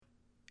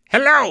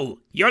Hello!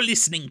 You're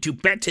listening to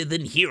Better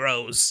Than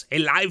Heroes, a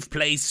live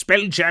play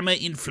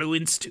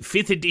Spelljammer-influenced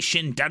 5th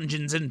edition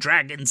Dungeons &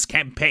 Dragons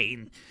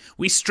campaign.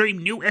 We stream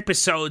new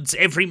episodes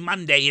every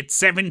Monday at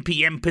 7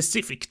 p.m.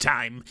 Pacific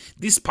Time.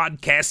 This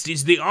podcast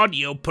is the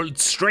audio pulled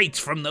straight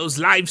from those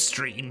live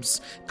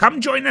streams.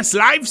 Come join us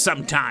live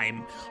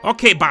sometime.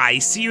 Okay, bye.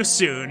 See you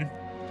soon.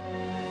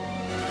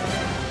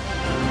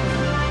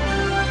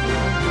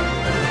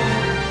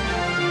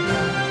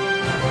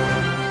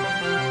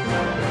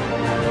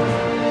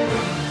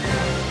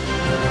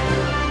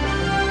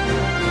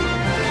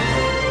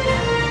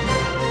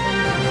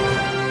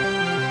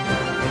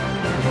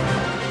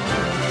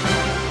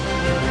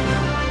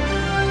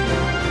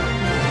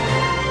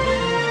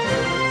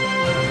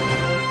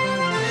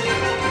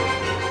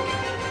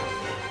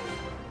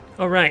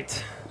 All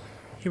right,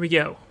 here we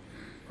go.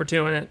 We're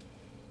doing it.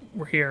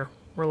 We're here.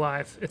 We're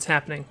live. It's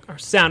happening. Our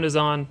sound is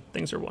on.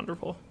 Things are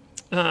wonderful.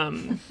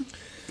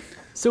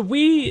 So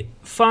we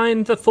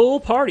find the full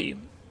party,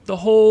 the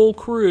whole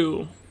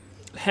crew,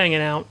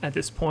 hanging out at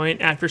this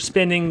point after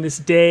spending this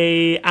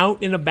day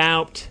out and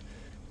about,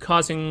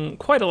 causing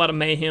quite a lot of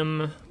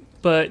mayhem.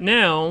 But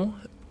now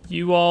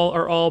you all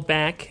are all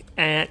back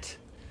at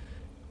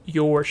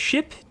your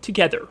ship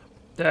together.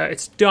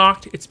 It's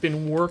docked. It's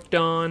been worked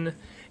on.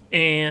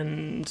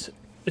 And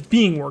it's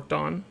being worked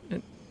on.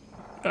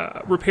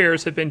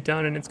 Repairs have been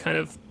done, and it's kind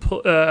of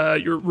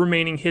you're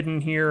remaining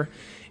hidden here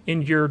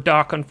in your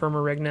dock on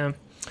Firma Regna.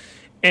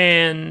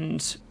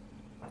 And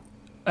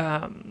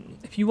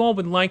if you all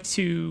would like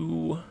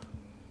to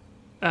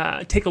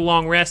take a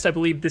long rest, I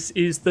believe this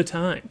is the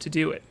time to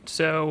do it.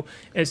 So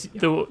as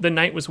the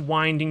night was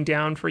winding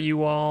down for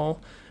you all,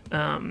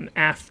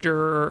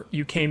 after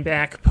you came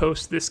back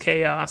post this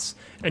chaos,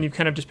 and you've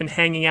kind of just been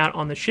hanging out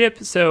on the ship.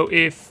 So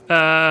if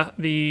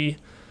the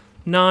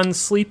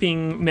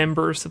non-sleeping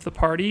members of the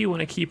party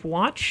want to keep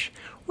watch,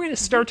 we're going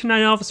to start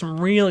tonight off with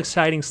some real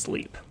exciting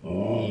sleep.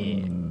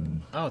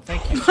 Oh,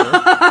 thank you, sir.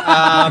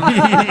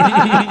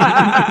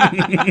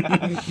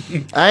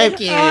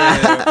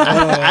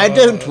 I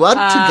don't want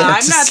to go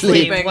I'm to not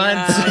sleep. sleeping.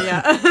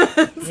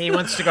 He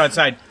wants to go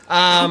outside.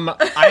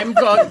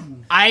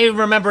 I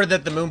remember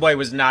that the Moon Boy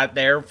was not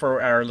there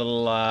for our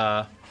little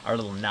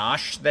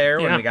nosh there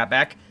when we got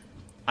back.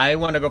 I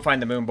want to go find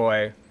the Moon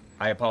Boy.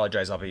 I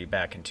apologize. I'll be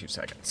back in 2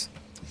 seconds.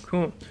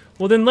 Cool.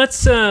 Well, then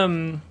let's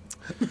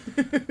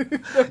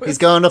He's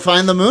going to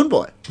find the Moon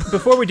Boy.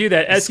 before we do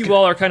that, as you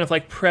all are kind of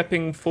like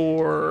prepping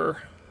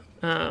for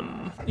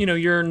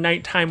your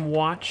nighttime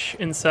watch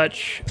and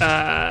such,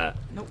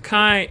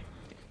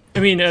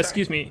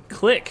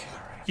 Click.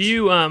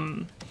 You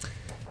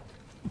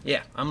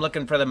Yeah, I'm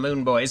looking for the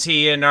Moon Boy. Is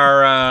he in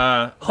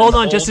our? hold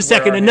on just a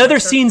second. Another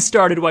scene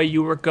started while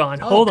you were gone.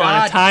 Hold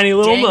on a tiny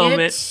little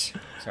moment.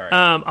 Sorry.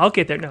 I'll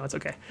get there. No, it's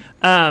okay.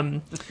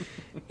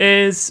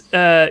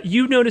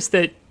 You notice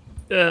that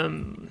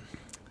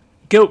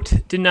Goat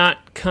did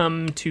not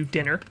come to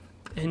dinner,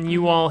 and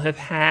you all have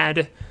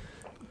had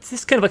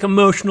this kind of like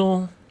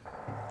emotional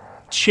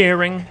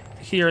sharing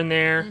here and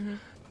there,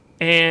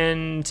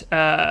 and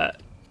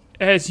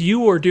as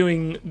you are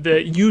doing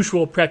the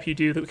usual prep you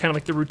do, kind of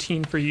like the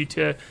routine for you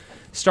to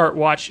start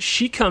watch,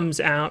 she comes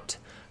out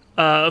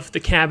of the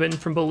cabin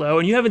from below,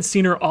 and you haven't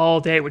seen her all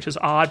day, which is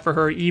odd for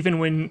her, even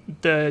when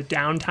the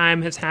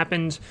downtime has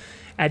happened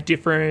at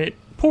different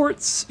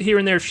ports here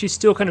and there. She's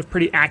still kind of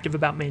pretty active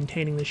about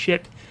maintaining the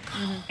ship,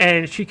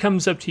 and she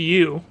comes up to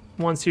you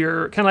once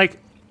you're kind of like,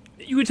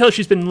 you could tell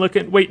she's been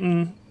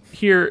waiting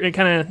here, and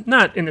kind of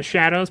not in the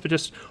shadows, but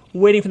just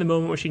waiting for the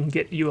moment where she can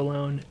get you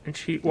alone. And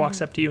she walks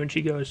up to you and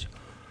she goes,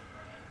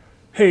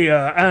 "Hey,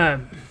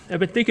 I've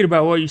been thinking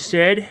about what you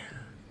said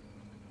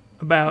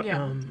about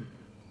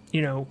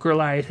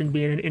Goliath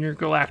being an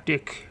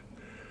intergalactic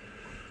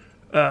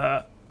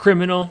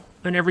criminal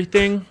and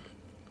everything.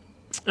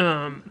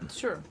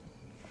 Sure.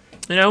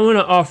 And I want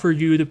to offer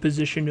you the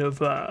position of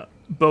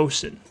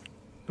bosun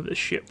of the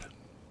ship."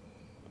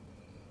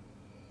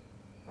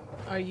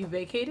 Are you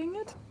vacating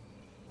it?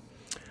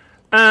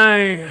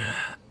 I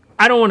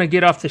don't want to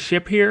get off the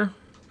ship here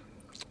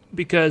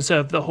because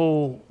of the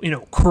whole,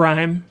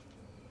 crime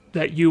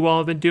that you all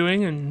have been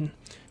doing, and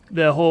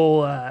the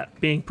whole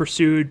being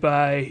pursued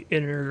by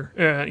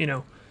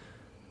the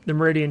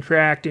Meridian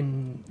Tract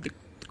and the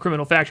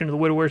criminal faction of the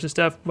Widowers and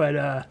stuff. But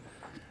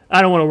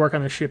I don't want to work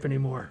on the ship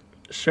anymore.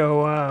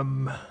 So,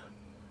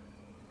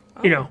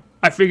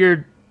 I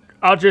figured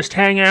I'll just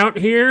hang out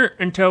here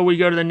until we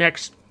go to the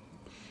next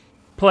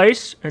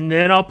place, and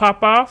then I'll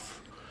pop off.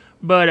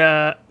 But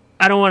I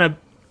don't want to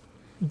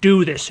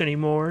do this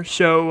anymore.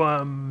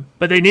 So,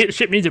 but the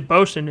ship needs a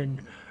bosun,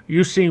 and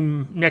you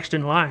seem next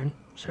in line.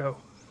 So,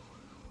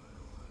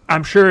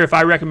 I'm sure if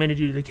I recommended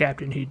you to the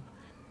captain, he'd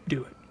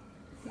do it.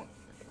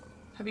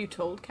 Have you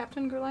told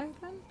Captain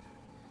Goliath then?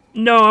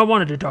 No, I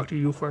wanted to talk to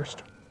you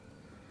first.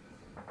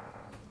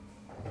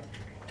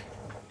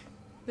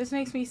 This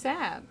makes me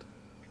sad.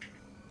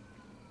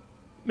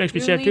 Makes me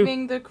You're sad too.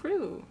 leaving the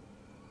crew.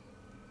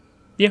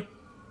 Yeah.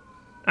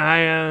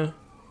 I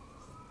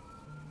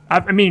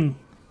mean,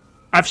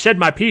 I've said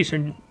my piece,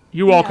 and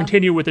you all Yeah.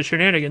 continue with the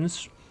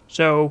shenanigans.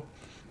 So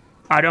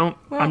I'm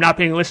not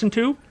being listened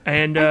to,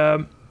 and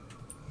I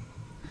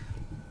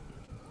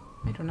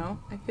don't know.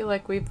 I feel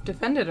like we've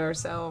defended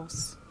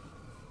ourselves.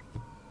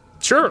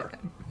 sure.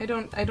 It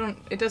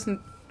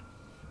doesn't.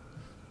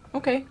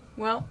 Okay,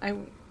 well, I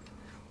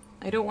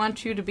don't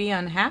want you to be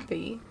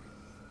unhappy.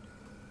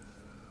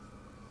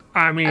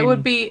 I mean, I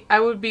would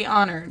be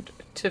honored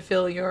to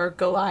fill your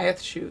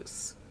Goliath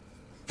shoes.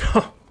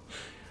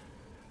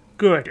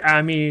 good.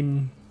 I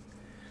mean,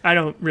 I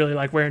don't really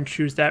like wearing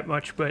shoes that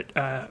much, but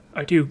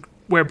I do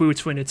wear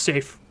boots when it's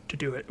safe to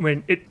do it.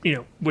 When it,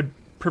 would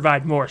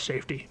provide more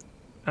safety.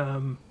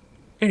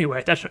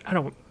 Anyway, that's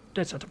not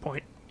the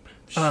point.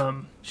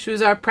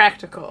 Shoes are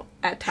practical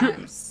at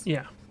times.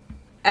 Yeah.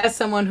 As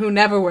someone who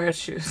never wears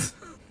shoes.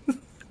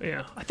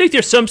 Yeah, I think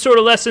there's some sort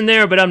of lesson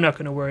there, but I'm not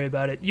going to worry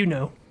about it.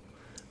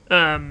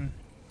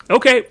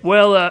 Okay,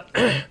 well,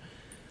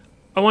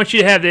 I want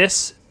you to have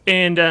this.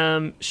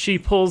 And she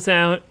pulls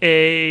out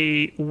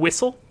a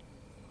whistle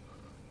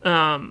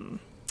that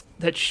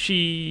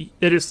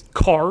is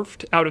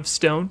carved out of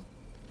stone.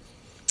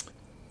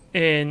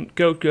 And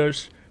Goat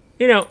goes,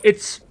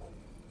 it's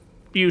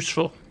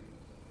useful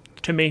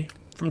to me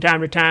from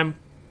time to time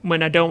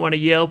when I don't want to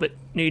yell but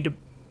need to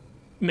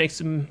make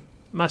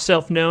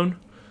myself known.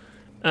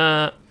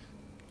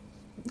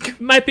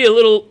 Might be a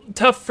little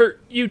tough for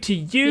you to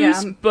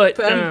use,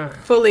 but I'm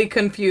fully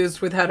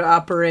confused with how to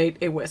operate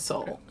a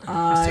whistle.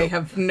 I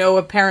have no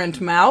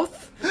apparent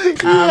mouth.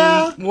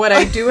 What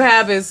I do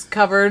have is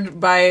covered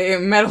by a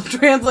metal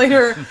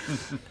translator.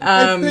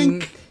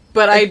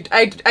 But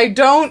I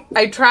don't.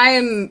 I try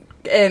and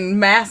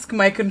mask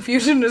my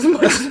confusion as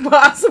much as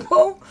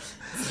possible.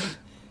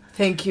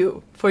 Thank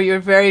you for your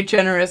very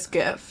generous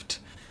gift.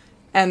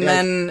 And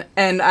then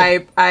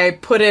I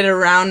put it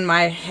around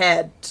my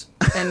head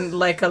and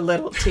like a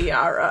little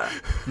tiara.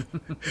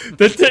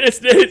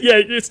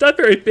 It's not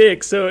very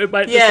big, so it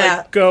might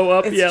just go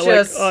up.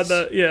 Just, like on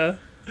the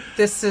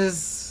This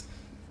is.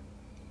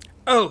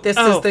 This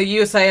is the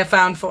use I have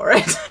found for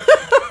it.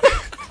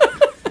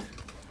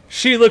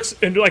 She looks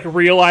and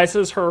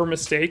realizes her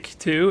mistake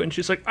too, and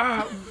she's like,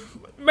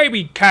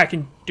 maybe I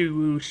can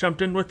do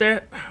something with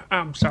that.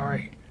 I'm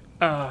sorry.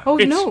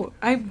 No,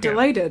 I'm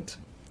delighted.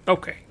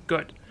 Okay,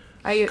 good.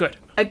 Good.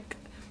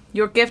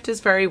 Your gift is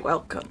very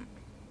welcome.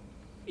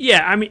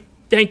 Yeah, I mean,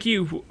 thank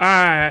you.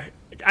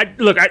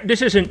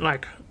 This isn't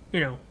I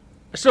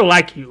still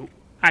like you.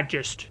 I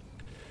just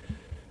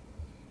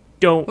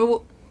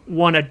don't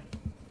want to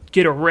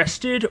get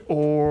arrested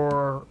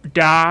or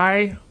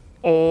die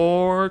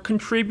or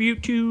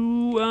contribute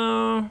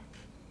to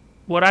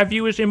what I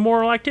view as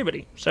immoral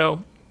activity.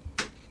 So,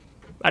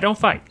 I don't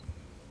fight.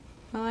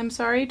 Well, I'm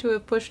sorry to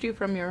have pushed you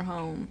from your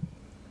home.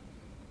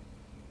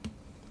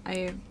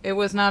 It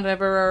was not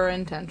ever our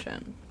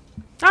intention.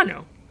 I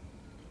know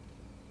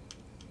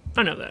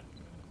that.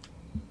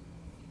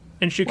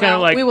 And she kind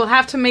of we will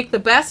have to make the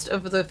best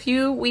of the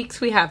few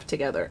weeks we have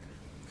together.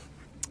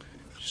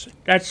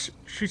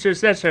 She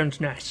says, that sounds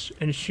nice.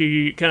 And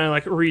she kind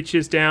of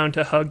reaches down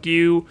to hug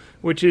you,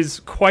 which is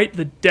quite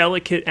the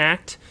delicate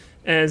act,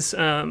 as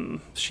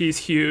she's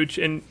huge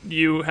and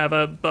you have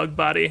a bug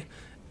body.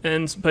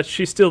 But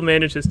she still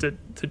manages to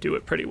do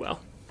it pretty well.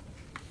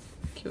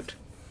 Cute.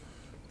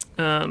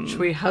 Should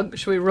we hug?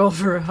 Should we roll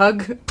for a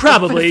hug?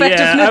 Probably,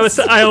 yeah.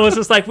 I was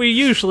just like, we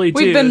usually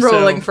do. We've been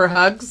rolling for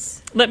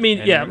hugs.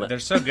 They're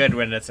so good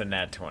when it's a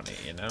nat 20,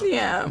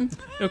 Yeah.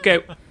 Okay.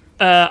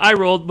 I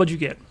rolled. What'd you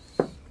get?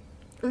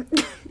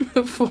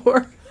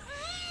 4.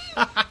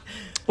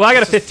 Well, I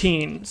got a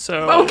 15,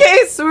 so...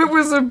 Okay, so it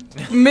was a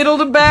middle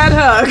to bad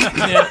hug.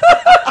 Yeah.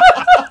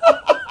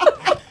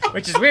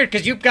 Which is weird,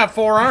 because you've got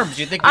 4 arms.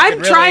 You think I'm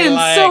really,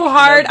 trying so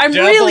hard. I'm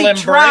really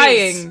embrace.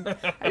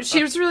 trying.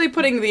 She was really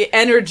putting the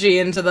energy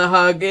into the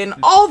hug in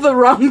all the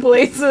wrong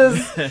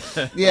places.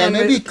 Yeah,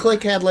 maybe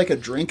Click had a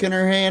drink in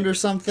her hand or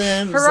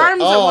something. Her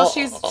arms,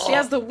 she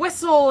has the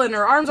whistle, and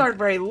her arms aren't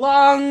very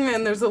long,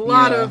 and there's a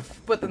lot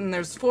of, but then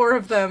there's 4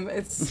 of them.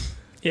 It's...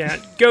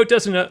 Yeah, Goat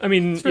doesn't.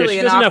 It's really she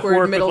an doesn't awkward have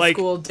work middle with,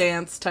 school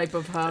dance type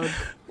of hug.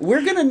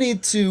 We're gonna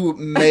need to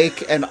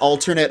make an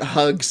alternate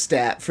hug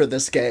stat for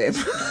this game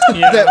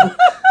Yeah.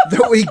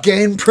 that we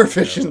gain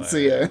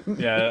proficiency in.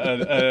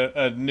 Yeah,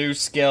 a new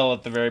skill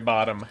at the very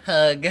bottom.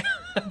 Hug.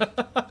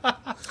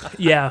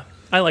 Yeah,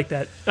 I like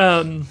that.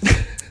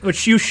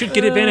 Which you should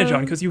get advantage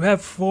on because you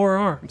have 4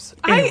 arms.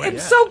 Anyway. I am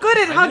so good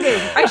at hugging.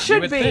 I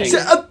should be. Advantage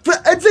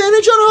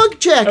on hug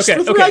checks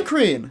with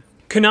Rykreen.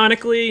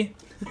 Canonically,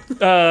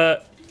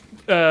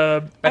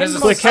 but as a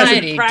Click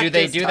society, hasn't do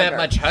they do practiced that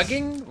much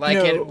hugging? Like,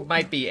 No. it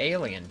might be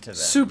alien to them.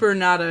 Super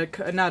not a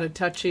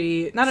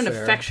touchy, not an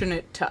Fair.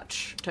 affectionate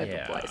touch type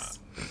Yeah. of place.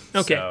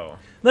 Okay. So,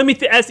 let me,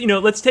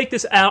 let's take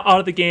this out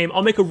of the game.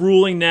 I'll make a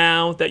ruling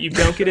now that you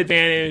don't get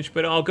advantage,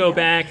 but I'll go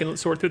back and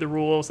sort through the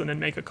rules and then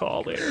make a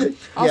call later.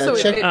 Also,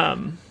 check-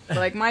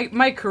 like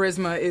my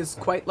charisma is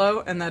quite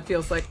low, and that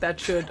feels like that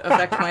should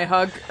affect my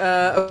hug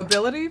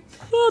ability.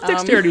 Well,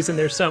 dexterity's in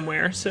there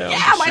somewhere, so.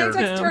 Yeah, my Sure.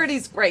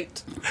 dexterity's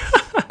great.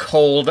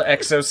 cold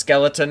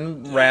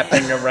exoskeleton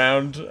wrapping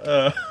around.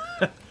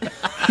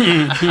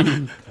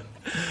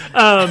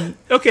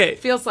 Okay.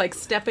 Feels like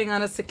stepping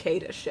on a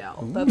cicada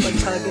shell. That's like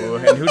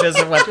tugging. And who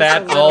doesn't want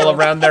that all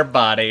around their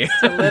body?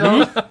 A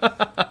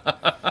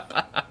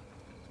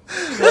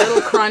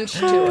little crunch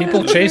to it.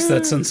 People chase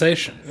that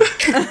sensation.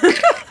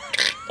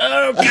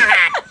 Oh, God!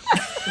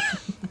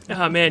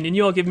 Oh, man, and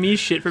you all give me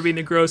shit for being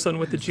the gross one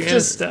with the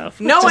Janet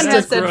stuff. No one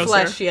has said grosser.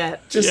 flesh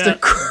yet. Just Yeah. a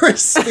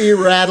crispy,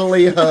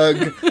 rattly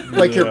hug,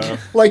 like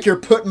you're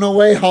putting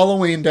away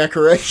Halloween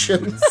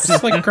decorations.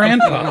 It's like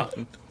Grandpa.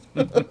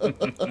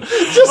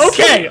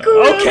 Okay.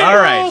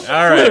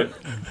 All right.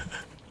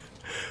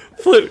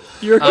 Flute,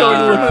 you're going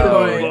for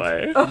boy.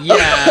 Moon Boy.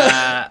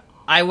 Yeah,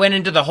 I went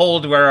into the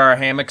hold where our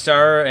hammocks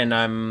are, and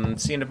I'm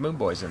seeing if Moon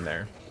Boy's in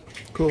there.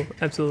 Cool,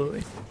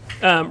 absolutely.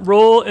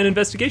 Roll an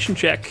investigation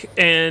check,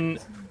 and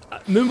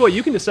Moon Boy,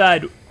 you can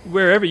decide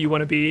wherever you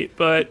want to be,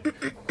 but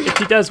if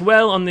he does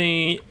well on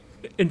the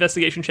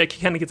investigation check,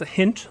 he kind of gets a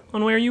hint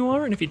on where you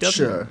are, and if he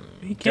doesn't, Sure.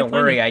 he can't Don't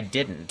find worry, you. I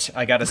didn't.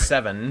 I got a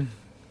 7.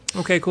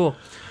 Okay, cool.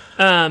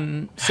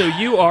 So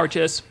you are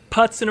just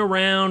putzing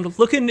around,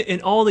 looking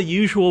in all the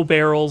usual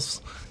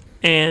barrels,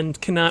 and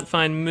cannot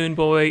find Moon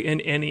Boy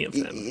in any of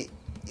them.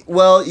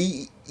 Well,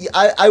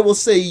 I will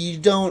say you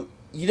don't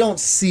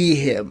see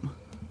him,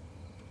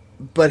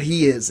 but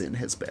he is in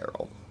his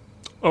barrel.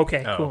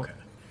 Okay, Oh, cool. okay.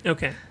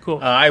 Okay, cool.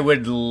 I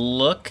would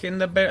look in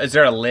the barrel. Is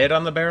there a lid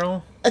on the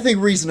barrel? I think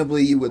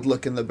reasonably you would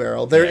look in the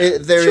barrel. There Yeah.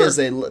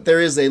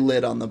 is a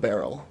lid on the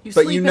barrel, You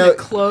but sleep you in know a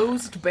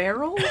closed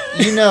barrel?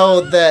 you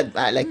know that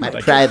I like my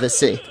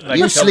privacy. Like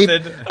you sleep.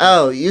 tilted?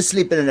 Oh, you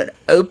sleep in an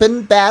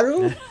open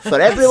barrel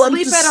for everyone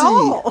Sleep to at see.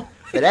 all.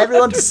 For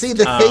everyone to see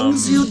the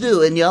things you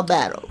do in your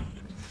barrel.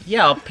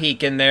 Yeah, I'll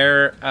peek in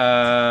there.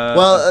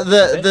 Well,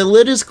 the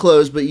lid is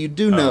closed, but you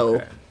do know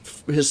okay.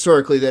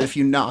 historically that if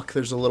you knock,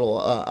 there's a little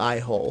eye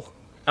hole.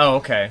 Oh,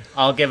 okay.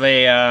 I'll give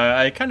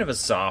a kind of a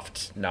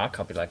soft knock.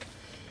 I'll be like,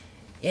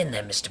 "In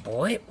there, Mr.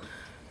 Boy."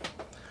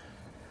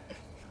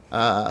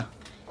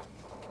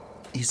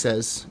 He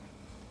says,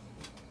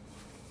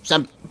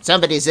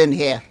 "Somebody's in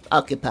here,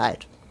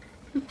 occupied."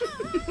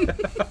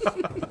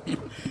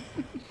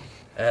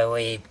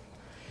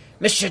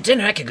 Mr.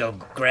 Dinner, I could go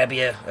grab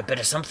you a bit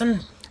of something.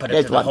 Put it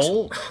Don't in the want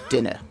hole.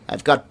 dinner.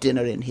 I've got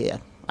dinner in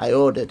here. I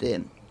ordered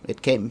in.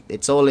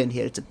 It's all in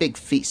here. It's a big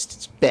feast.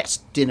 It's the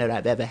best dinner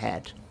I've ever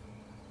had.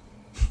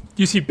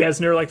 You see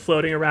Besner like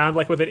floating around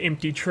like with an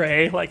empty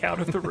tray like out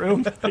of the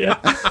room. Yeah.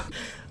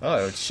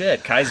 Oh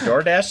shit! Kai's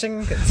door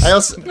dashing. I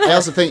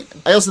also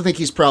think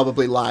he's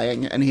probably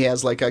lying, and he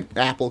has like a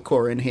apple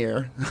core in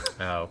here.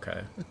 Oh,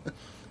 okay.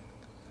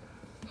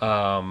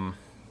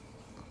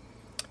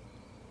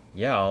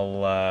 Yeah,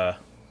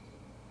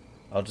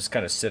 I'll just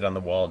kind of sit on the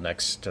wall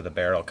next to the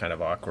barrel, kind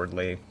of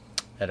awkwardly,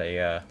 at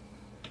a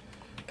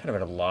kind of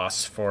at a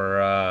loss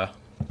for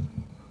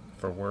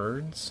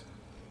words.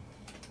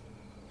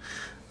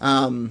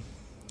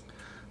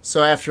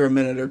 So after a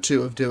minute or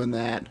two of doing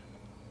that,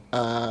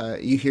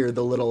 you hear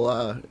the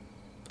little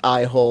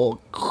eye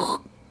hole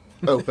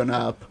open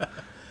up,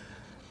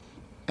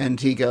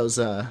 and he goes,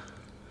 I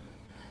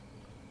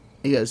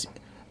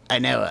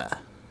know,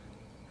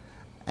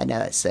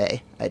 I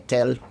say. I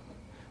told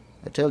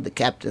the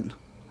captain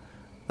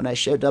when I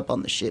showed up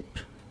on the ship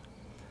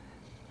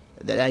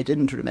that I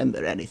didn't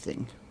remember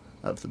anything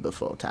of the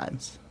before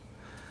times.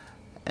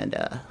 And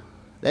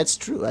that's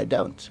true, I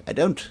don't,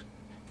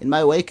 in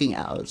my waking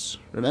hours,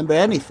 remember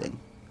anything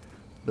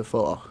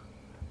before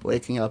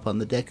waking up on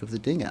the deck of the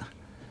Dinger.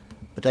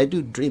 But I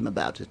do dream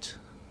about it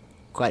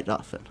quite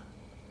often.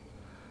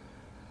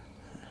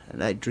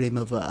 And I dream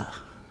of a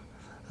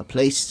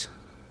place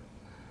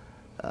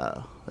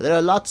where there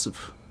are lots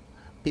of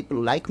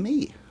people like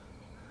me.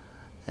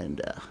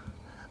 And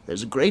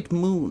there's a great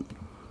moon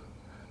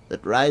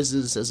that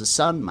rises as a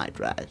sun might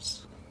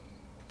rise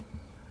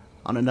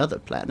on another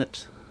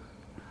planet.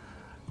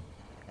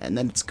 And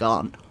then it's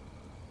gone.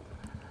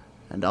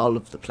 And all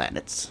of the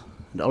planets,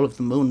 and all of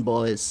the moon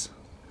boys,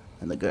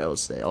 and the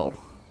girls, they all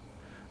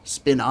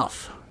spin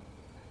off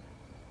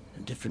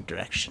in different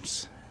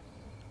directions.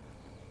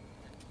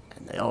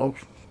 And they all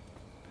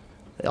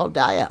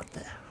die out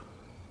there.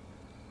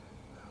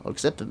 Well,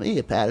 except for me,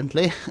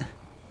 apparently.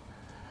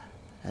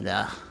 And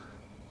then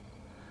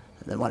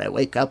when I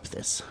wake up,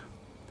 there's,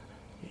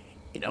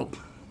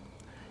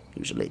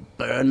 usually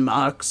burn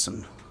marks,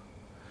 and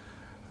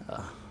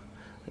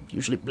I've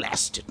usually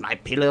blasted my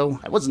pillow.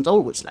 I wasn't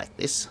always like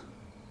this.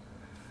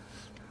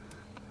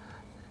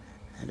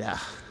 And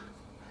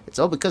it's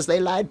all because they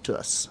lied to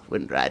us,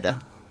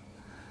 Windrider.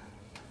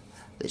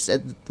 They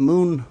said that the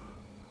moon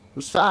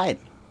was fine.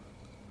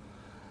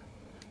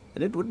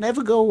 And it would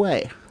never go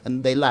away.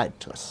 And they lied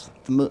to us.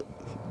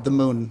 The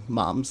moon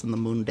moms and the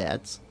moon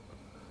dads.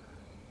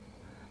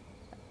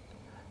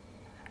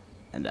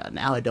 And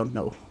now I don't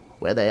know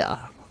where they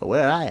are, or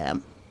where I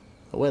am,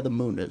 or where the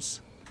moon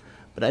is.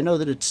 But I know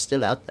that it's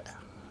still out there.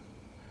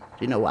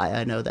 Do you know why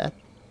I know that?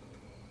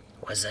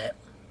 What's that?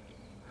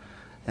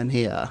 And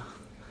he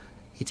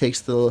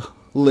takes the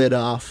lid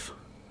off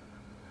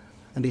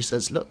and he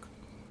says, "Look."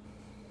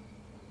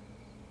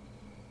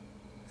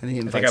 And he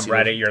I think invites I'm you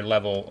right at your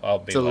level. I'll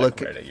be to like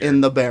look right at your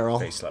in the barrel.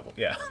 face level.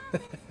 Yeah.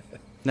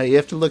 No, you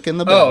have to look in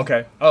the barrel. Oh,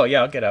 okay. Oh,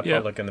 yeah. I'll get up. Yeah.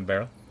 I'll look in the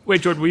barrel.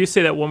 Wait, George, will you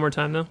say that one more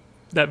time, though?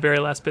 That very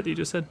last bit that you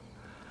just said?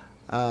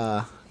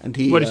 And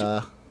he What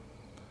is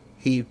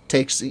he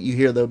takes. You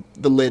hear the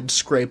lid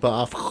scrape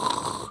off,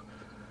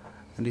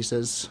 and he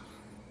says,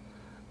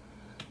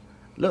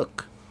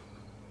 "Look."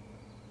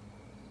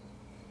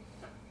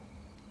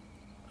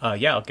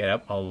 Yeah, I'll get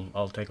up.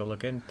 I'll take a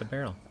look in the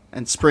barrel.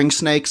 And spring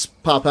snakes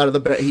pop out of the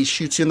barrel. He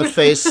shoots you in the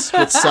face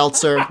with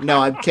seltzer. No,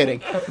 I'm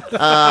kidding.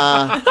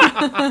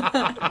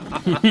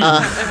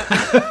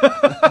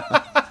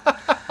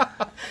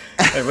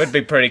 It would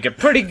be pretty good.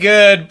 Pretty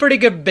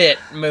good bit,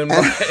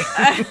 Moonboy.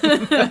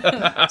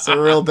 It's a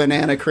real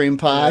banana cream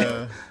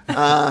pie.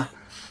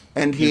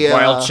 And he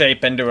Wild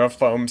shape into a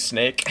foam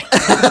snake.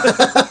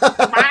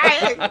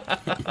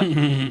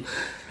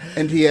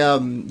 and he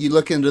you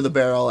look into the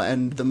barrel,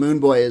 and the Moon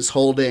Boy is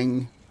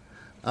holding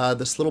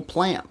this little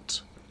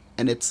plant,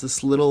 and it's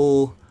this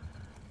little.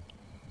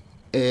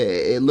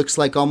 It looks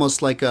like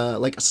almost like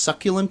a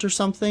succulent or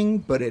something,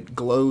 but it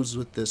glows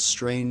with this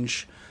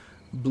strange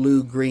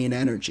blue-green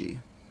energy.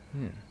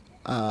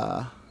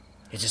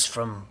 Is this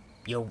from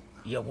your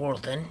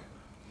world then?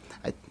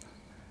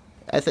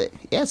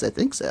 Yes, I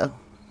think so.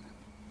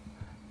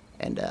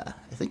 And I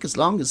think as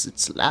long as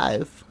it's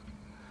alive,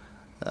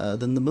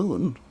 then the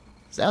moon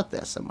is out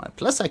there somewhere.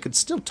 Plus, I could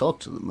still talk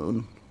to the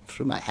moon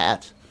through my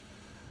hat.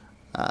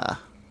 But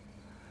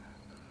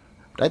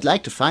I'd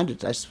like to find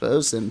it, I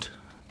suppose, and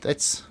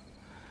that's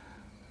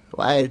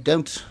why I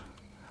don't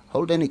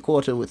hold any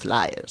quarter with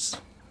liars.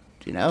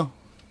 Do you know?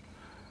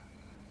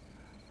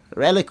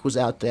 Relic was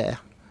out there,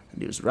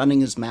 and he was running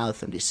his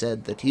mouth, and he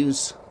said that he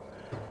was,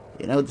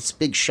 this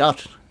big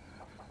shot,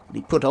 and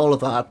he put all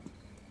of our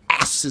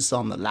asses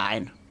on the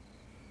line.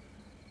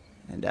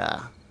 And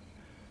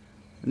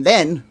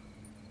then,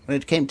 when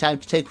it came time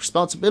to take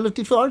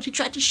responsibility for it, he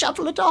tried to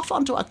shuffle it off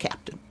onto our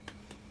captain.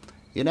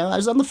 I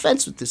was on the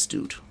fence with this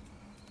dude.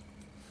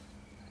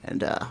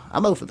 And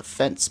I'm over the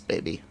fence,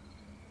 baby.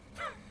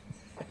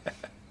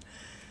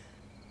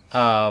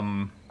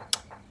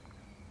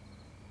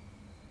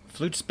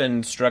 Flute's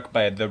been struck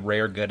by the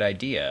rare good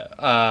idea.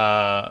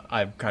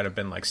 I've kind of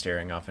been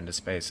staring off into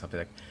space. I'll be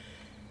like,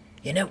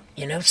 You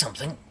know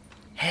something?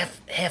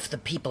 Half the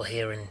people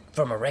here in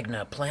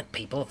Firmaregna are plant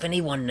people. If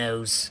anyone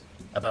knows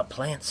about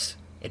plants,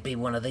 it'd be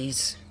one of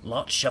these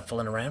lots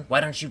shuffling around. Why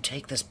don't you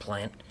take this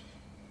plant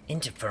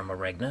into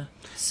Firmaregna?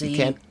 See, You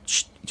can't...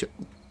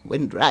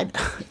 Windride,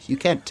 you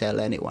can't tell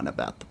anyone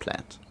about the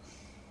plant.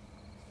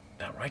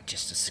 All right,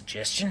 just a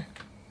suggestion.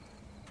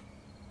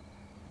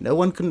 No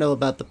one can know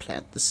about the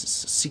plant. This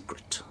is a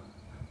secret.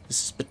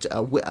 This is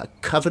a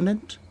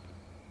covenant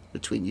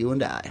between you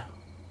and I.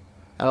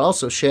 I'll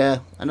also share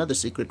another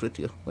secret with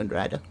you,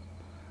 Windrider.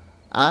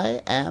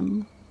 I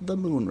am the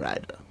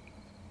Moonrider.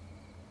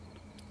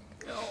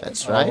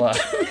 That's right.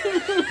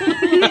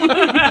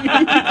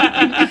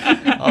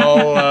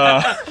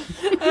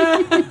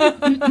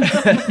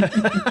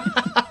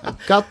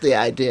 Got the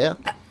idea.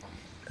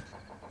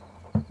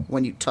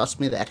 When you tossed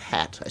me that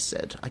hat, I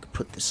said I could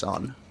put this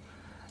on,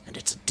 and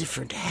it's a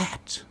different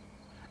hat.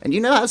 And you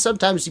know how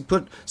sometimes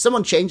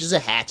someone changes a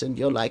hat and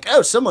you're like,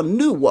 oh, someone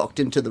new walked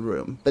into the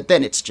room, but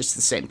then it's just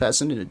the same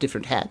person in a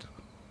different hat?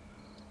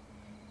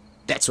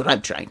 That's what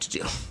I'm trying to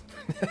do.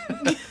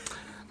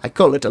 I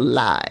call it a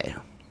lie.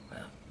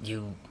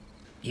 You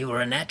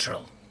are a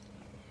natural.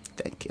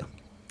 Thank you.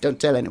 Don't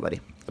tell anybody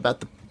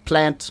about the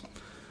plant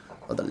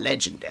or the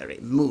legendary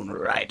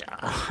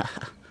Moonrider.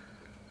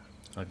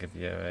 I'll give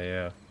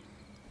you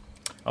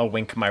I'll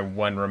wink my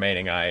one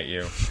remaining eye at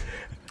you. Is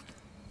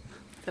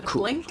that a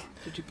blink?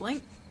 Did you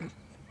blink?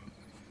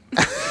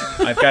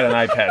 I've got an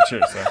eye patch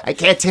here, so. I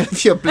can't tell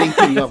if you're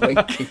blinking or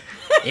winking.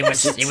 It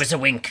was a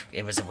wink.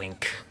 It was a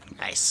wink.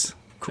 Nice.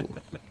 Cool.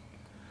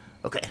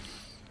 Okay.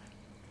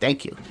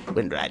 Thank you,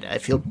 Windrider. I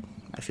feel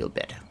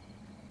better.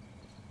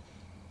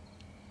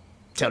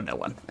 Tell no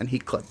one. And he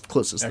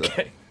closes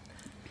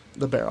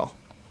the barrel.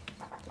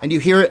 And you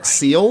hear it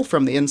seal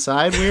from the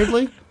inside,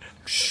 weirdly.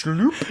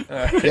 Sloop.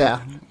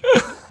 Yeah.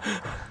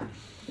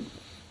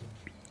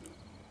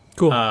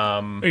 Cool.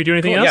 Are you doing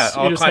anything else? Yeah,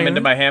 You're I'll just climb hanging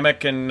into there? my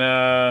hammock and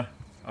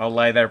I'll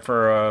lie there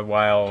for a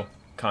while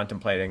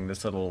contemplating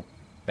this little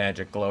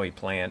magic glowy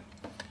plant.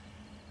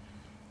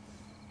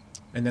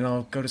 And then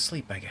I'll go to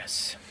sleep, I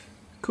guess.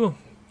 Cool.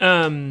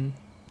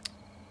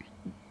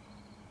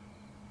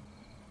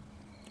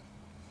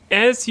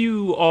 As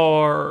you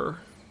are,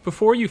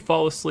 before you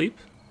fall asleep,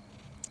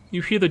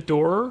 you hear the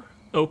door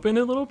open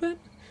a little bit,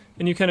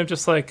 and you kind of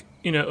just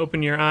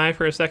open your eye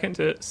for a second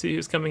to see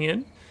who's coming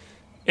in.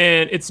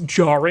 And it's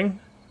jarring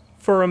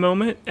for a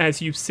moment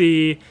as you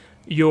see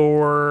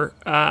your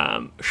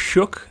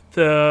Shook,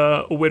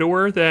 the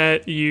widower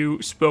that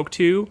you spoke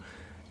to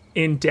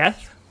in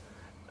death,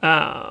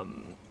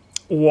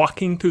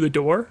 walking through the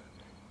door.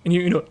 And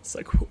you know it's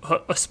like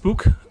a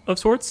spook of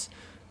sorts.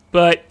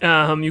 But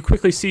you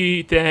quickly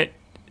see that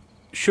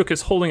Shook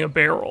is holding a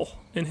barrel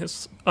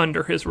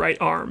under his right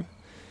arm,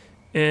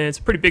 and it's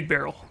a pretty big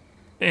barrel.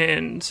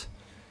 And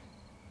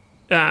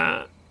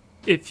so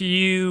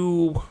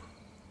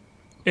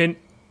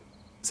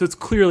it's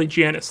clearly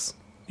Janice,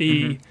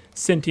 the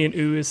sentient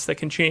ooze that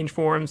can change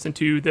forms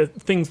into the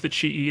things that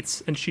she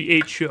eats, and she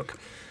ate Shook.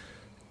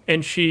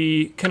 And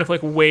she kind of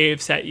like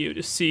waves at you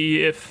to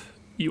see if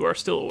you are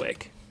still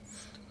awake.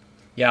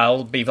 Yeah,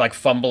 I'll be like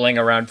fumbling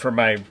around for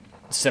my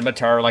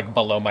scimitar like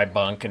below my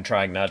bunk and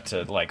trying not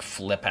to like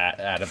flip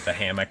out of the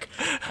hammock.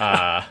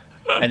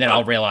 And then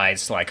I'll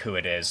realize like who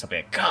it is. I'll be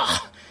like,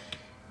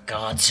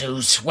 God's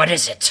ooze, what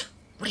is it?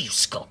 What are you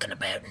skulking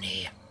about in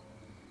here?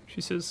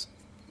 She says,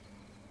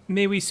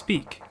 "May we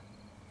speak?"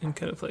 And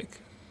kind of like,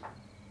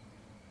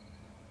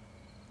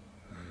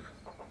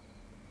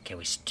 Can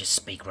we just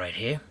speak right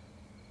here?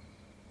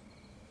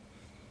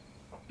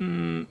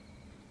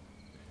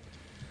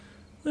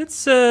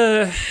 let's,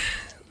 I'm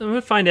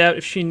gonna find out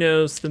if she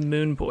knows the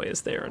Moon Boy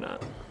is there or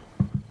not.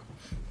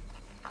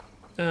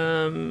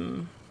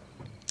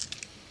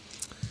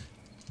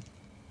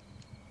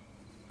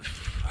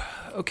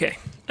 Okay.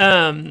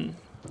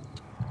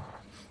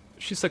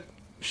 She's like,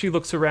 she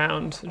looks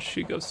around and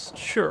she goes,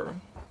 "Sure."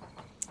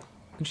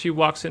 And she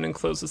walks in and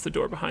closes the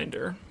door behind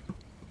her.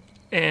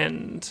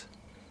 And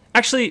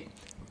actually,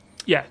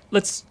 yeah,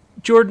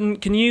 Jordan,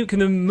 can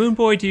the Moon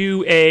Boy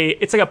do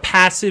it's like a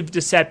passive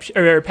deception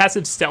or a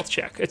passive stealth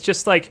check. It's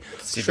just like,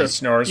 see if he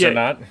snores or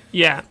not.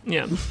 Yeah. I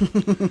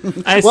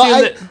assume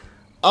that.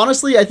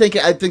 Honestly, I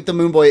think the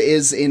Moon Boy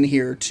is in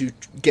here to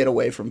get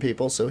away from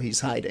people, so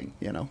he's hiding,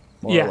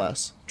 more or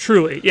less.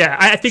 Truly, yeah.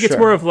 I think it's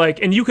more of like,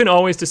 and you can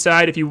always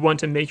decide if you want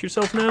to make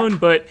yourself known,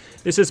 but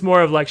this is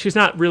more of like, she's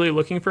not really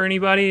looking for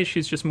anybody.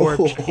 She's just more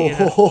of checking it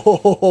out.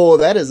 Oh,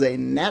 that is a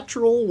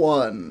natural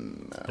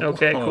 1.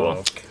 Okay,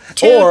 cool.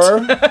 Or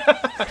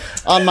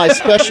on my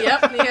special,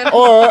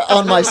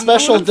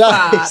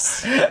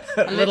 dice,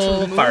 A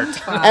little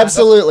fart.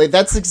 Absolutely,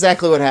 that's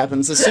exactly what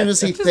happens. As soon as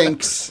he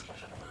thinks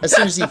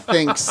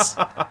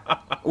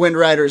Wind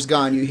Rider's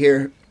gone, you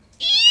hear,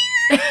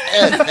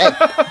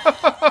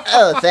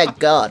 thank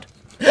God.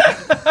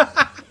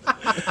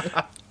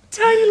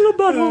 Tiny little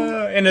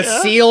butthole. In a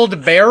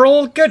sealed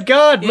barrel? Good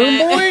God, Moon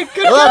Boy!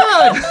 Good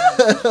God!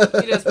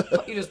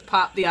 You just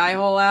pop the eye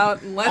hole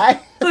out and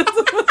let.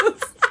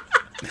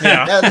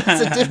 Yeah. Now,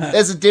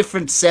 there's a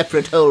different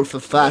separate hole for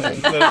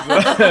farting.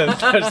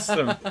 There's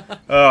some...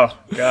 Oh,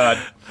 God.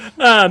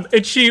 And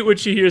when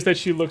she hears that,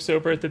 she looks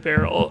over at the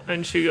barrel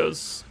and she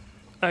goes,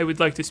 "I would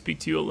like to speak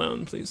to you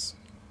alone, please."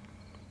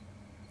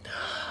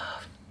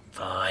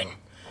 Fine.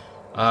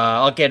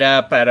 I'll get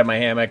up out of my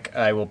hammock.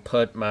 I will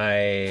put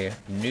my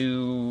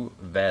new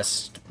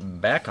vest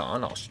back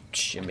on. I'll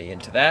shimmy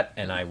into that,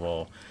 and I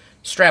will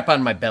strap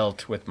on my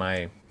belt with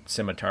my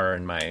scimitar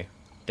and my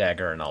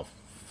dagger, and I'll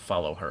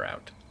follow her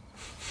out.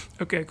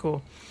 Okay,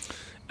 cool.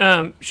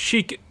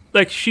 She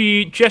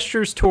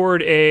gestures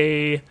toward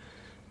a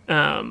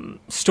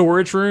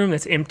storage room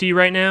that's empty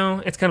right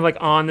now. It's kind of like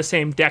on the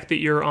same deck that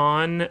you're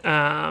on,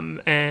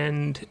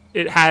 and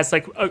it has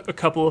like a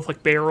couple of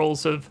like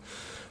barrels of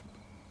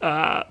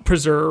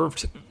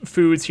preserved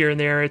foods here and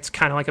there. It's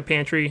kind of like a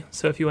pantry,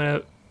 so if you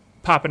want to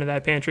pop into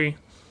that pantry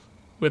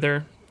with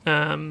her,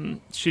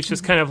 she's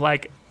just kind of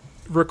like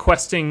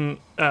requesting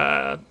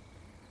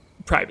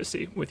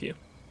privacy with you.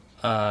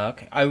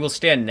 Okay. I will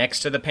stand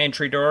next to the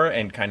pantry door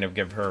and kind of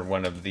give her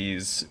one of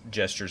these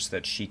gestures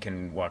that she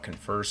can walk in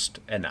first,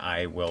 and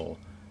I will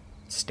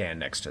stand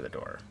next to the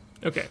door.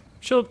 Okay,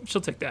 she'll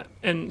take that,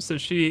 and so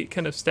she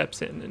kind of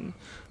steps in and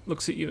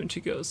looks at you, and she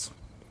goes,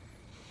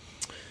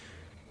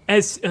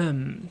 "As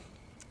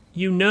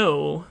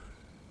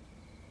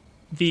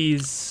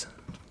these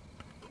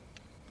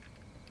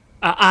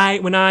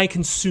when I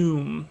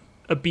consume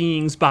a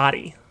being's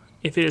body,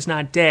 if it is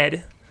not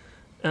dead,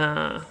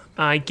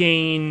 I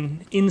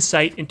gain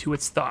insight into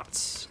its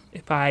thoughts.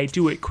 If I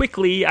do it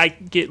quickly, I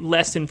get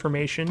less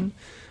information,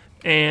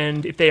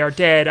 and if they are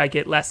dead, I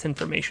get less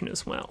information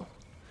as well.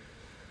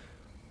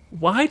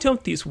 Why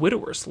don't these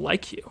widowers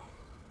like you?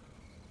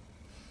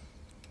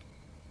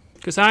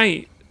 Because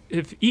I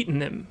have eaten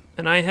them,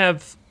 and I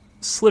have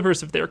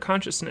slivers of their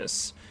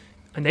consciousness,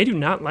 and they do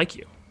not like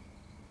you."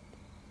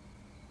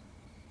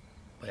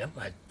 Well,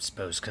 I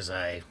suppose because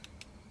I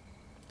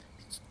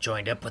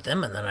joined up with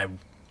them and then I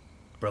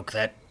broke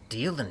that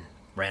deal and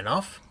ran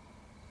off.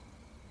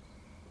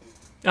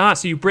 Ah,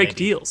 so you break Maybe.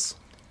 deals.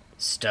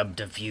 Stubbed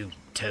a few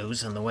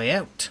toes on the way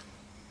out.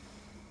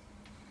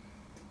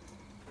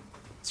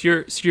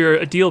 So you're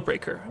a deal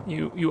breaker.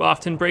 You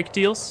often break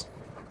deals?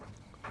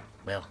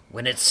 Well,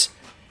 when it's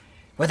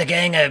with a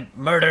gang of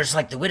murders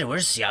like the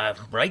widowers, yeah,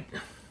 right?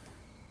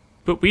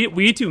 But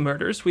we do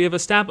murders. We have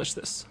established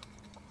this.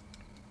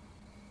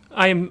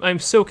 I'm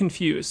so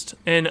confused,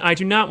 and I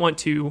do not want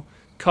to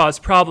cause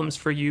problems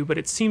for you, but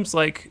it seems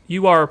like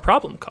you are a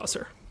problem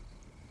causer.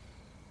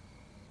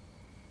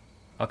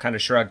 I'll kind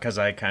of shrug because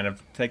I kind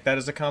of take that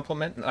as a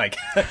compliment. Like,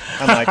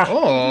 I'm like,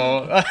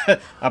 oh,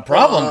 a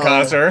problem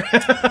causer.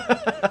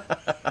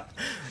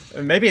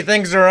 Maybe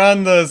things are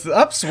on the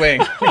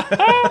upswing.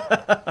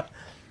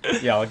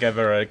 Yeah, I'll give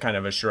her a kind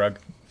of a shrug.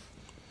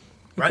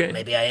 Right, Okay.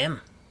 maybe I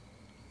am.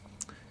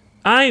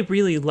 I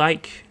really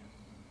like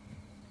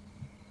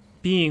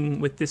being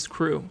with this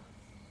crew.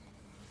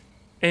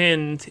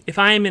 And if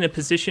I am in a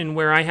position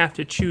where I have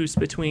to choose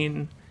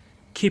between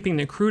keeping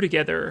the crew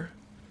together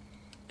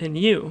and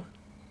you,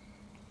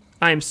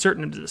 I am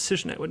certain of the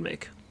decision I would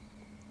make.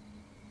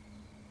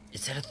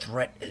 Is that a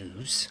threat,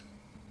 Ooze?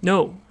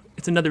 No,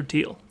 it's another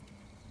deal.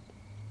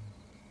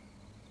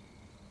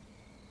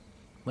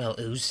 Well,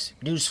 Ooze,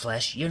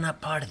 newsflash, you're not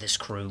part of this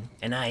crew,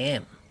 and I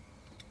am.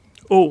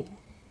 Oh,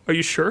 are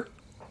you sure?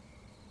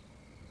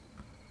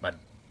 I'm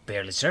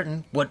barely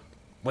certain.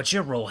 What's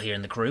your role here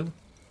in the crew?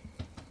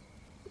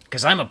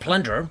 Because I'm a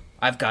plunderer.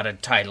 I've got a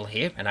title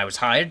here, and I was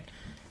hired.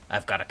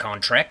 I've got a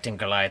contract in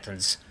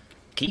Goliath's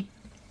keep.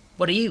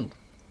 What are you?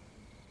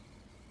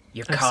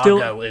 Your I'm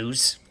cargo,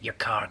 Ooze. Your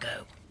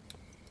cargo.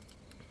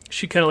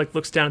 She kind of like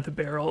looks down at the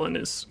barrel and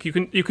is you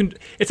can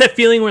it's that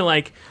feeling where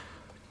like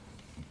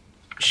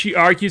she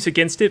argues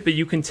against it, but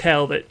you can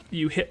tell that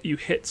you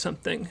hit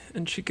something,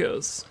 and she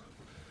goes,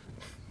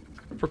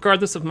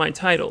 regardless of my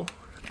title,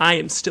 I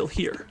am still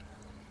here.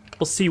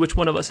 We'll see which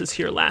one of us is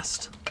here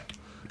last.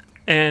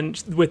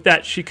 And with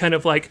that, she kind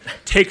of like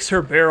takes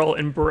her barrel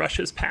and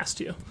brushes past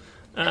you,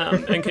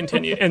 and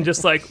continue and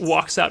just like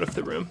walks out of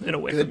the room and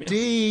away from Good you.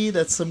 D.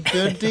 That's some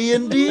good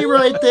D&D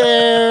right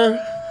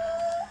there.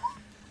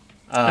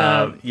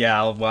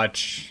 Yeah, I'll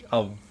watch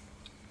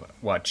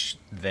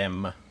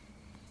them.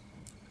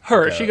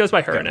 Her, she goes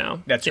by her go.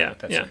 now. That's yeah, right,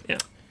 that's yeah, right. yeah.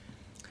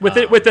 With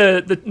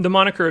the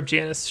moniker of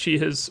Janice, she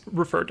has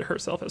referred to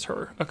herself as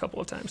her a couple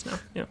of times now.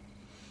 Yeah.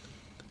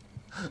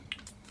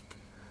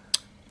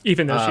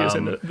 Even though she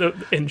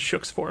is in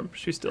Shook's form,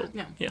 she's still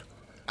yeah.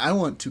 I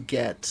want to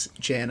get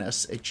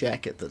Janice a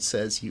jacket that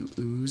says, "You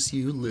ooze,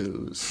 you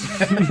lose."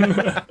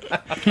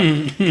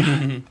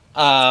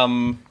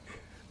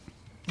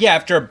 Yeah,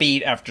 after a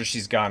beat, after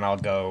she's gone,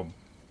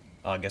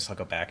 I guess I'll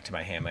go back to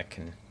my hammock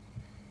and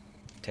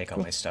take all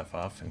my stuff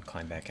off and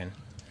climb back in.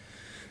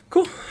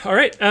 Cool. All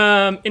right.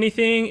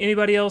 Anything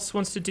anybody else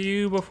wants to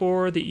do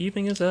before the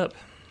evening is up?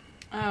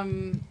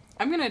 I'm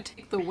gonna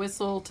take the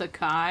whistle to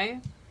Kai,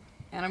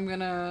 and I'm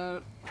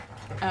gonna.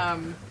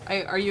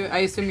 I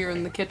assume you're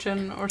in the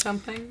kitchen or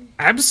something.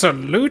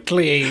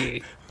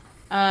 Absolutely.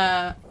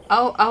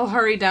 I'll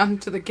hurry down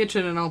to the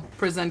kitchen and I'll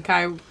present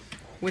Kai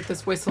with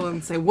this whistle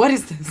and say, "What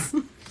is this?"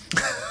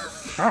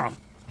 Oh.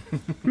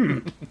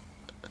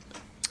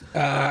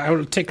 I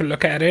will take a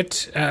look at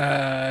it.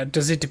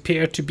 Does it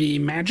appear to be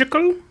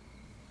magical?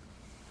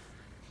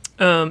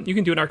 You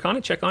can do an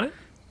Arcana check on it.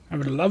 I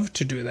would love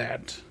to do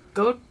that.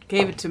 Goat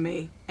gave it to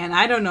me, and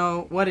I don't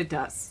know what it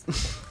does.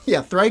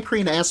 Yeah,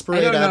 Thrycreen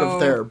aspirate I don't out know of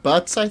their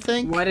butts, I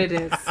think. What it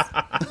is.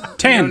 I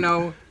 10. don't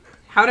know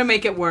how to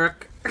make it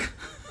work.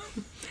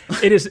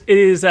 It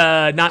is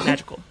not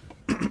magical.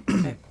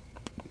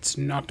 It's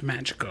not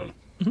magical.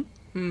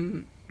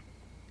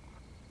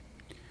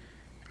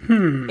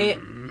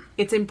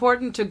 It's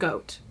important to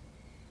Goat.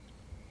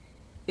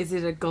 Is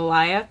it a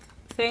Goliath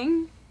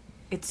thing?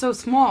 It's so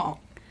small.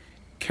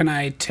 Can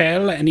I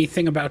tell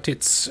anything about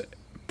its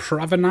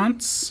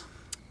provenance?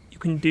 You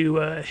can do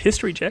a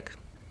history check.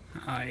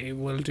 I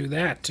will do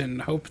that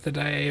and hope that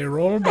I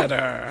roll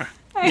better.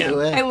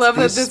 I love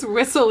that this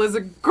whistle is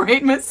a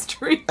great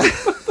mystery.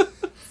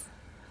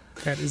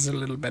 That is a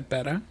little bit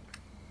better.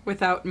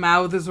 Without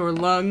mouths or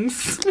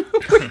lungs.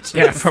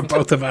 Yeah, for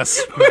both of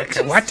us. Like,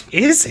 what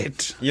is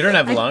it? You don't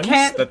have lungs?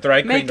 Can't The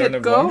Thrycreen make don't it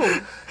have go.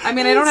 lungs? I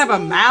mean, I don't have a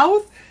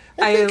mouth.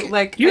 I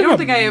You don't have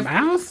think a I have.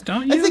 mouth,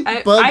 don't you? I think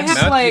I bugs.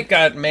 have No, like. you've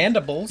got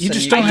mandibles. You and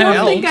just you don't I eat have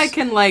don't think I elves.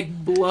 can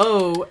like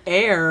blow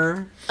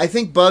air. I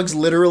think bugs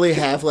literally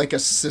have like a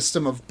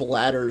system of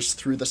bladders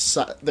through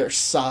their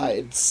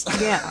sides.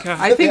 Yeah, God.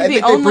 I think I the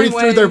think they only breathe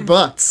way through their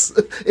butts.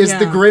 Is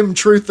the Yeah. grim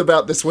truth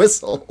about this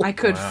whistle? I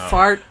could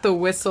fart the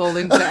whistle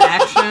into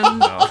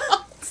action.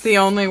 It's the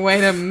only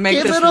way to make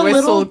Give this it a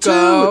whistle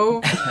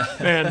little go.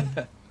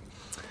 Man,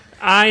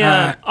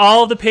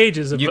 all the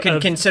pages of You can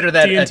of consider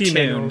that D&T attuned.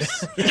 manuals.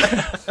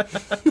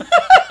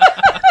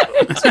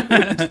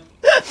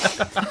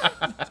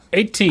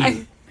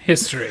 18.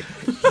 History.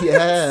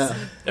 Yeah.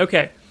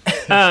 Okay.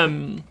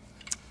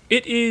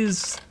 It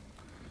is.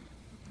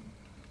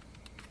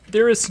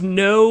 There is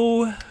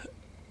no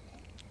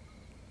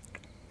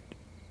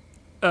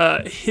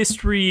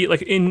history,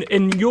 like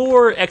in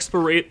your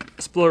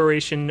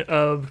exploration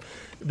of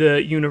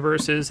the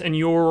universes and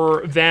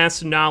your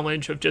vast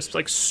knowledge of just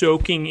like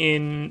soaking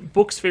in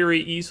books very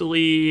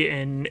easily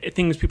and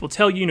things people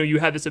tell you. You know, you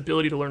have this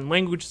ability to learn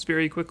languages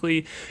very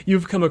quickly.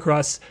 You've come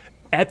across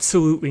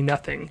absolutely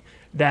nothing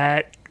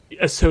that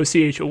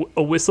associates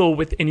a whistle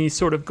with any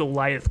sort of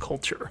Goliath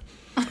culture.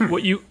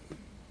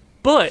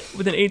 But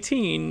with an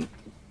 18,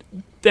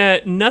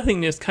 that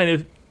nothingness kind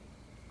of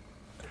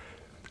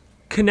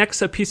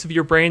connects a piece of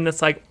your brain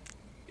that's like,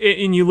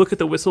 and you look at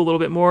the whistle a little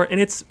bit more, and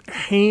it's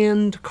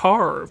hand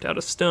carved out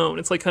of stone.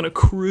 It's like kind of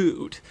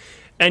crude,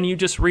 and you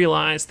just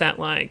realize that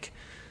like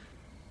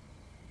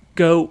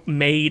Goat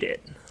made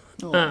it.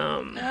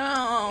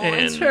 Oh,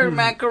 it's And- her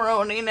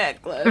macaroni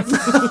necklace.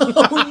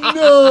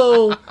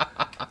 No.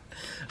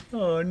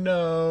 Oh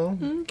no.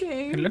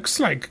 Okay. It looks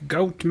like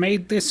Goat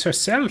made this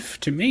herself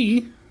to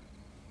me.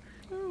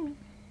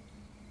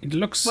 It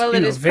looks, Well, you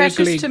it know, is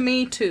vaguely... precious to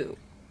me too.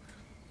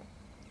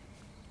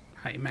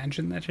 I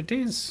imagine that it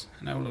is,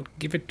 and I will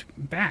give it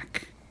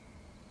back.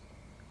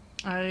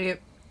 I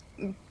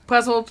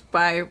puzzled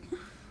by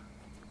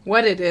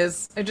what it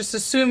is. I just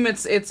assume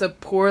it's a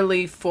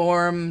poorly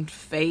formed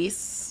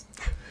face.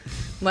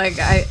 Like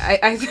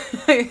I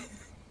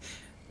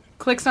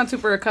Click's not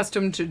super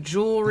accustomed to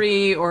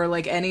jewelry or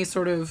like any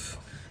sort of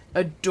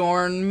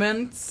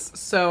adornments,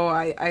 so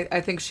I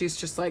think she's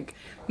just like,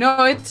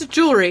 no, it's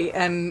jewelry,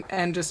 and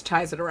just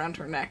ties it around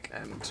her neck,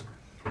 and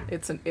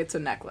it's a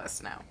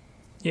necklace now.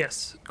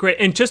 Yes, great.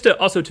 And just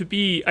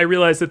I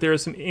realize that there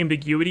is some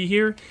ambiguity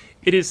here.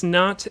 It is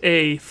not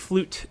a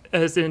flute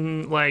as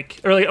in like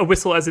a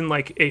whistle as in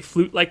like a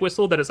flute-like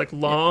whistle that is like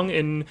long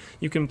and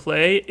you can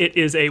play. It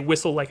is a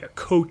whistle like a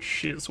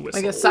coach's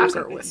whistle. Like a or soccer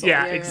something. whistle.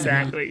 Yeah, Yeah, yeah.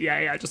 exactly.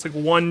 Yeah. Just like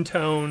one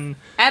tone.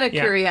 Out of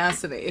Yeah.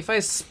 curiosity, if I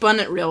spun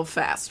it real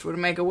fast, would it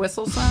make a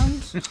whistle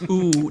sound?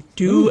 Ooh,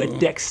 do a Is that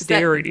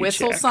dexterity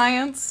whistle check.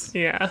 science?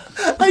 Yeah.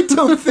 I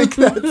don't think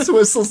that's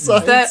whistle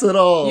science That at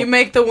all. you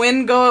make the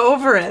wind go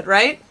over it,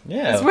 right?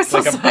 Yeah, It's whistle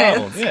like a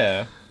science. bubble.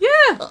 Yeah.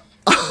 Yeah.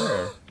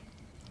 Sure.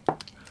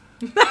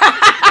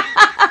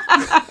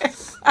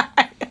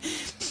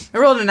 I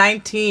rolled a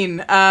 19,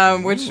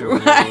 which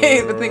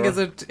I think is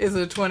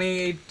a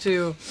 28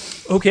 too.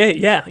 Okay,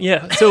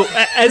 yeah. So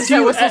as How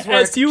you whistles work,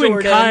 as you and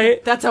Jordan. Kai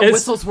That's how as-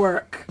 whistles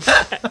work.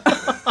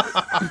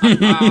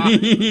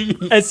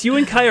 as you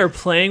and Kai are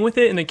playing with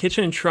it in the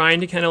kitchen and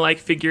trying to kind of like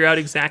figure out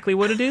exactly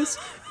what it is,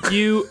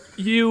 you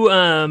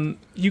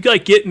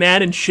like get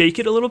mad and shake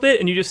it a little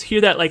bit, and you just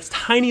hear that like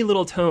tiny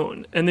little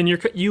tone, and then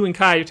you and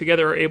Kai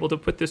together are able to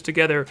put this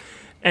together,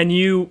 and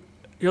you're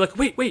like,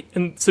 wait,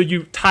 and so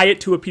you tie it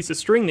to a piece of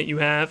string that you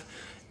have,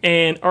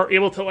 and are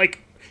able to like,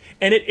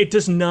 and it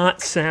does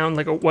not sound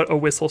like what a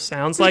whistle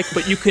sounds like,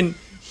 but you can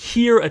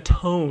hear a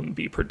tone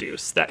be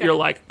produced that you're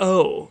like,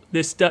 oh,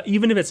 this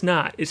even if it's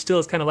not, it still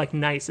is kind of like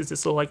nice. It's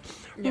this little like,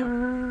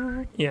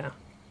 yeah.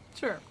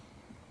 Sure.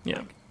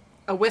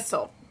 A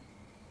whistle.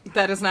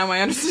 That is now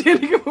my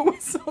understanding of a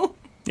whistle.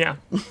 Yeah.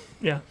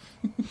 I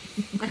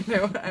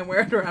know. I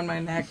wear it around my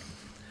neck.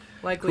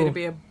 Likely Cool. to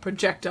be a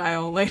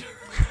projectile later.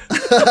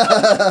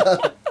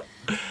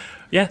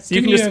 Yeah, so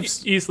you Can can you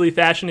just easily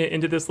fashion it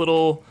into this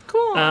little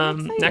Cool.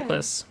 I'm excited.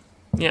 necklace.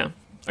 Yeah.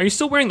 Are you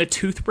still wearing the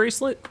tooth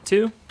bracelet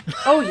too?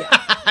 Oh yeah.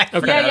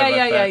 Okay.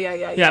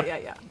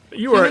 Yeah.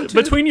 You are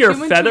between your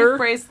human feather. tooth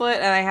bracelet,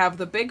 and I have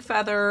the big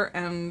feather,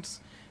 and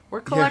we're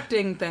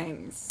collecting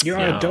things. You're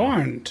Yeah.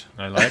 adorned.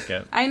 I like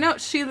it. I know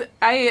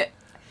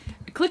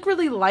Click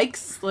really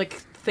likes like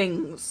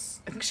things.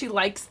 I think she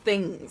likes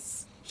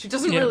things. She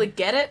doesn't Yeah. really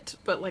get it,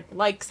 but like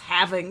likes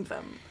having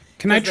them.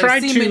 Can I 'Cause try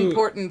they seem to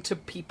important to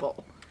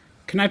people.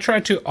 Can I try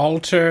to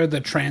alter the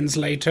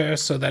translator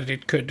so that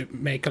it could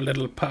make a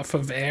little puff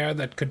of air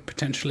that could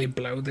potentially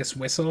blow this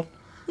whistle?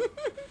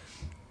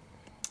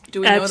 Do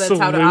we know that's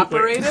how to Absolutely.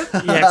 operate it?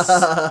 Yes.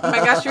 Oh my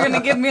gosh, you're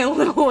gonna give me a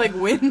little like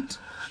wind.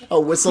 A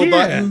whistle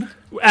button.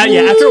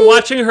 Yeah. After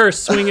watching her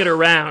swing it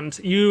around,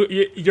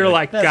 you're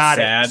like, That's got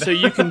sad. it. So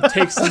you can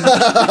take some.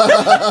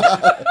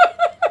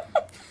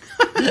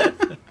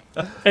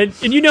 And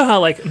you know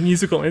how like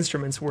musical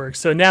instruments work,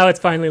 so now it's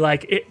finally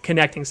like it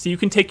connecting. So you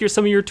can take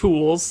some of your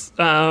tools.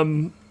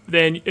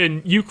 Then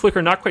and you Click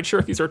are not quite sure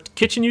if these are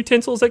kitchen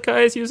utensils that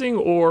Kai is using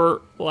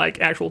or like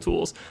actual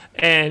tools,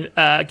 and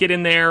get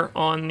in there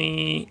on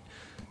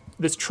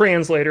this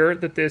translator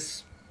that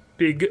this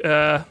big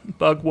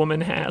bug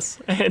woman has,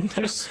 and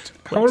Just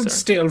Click, hold sorry.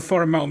 still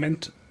for a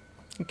moment.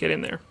 Get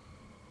in there.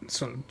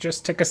 So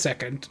just take a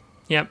second.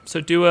 Yep.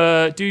 So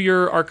do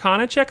your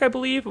Arcana check, I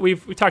believe. We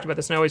talked about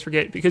this, and I always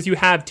forget because you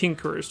have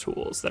Tinkerer's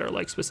tools that are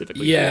like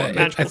specifically Yeah, for I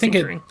magical think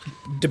tinkering.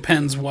 it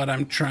depends what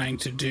I'm trying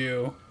to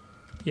do,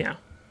 Yeah.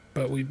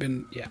 but we've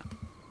been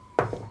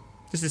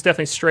This is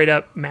definitely straight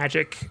up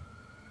magic.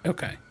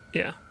 okay.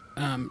 Yeah.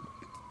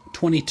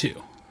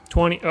 22.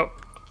 20. Oh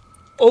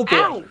boy.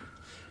 Ow!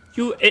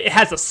 It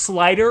has a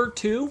slider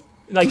too.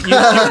 Like you're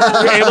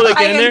able to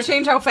I get in there. can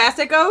change how fast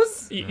it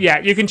goes. Yeah,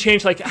 you can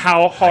change like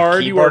how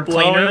hard you are keyboard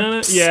blowing cleaner? on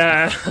it.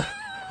 Yeah.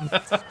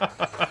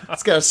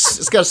 It's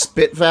got a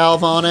spit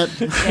valve on it.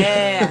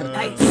 Yeah,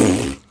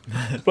 nice.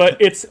 But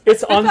it's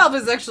on Valve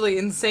is actually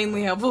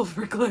insanely helpful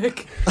for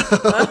Click.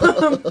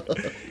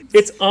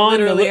 it's on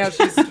Literally the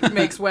how she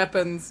makes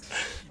weapons.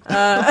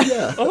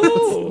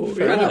 Oh,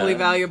 Incredibly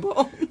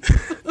valuable.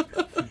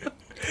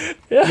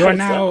 yeah.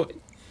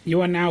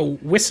 You are now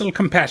whistle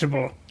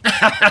compatible.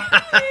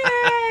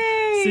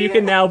 So you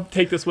can now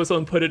take this whistle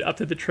and put it up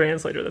to the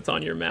translator that's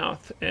on your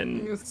mouth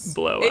and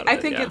blow out of I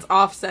it, think yeah. it's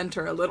off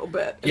center a little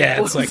bit. and Yeah,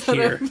 it it's like blows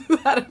here.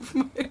 out of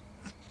my-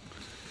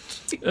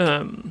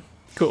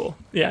 Cool.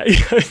 Yeah.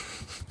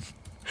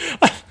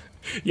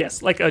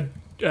 Yes, like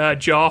a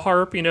jaw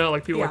harp,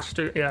 like people Yeah.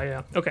 like.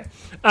 Yeah. Okay.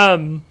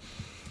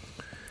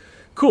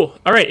 Cool.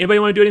 All right. Anybody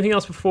want to do anything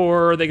else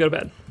before they go to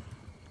bed?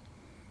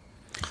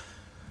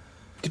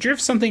 Did you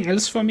have something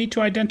else for me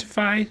to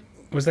identify?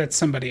 Or was that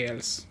somebody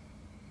else?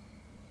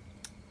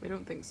 I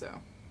don't think so.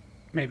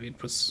 Maybe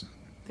it was...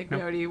 I think Nope.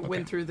 we already Okay.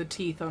 went through the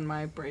teeth on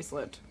my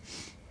bracelet.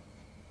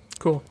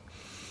 Cool.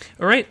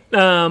 All right.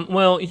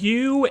 Well,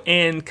 you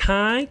and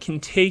Kai can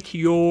take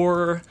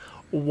your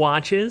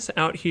watches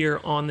out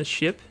here on the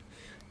ship,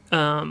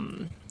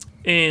 and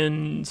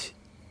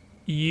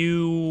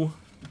the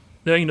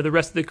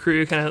rest of the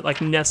crew kind of like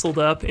nestled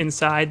up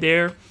inside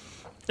there.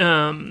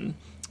 And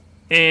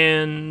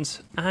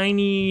I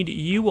need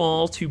you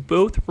all to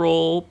both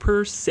roll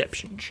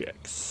perception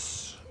checks.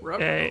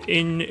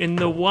 In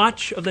the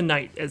watch of the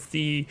night, as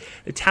the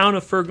town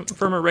of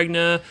Firma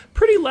Regna,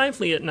 pretty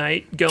lively at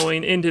night,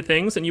 going into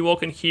things, and you all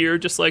can hear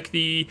just like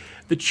the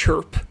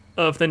chirp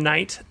of the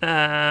night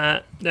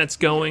that's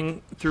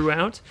going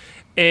throughout,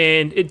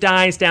 and it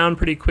dies down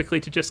pretty quickly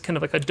to just kind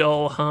of like a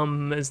dull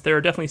hum, as there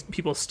are definitely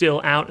people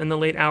still out in the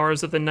late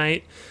hours of the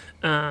night,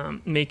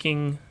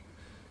 making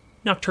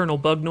nocturnal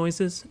bug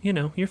noises.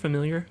 You're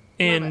familiar.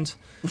 And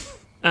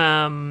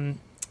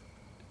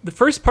the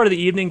first part of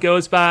the evening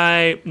goes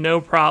by no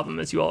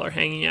problem as you all are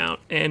hanging out.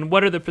 And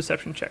what are the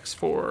perception checks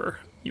for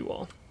you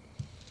all?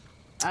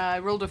 I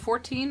rolled a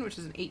 14, which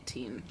is an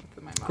 18 with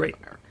my modifier. Great.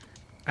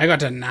 I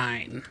got a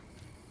 9.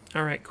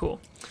 All right, cool.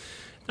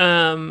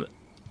 So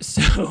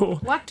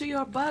What do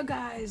your bug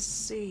eyes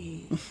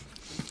see?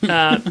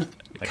 Like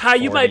Kai,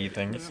 you 40 might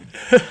things.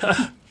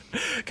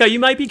 Kai, you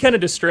might be kind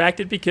of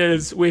distracted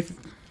because with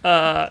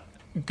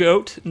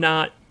Goat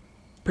not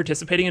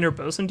participating in her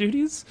bosun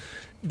duties,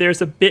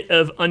 there's a bit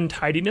of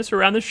untidiness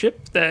around the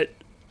ship that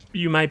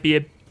you might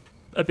be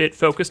a bit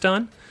focused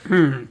on.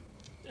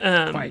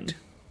 Quite.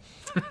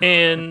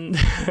 And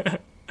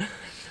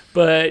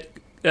but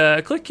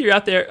Click, you're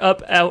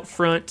up out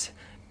front,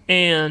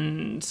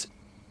 and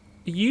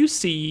you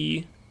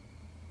see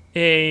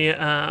a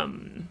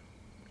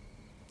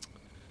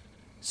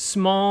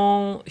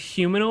small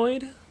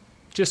humanoid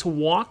just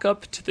walk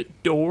up to the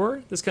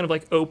door, this kind of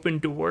like open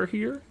door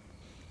here,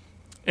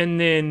 and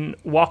then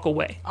walk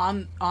away.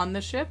 On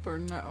the ship or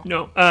no?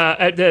 No,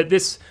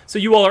 so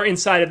you all are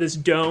inside of this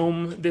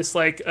dome, this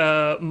like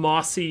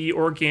mossy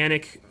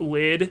organic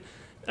lid,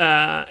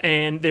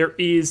 and there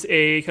is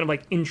a kind of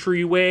like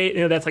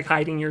entryway, that's like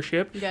hiding your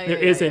ship. There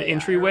is an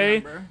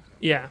entryway.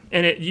 Yeah,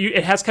 and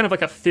it has kind of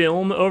like a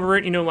film over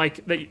it,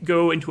 like that you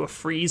go into a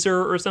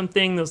freezer or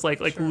something. Those like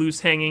Sure. loose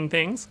hanging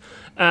things,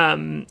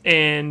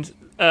 and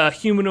a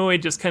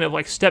humanoid just kind of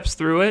like steps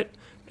through it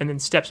and then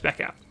steps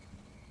back out.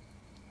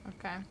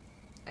 Okay.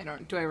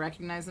 Do I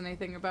recognize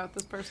anything about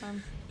this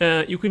person?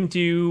 You can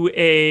do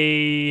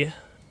a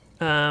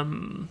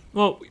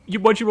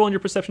what'd you roll in your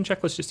perception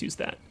check? Let's just use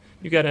that.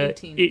 You got a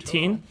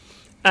 18.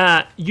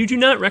 You do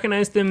not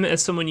recognize them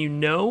as someone you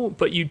know,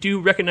 but you do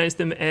recognize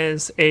them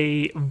as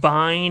a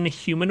vine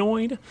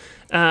humanoid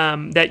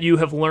that you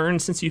have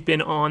learned since you've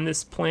been on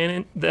this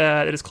planet.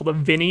 That is called a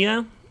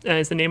Vinia,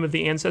 is the name of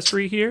the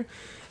ancestry here.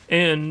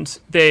 And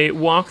they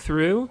walk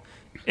through,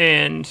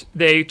 and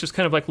they just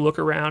kind of like look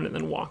around and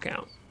then walk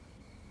out.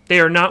 They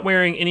are not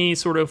wearing any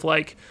sort of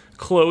like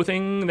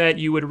clothing that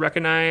you would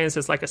recognize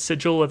as like a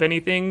sigil of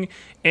anything.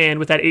 And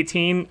with that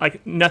 18,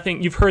 like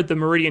nothing, you've heard the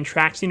Meridian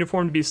Tracks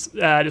uniform to be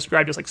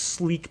described as like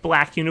sleek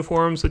black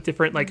uniforms with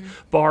different like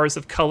bars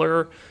of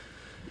color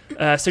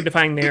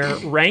signifying their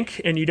rank.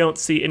 And you don't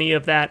see any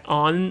of that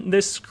on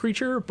this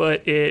creature,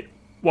 but it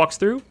walks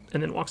through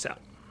and then walks out.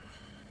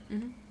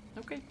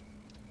 Okay.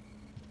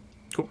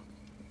 Cool.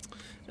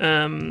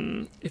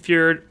 If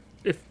you're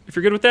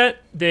good with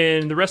that,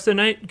 then the rest of the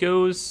night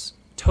goes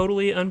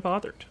totally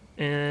unbothered,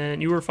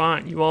 and you were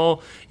fine.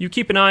 You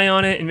keep an eye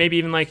on it, and maybe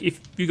even like if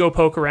you go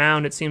poke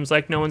around, it seems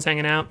like no one's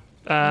hanging out.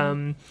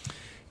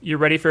 You're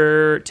ready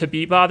to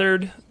be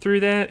bothered through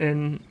that,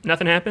 and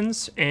nothing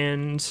happens,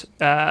 and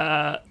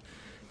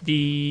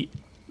the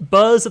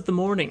buzz of the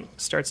morning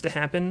starts to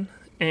happen,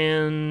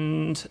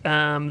 and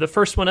the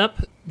first one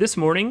up this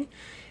morning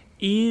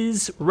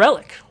is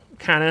Relic,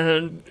 kind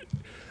of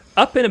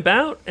up and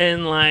about,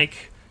 and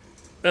like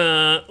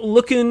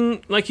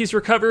looking like he's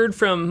recovered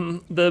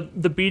from the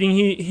beating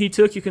he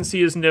took. You can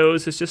see his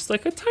nose is just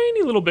like a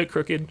tiny little bit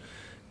crooked,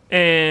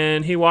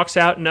 and he walks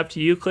out and up to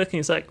you, Click, and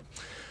he's like,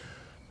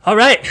 all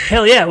right,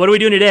 hell yeah, what are we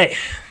doing today?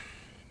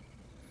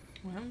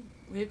 Well,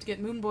 we have to get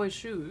Moon Boy's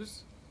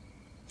shoes.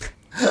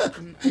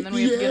 and then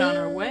we have to get on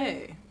our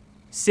way.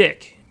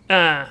 Sick.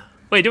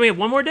 Wait, do we have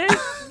one more day?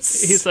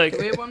 He's like, Do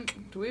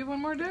we have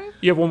one more day?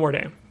 you have one more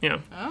day. Yeah.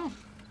 Oh.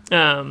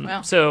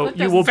 Well, so let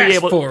you us will be fast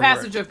able. forward.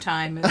 Passage of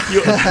time. It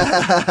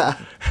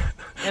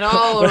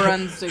all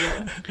runs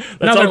together.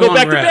 Let's all Another go long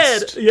back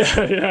rest. to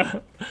bed. Yeah.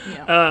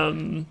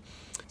 Yeah.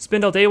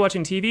 Spend all day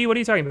watching TV. What are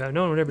you talking about? No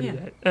one would ever do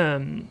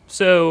that.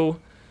 So,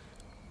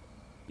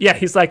 yeah,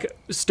 he's like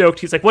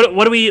stoked. He's like,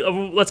 what do we?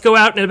 Let's go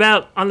out and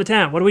about on the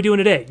town. What are we doing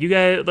today? You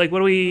guys, like, what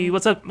do we?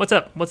 What's up?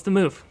 What's the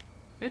move?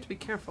 We have to be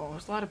careful.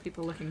 There's a lot of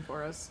people looking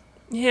for us.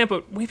 Yeah,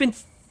 but we've been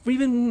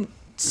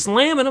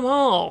slamming them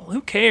all.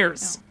 Who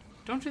cares?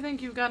 Don't you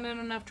think you've gotten in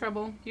enough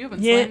trouble? You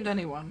haven't Yeah. slammed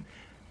anyone.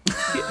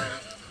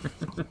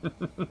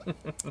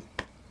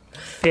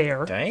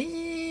 Fair.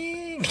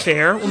 Dang.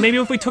 Fair. Well, maybe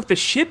if we took the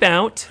ship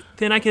out,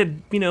 then I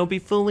could, be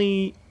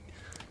fully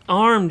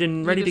armed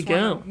and ready You to just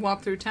go. wanna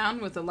walk through town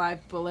with a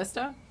live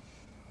ballista?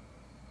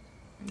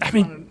 I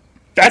mean,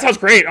 that sounds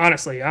great,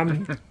 honestly. Yeah.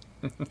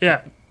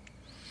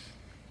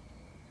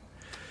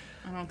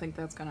 I don't think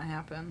that's gonna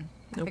happen.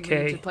 I think we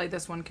Okay. need to play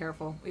this one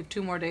careful. We have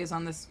 2 more days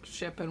on this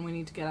ship, and we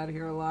need to get out of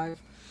here alive.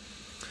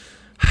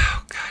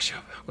 Gosh.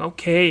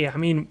 Okay. I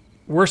mean,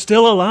 we're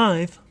still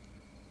alive.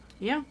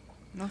 Yeah.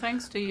 No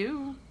thanks to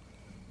you.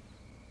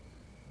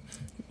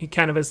 He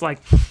kind of is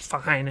like,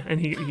 fine, and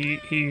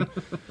he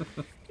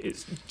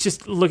is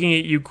just looking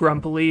at you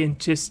grumpily and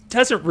just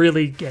doesn't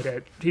really get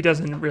it. He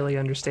doesn't really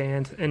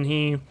understand, and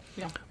he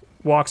Yeah.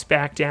 walks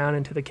back down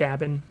into the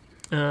cabin.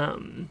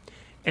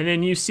 And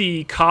then you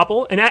see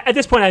Cobble, and at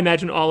this point, I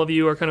imagine all of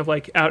you are kind of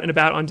like out and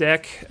about on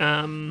deck,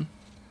 let's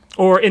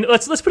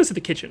put us in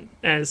the kitchen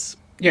as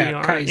we Yeah,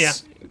 are. Kai's Yeah,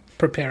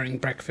 preparing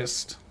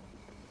breakfast.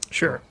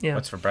 sure. Yeah,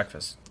 What's for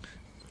breakfast?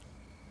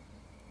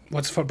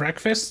 What's for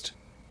breakfast?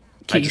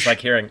 I just Quiche. like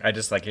hearing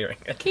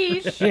it.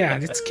 Quiche. Yeah,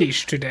 it's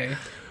quiche today.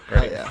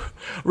 Oh, yeah.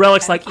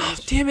 Relic's like, oh,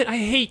 damn it, I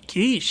hate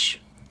quiche.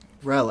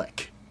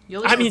 Relic.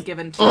 Ulysses mean- was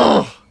given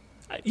to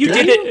You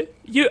did it.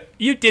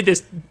 You did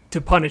this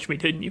to punish me,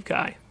 didn't you,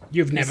 Kai?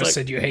 You've never like-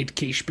 said you hate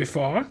quiche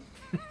before.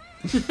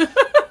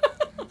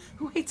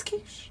 Who hates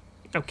quiche?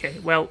 Okay,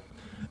 well,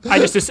 I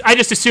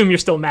just assume you're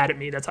still mad at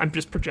me. I'm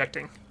just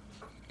projecting.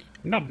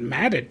 I'm not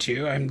mad at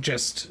you. I'm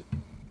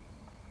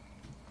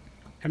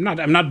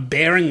not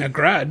bearing a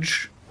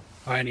grudge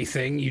or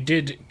anything. You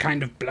did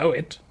kind of blow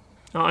it.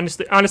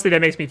 Honestly,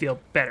 that makes me feel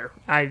better.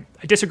 I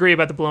disagree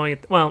about the blowing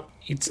it. Well,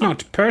 It's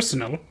not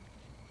personal.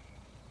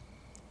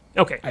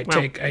 okay. I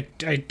well,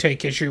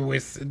 take issue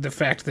with the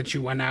fact that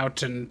you went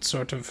out and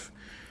sort of,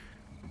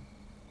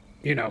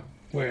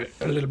 were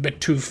a little bit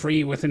too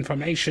free with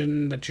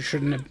information that you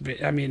shouldn't have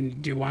been. I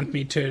mean, do you want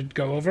me to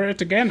go over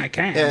it again? I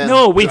can. Yeah.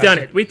 No, we've done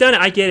it. We've done it.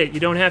 I get it.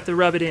 You don't have to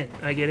rub it in.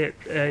 I get it.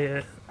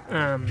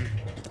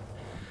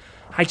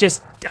 I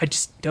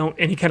just don't.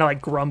 And he kind of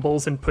like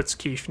grumbles and puts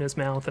quiche in his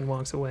mouth and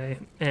walks away.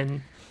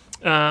 And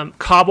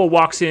Cobble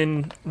walks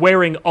in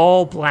wearing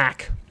all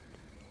black.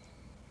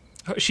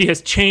 She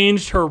has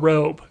changed her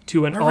robe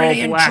to an all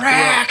Meridian black robe.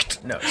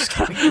 Tract! No, just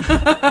kidding.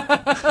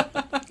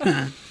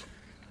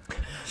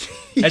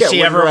 Yeah, Has she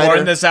Wind ever Rider.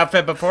 worn this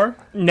outfit before?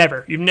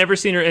 Never. You've never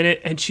seen her in it,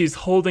 and she's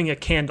holding a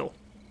candle.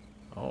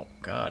 Oh,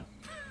 God.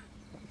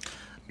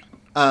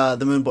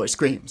 The Moon Boy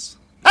screams.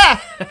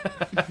 Oh,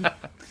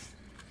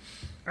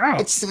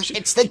 It's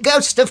the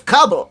ghost of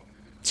Cobble.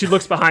 She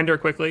looks behind her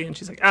quickly, and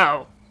she's like,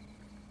 "Oh,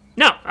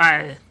 no,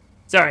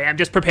 sorry, I'm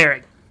just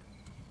preparing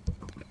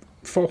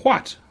for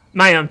what?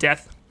 my own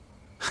death."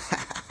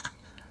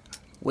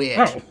 Weird.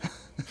 Oh.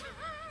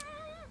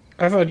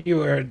 I thought you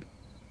were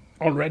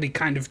already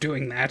kind of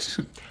doing that.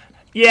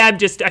 Yeah,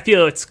 I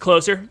feel it's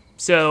closer,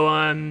 so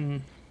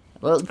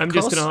Well, of I'm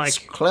just course gonna, it's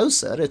like-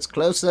 closer. It's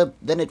closer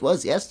than it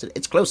was yesterday.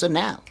 It's closer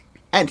now,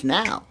 and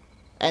now,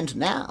 and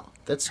now.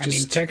 That's I mean,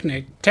 just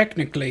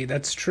technically,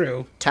 that's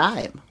true.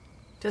 time.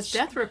 Does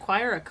death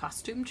require a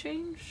costume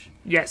change?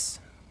 yes,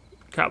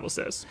 Cobble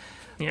says.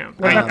 Yeah,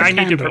 What about the I need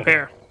to candle?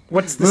 prepare.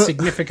 What's the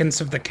significance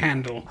of the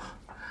candle?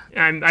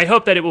 I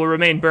hope that it will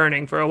remain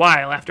burning for a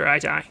while after I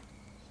die.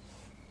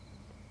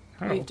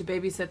 Oh. Wait, to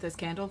babysit this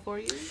candle for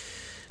you?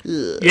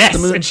 Yes,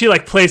 and she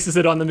like places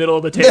it on the middle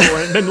of the table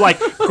and then like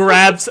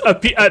grabs a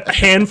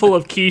handful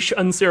of quiche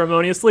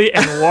unceremoniously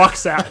and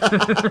walks out.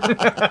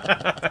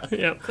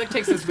 Yeah. Click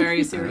takes this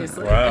very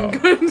seriously. Wow.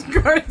 And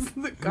guards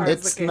the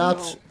It's candle.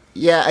 not.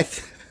 Yeah,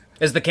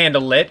 Is the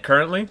candle lit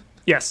currently?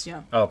 Yes.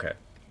 Yeah. Oh, okay.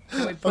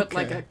 Can we put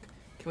like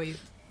Okay.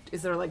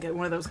 is there like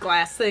one of those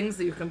glass things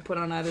that you can put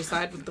on either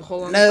side with the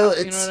hole on no. the top?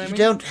 You It's know what I mean? you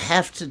don't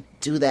have to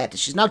do that.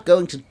 She's not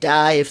going to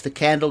die if the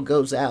candle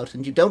goes out,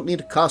 and you don't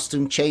need a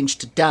costume change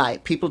to die.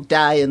 People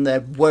die in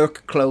their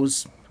work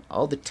clothes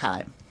all the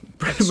time.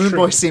 Moon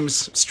Boy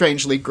seems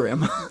strangely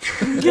grim.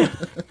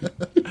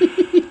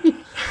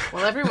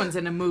 Well, everyone's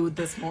in a mood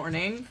this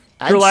morning.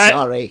 I'm Goliath-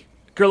 sorry.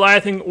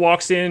 Goliath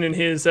walks in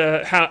his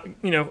hat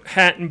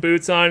and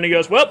boots on, and he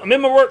goes, "Well, I'm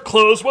in my work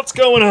clothes. What's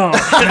going on?"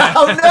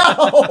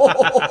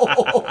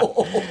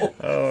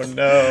 Oh,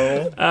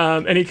 no.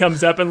 And he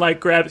comes up and like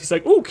grabs. He's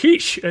like, "Ooh,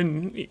 quiche,"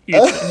 and eats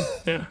it.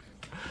 Yeah,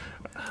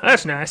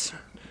 that's nice.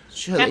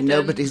 Surely Captain.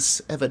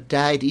 nobody's ever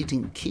died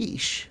eating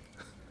quiche.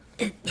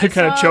 He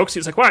kind of chokes.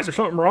 He's like, "Why? Is there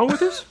something wrong with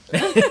this?"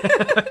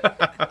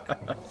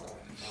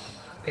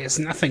 There's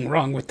nothing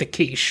wrong with the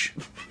quiche.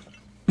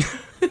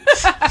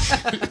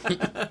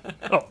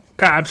 Oh,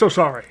 God, I'm so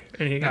sorry.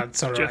 And he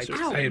That's all right.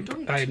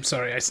 gestures. I'm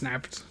sorry I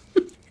snapped.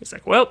 He's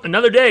like, "Well,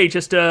 another day,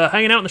 just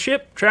hanging out on the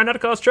ship, trying not to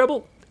cause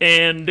trouble,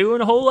 and doing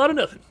a whole lot of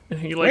nothing." And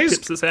he like Where's-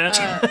 tips his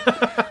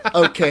hat.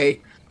 Okay,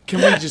 can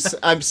we just...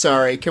 I'm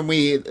sorry, can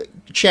we...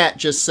 Chat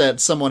just said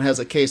someone has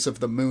a case of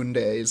the moon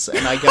days,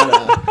 and I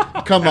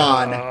gotta... Come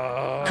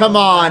on. Come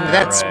on,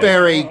 that's Alright.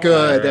 very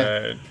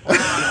good.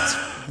 Right.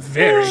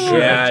 Very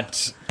good.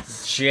 Chat.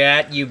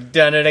 Chat, you've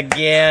done it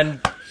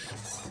again.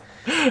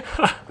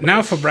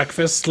 Now for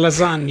breakfast,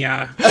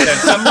 lasagna.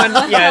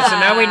 So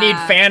now we need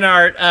fan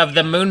art of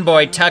the Moon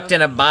Boy tucked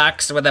in a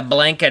box with a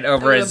blanket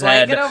over his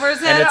head.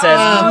 And it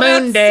says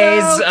Moon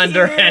Days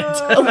under it.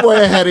 I'm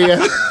way ahead of you.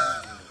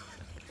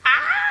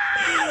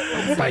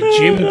 By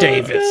Jim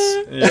Davis.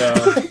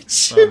 Yeah.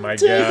 Oh my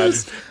god.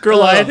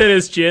 Goliath and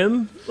his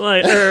Jim?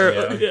 Wait,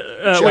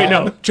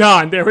 no.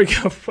 John. There we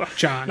go.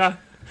 John.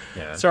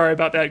 Sorry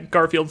about that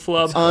Garfield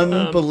flub.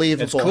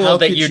 Unbelievable. It's cool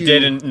that you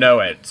didn't know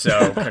it,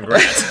 so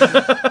congrats.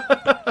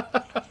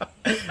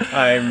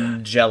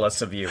 I'm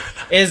jealous of you.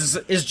 Is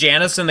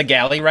Janice in the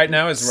galley right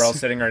now as we're all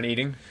sitting around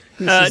eating?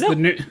 This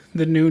is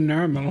the new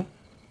normal.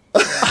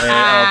 Okay,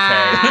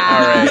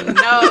 all right.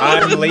 No,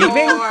 I'm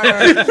leaving?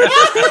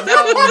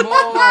 No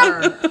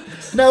more.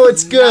 No,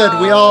 it's good.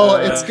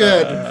 It's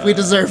good. We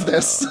deserve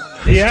this.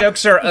 These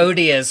jokes are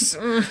odious.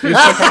 End the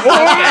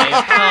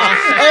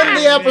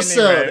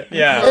episode.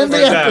 Yeah. End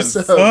the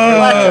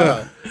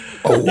episode.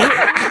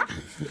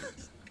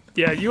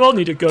 Yeah, you all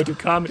need to go do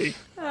comedy.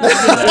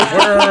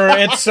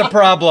 It's a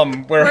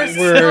problem. We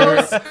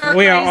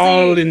are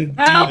all in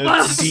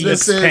deep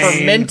This is pain.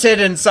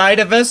 fermented inside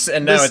of us,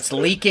 and now it's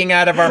leaking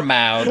out of our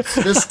mouths.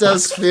 This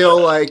does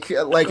feel like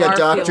a Garfield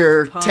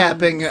doctor puns.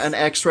 tapping an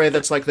X-ray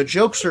that's like the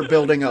jokes are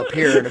building up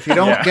here, and if you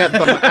don't get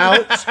them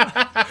out,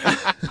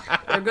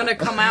 They're gonna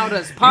come out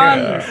as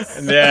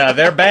puns. Yeah,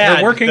 they're bad.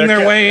 They're working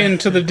their way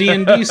into the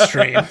D&D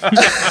stream.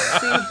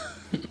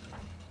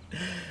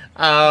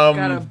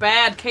 Got a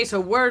bad case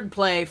of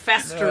wordplay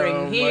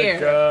festering here.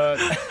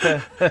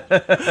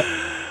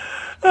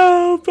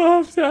 Oh,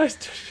 Bob.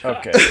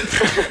 Okay.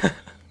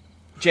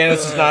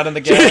 Janice is not in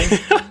the gang.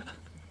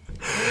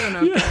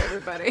 Doing okay,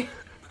 everybody.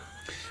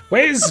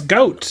 Where's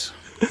Goat?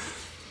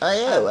 oh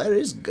yeah, where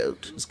is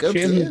Goat? Is Goat She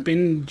here? hasn't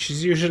been.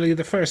 She's usually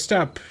the first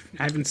up.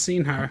 I haven't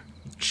seen her.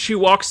 She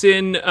walks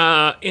in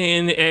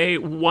a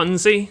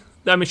onesie.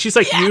 I mean, she's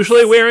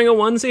usually wearing a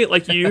onesie,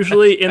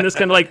 usually in this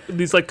kind of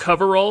these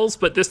coveralls,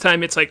 but this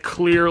time it's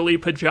clearly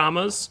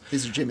pajamas.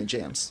 These are Jimmy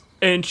Jams.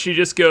 And she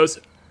just goes,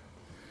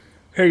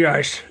 "Hey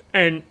guys,"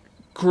 and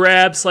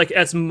grabs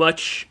as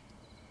much.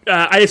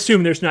 I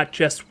assume there's not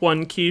just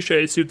one quiche. I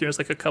assume there's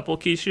a couple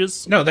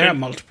quiches. No, there are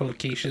multiple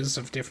quiches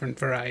of different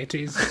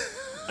varieties.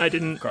 I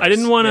didn't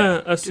want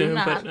to Do assume,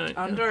 not but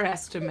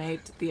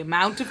underestimate the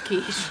amount of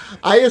quiche.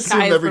 I assume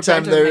Guys, every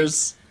time prepare to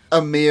there's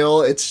a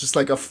meal, it's just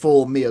like a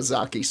full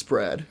Miyazaki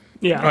spread.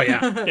 yeah. Oh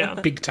yeah, Yeah.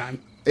 big time.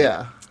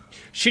 Yeah.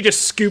 She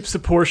just scoops a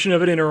portion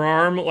of it in her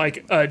arm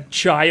like a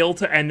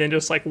child, and then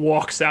just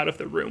walks out of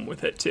the room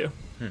with it too.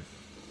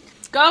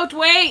 Goat,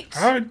 wait!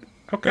 Oh,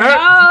 okay.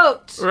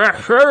 Goat!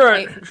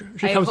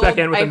 She comes back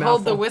in with a I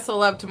hold the mouthful.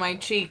 whistle up to my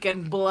cheek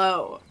and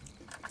blow.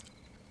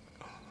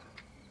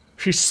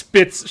 She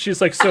spits. She's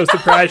so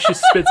surprised. She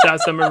spits out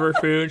some of her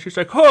food. She's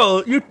like,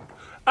 "Oh,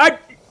 I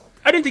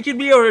didn't think you'd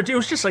be able to. It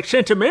was just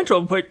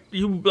sentimental, but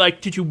you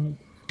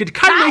did it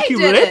kind of make you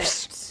did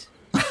lips?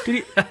 Did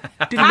it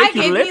I make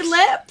you gave lips? me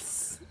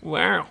lips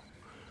Wow.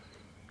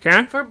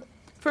 Okay.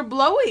 for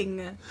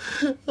blowing.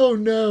 Oh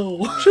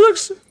no. She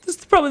looks. This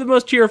is probably the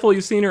most cheerful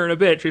you've seen her in a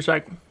bit. She's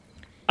like,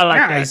 I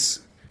like that.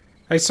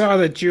 I saw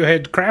that you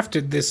had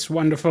crafted this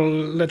wonderful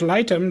little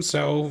item,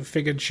 so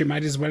figured she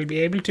might as well be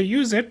able to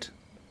use it.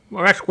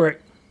 Well, that's great.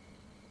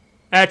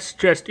 That's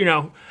just,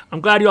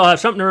 I'm glad you all have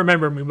something to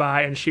remember me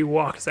by. And she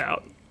walks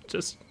out.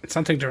 Just, It's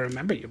something to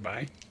remember you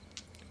by.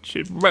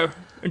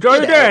 enjoy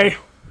the day.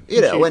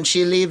 When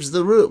she leaves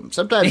the room.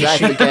 Sometimes I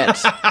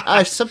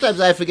forget. Sometimes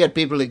I forget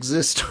people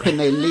exist when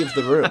they leave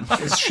the room.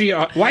 Is she?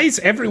 Why is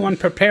everyone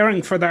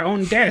preparing for their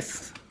own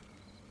death?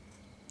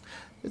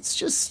 It's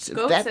just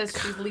Goat that. says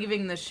she's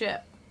leaving the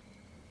ship.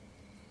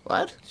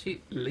 What?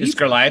 Is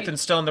Goliath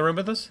still in the room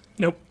with us?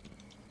 Nope.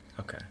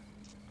 Okay.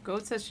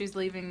 Goat says she's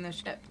leaving the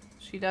ship.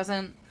 She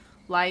doesn't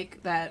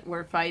like that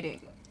we're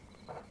fighting.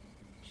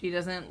 She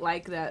doesn't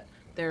like that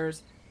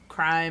there's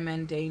crime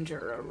and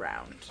danger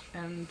around.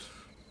 And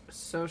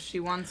so she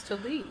wants to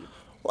leave.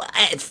 What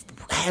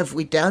have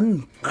we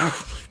done?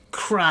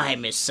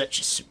 Crime is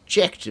such a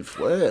subjective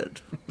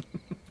word.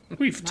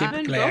 We've Not in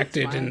typically Goat's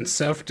acted in mind.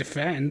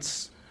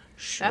 self-defense.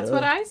 That's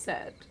what I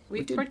said.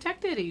 We did-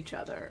 protected each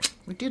other.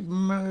 We did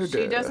murder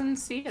She doesn't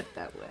see it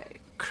that way.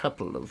 a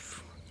couple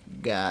of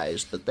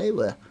guys, but they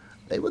were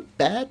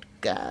bad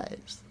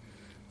guys.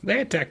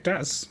 They attacked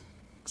us.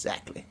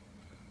 Exactly.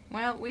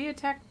 Well, we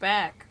attacked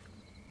back.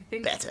 I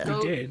think Better.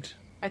 Goat, We did.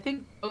 I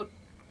think Goat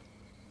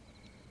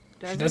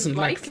She doesn't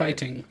like it.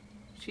 fighting.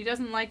 She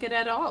doesn't like it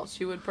at all.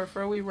 She would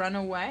prefer we run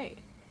away.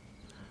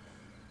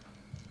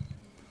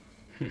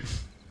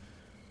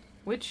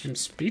 Which I'm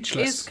is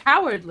speechless.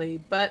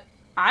 cowardly, but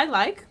I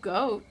like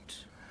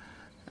Goat.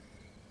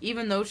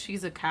 Even though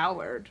she's a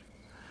coward.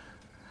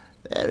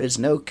 There is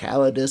no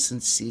cowardice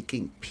in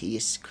seeking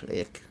peace,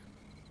 Click.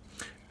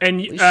 And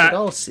We should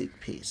all seek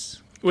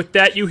peace. With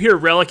that, you hear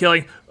Relic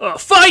yelling,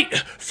 "Fight!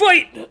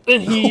 Fight!"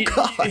 And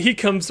he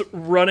comes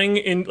running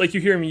in, like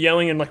you hear him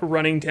yelling and like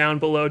running down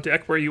below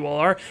deck where you all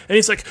are, and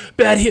he's like,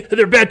 there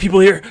are bad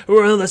people here.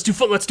 Well, let's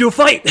do a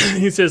fight."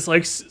 He says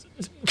like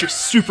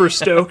just super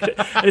stoked,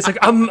 and he's like,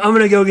 "I'm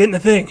gonna go get in the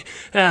thing,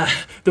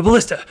 the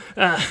ballista.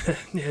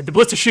 The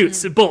ballista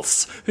shoots, it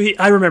bolts.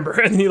 I remember."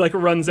 And then he like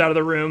runs out of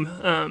the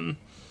room.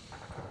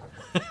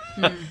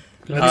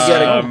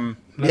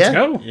 Let's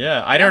go.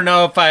 Yeah, I don't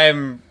know if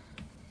I'm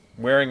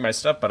wearing my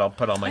stuff, but I'll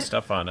put all my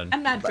stuff on and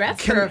I'm not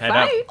dressed for a head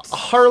out. fight.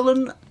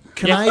 Harlan,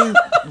 can I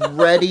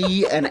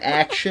ready an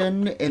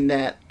action in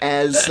that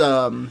as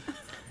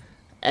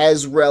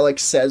Relic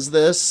says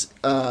this,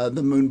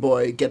 the Moon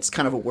Boy gets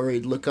kind of a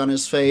worried look on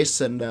his face,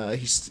 and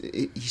he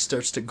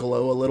starts to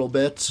glow a little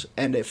bit.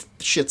 And if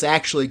shit's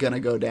actually gonna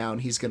go down,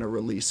 he's gonna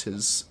release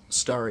his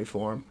starry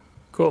form.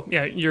 Cool.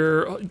 Yeah,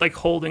 you're like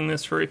holding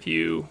this for if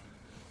you.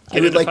 I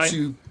would like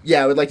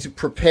to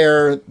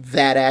prepare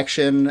that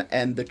action,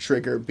 and the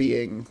trigger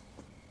being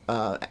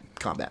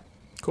combat.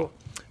 Cool.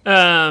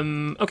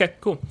 Okay,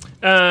 cool.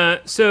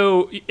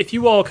 So if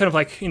you all kind of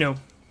like,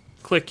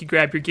 click, you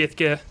grab your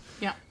Githka.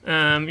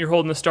 Yeah. You're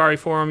holding the starry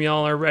form.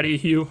 Y'all are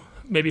ready.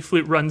 Maybe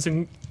Flute runs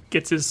and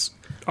gets his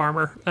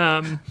armor.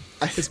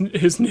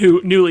 His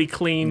newly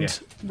cleaned,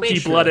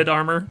 de-blooded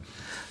armor.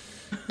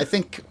 I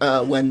think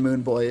when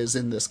Moon Boy is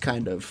in this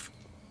kind of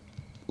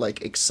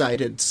like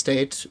excited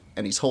state,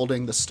 and he's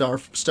holding the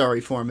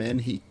starry form in,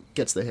 he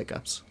gets the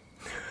hiccups.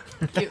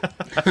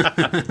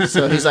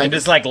 So he's like, and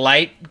just like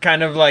light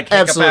kind of like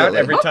hiccup out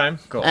every time.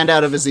 Cool. And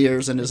out of his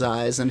ears and his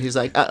eyes, and he's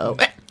like, oh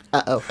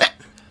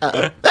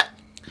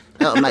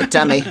my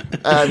tummy,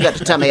 I've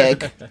got a tummy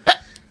ache.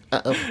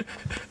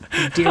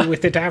 Deal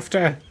with it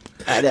after.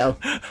 I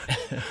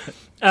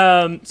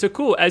know. So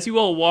cool. As you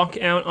all walk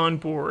out on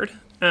board,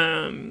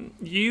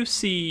 you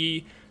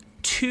see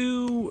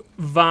 2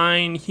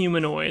 vine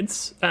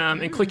humanoids,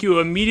 and Click,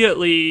 you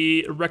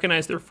immediately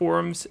recognize their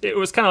forms. It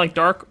was kind of like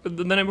dark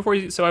the night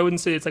before, so I wouldn't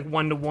say it's like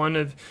 1-to-1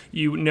 of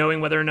you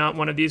knowing whether or not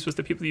one of these was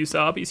the people you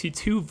saw, but you see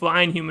 2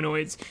 vine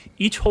humanoids,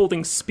 each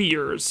holding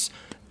spears,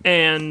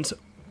 and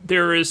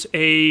there is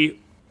a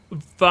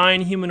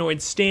vine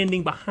humanoid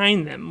standing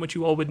behind them, which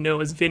you all would know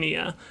as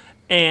Vinia,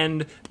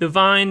 and the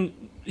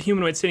vine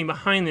humanoid standing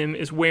behind them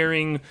is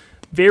wearing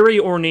very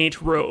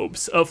ornate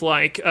robes of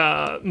like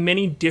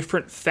many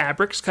different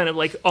fabrics, kind of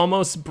like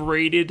almost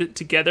braided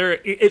together.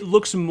 It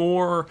looks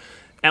more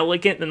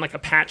elegant than like a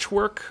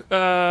patchwork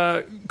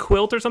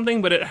quilt or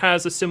something, but it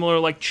has a similar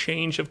like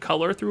change of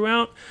color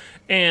throughout.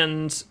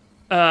 And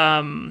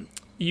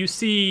you've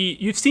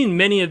seen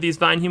many of these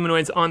vine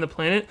humanoids on the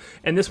planet,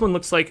 and this one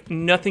looks like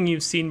nothing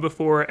you've seen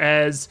before,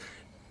 as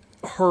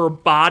her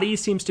body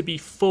seems to be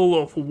full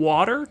of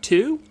water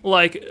too.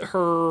 Like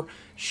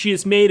she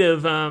is made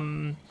of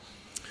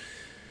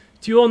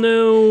do you all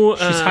know?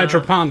 She's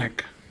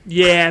hydroponic.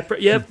 Yeah,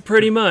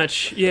 pretty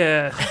much.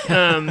 Yeah.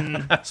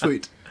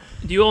 Sweet.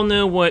 Do you all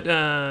know what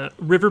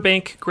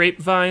riverbank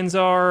grapevines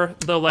are?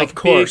 The like of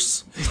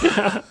course.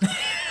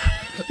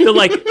 The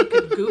like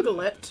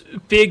Google it.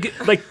 Big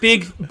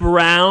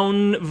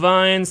brown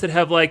vines that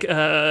have like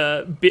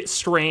bit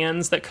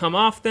strands that come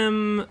off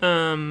them.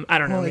 I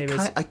don't know. Maybe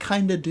I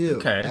kind of do.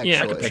 Okay. Actually.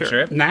 Yeah, I can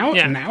Picture it. Now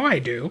I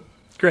do.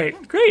 Great.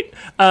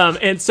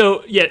 And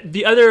so,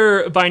 the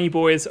other Viney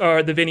boys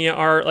the Vinia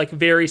are like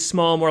very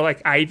small, more like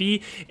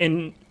ivy,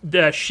 and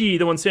the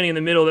one standing in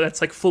the middle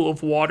that's like full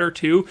of water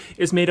too,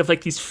 is made of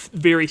like these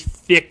very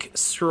thick,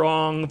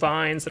 strong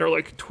vines that are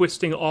like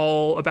twisting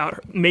all about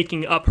her,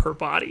 making up her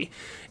body.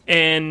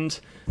 And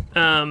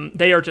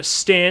they are just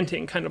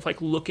standing kind of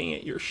like looking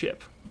at your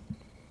ship.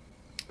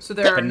 So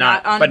they're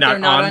not on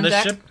the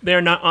deck? ship?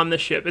 They're not on the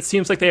ship. It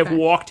seems like they have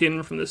walked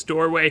in from this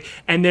doorway,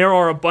 and there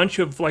are a bunch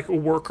of like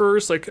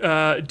workers, like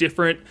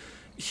different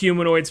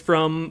humanoids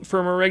from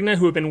Eregna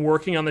who have been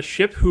working on the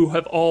ship, who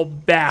have all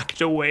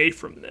backed away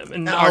from them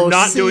and are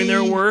not doing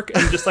their work,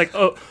 and just like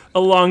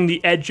along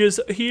the edges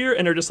here,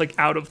 and are just like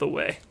out of the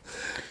way.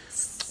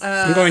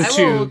 I'm going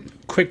to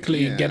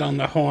quickly get on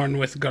the horn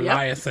with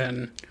Goliath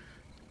and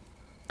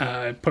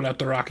pull out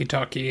the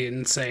walkie-talkie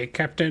and say,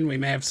 "Captain, we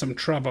may have some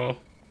trouble."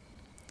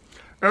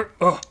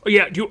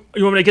 Yeah, do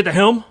you want me to get the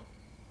helm?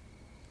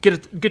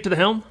 Get to the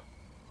helm?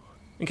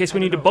 In case we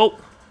need to bolt?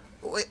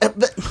 Wait,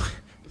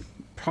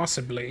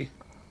 Possibly.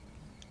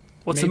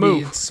 What's Maybe the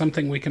move? it's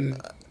something we can...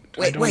 I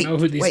wait, don't know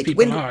who these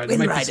people are. It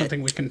might be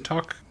something we can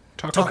talk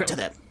talk to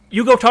them.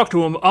 You go talk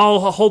to them, I'll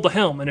hold the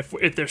helm, and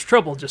if there's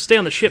trouble, just stay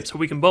on the ship so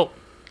we can bolt.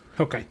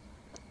 Okay.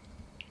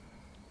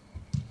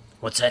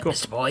 What's that,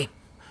 Mr. Boy?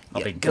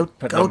 I'll be go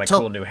putting on my talk-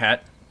 cool new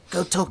hat.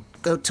 Go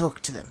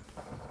talk to them.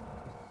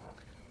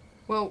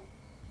 Well,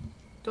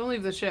 don't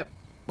leave the ship.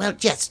 Well,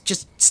 yes,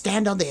 just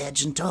stand on the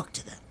edge and talk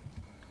to them.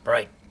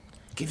 Right.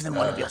 Give them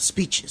one of your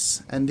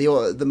speeches. And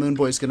the Moon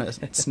Boy's gonna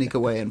sneak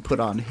away and put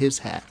on his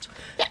hat.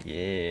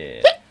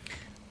 Yeah.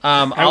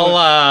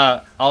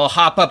 I'll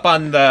hop up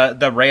on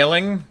the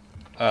railing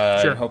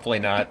Sure. hopefully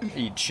not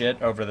eat shit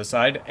over the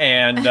side,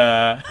 and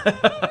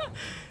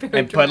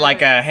and put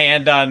like a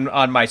hand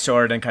on my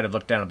sword and kind of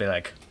look down and be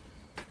like,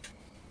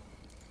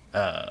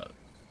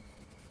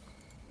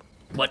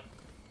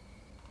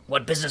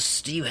 What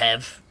business do you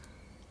have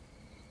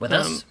with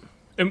us?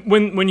 And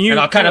when you and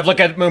I'll kind of look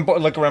around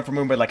for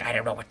Moonboy like I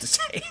don't know what to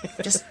say.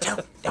 Just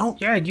don't.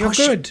 Yeah, you're push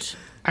good. it.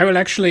 I will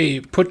actually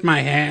put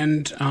my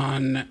hand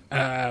on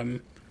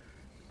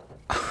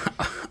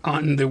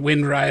on the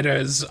Wind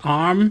Rider's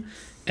arm,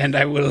 and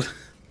I will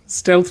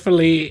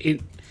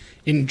stealthily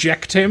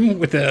inject him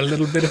with a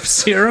little bit of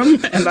serum,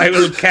 and I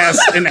will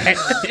cast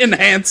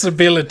enhance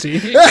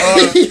ability.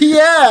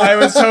 Yeah. I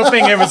was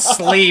hoping it was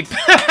sleep.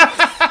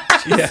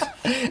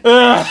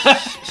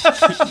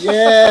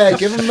 Yeah,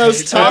 give him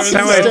those toxic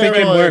That's how I think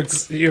it steroids.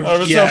 works. I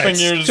was hoping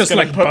you were just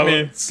gonna like put me-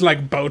 It's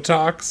like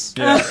Botox.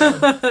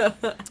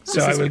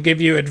 So I will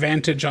give you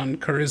advantage on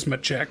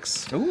charisma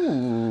checks.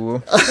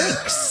 Ooh.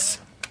 it's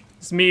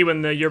me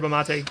when the yerba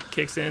mate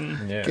kicks in.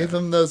 Yeah. Give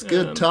him those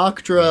good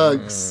talk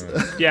drugs.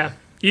 Yeah.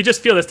 You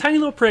just feel this tiny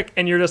little prick,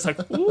 and you're just like,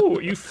 ooh,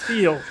 you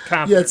feel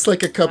confident. Yeah, it's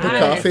like a cup of I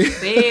coffee.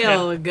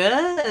 feel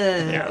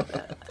good. Yeah.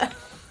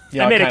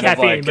 Yeah, I made a kind of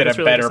caffeine, like but get it's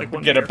a really better just like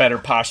one get a beer. better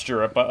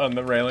posture up on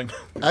the railing.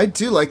 I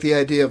do like the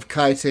idea of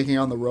Kai taking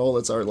on the role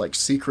as our like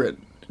secret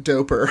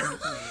doper.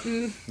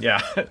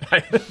 Yeah.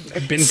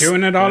 I've been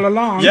doing it all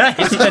along. Yeah,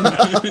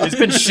 he's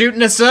been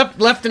shooting us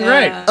up left and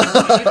right.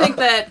 If you think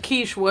that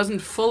quiche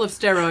wasn't full of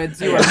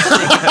steroids, you are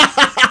mistaken.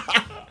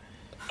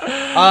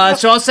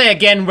 So I'll say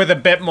again with a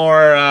bit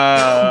more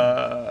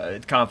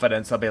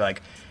confidence. I'll be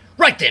like,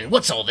 Right then,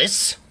 what's all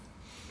this?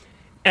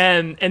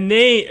 And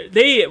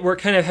they were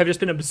kind of have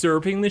just been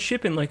observing the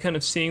ship and like kind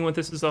of seeing what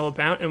this is all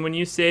about. And when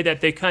you say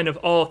that, they kind of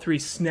all three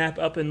snap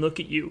up and look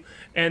at you.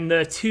 And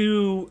the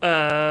two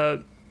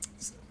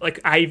like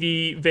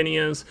Ivy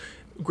Venias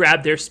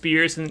grab their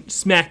spears and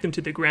smack them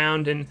to the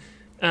ground. And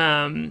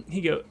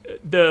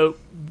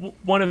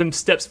one of them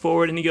steps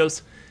forward and he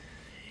goes,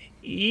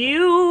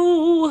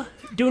 "You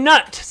do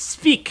not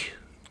speak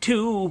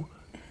to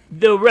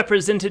the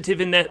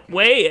representative in that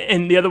way."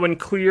 And the other one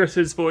clears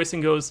his voice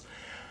and goes,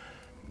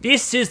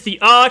 "This is the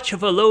Arch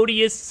of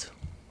Elodius,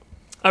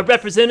 a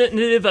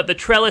representative of the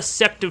Trellis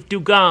sect of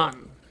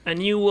Dugan,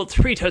 and you will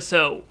treat her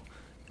so."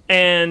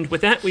 And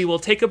with that, we will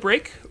take a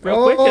break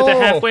real quick at the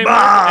halfway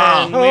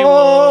mark, and we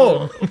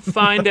will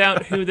find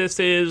out who this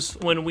is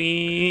when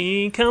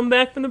we come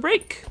back from the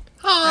break.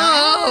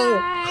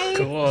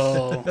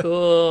 Cool.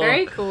 Cool.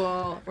 Very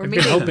cool. We're Been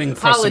meeting hoping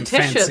for some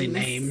politicians. fancy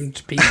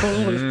named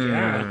people.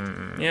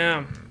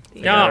 Yeah.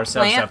 get Yeah.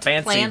 ourselves a Plant,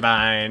 fancy plant.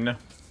 vine.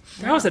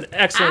 That was an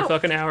excellent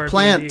fucking hour. of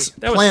Plant D&D.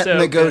 That was plant so good.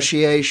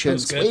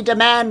 negotiations. That was good. We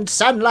demand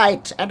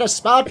sunlight and a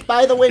spot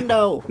by the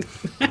window.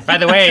 By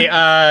the way,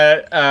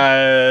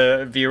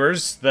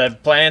 viewers, the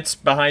plants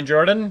behind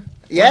Jordan,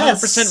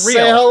 Yes, 100% say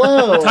real.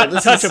 hello.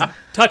 Touch him.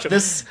 Touch him.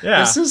 This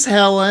Yeah. is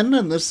Helen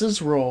and this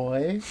is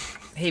Roy.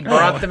 He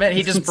brought them in.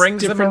 He just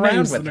brings them Different around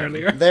names with than him.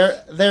 earlier.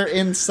 They're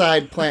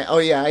inside plant. Oh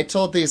yeah, I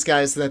told these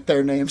guys that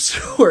their names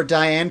were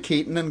Diane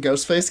Keaton and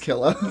Ghostface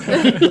Killer.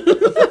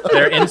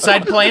 They're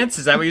inside plants.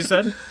 Is that what you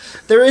said?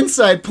 They're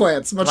inside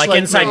plants, much Like like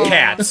inside me.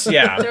 cats.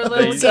 Yeah. They're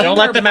little Don't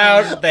let them gamer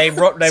out.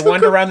 They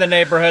wander around the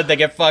neighborhood. They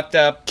get fucked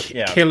up.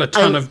 Yeah. Kill a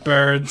ton of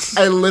birds.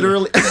 I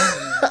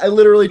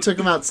literally took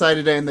them outside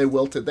today and they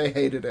wilted. They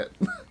hated it.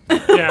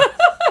 Yeah.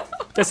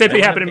 That same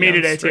thing happened to me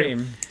today, too.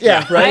 Stream.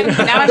 Yeah, right.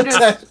 Now I'm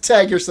just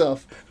Tag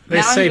yourself. They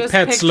Now I'm say just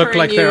pets look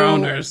like their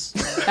picturing you- owners.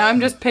 Now I'm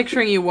just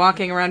picturing you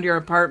walking around your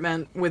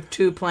apartment with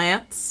two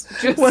plants.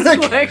 Just Wanna,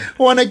 like,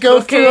 wanna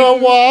go for a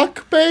looking-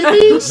 walk,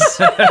 babies?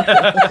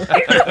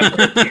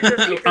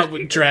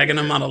 Dragging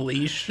them on a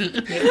leash. All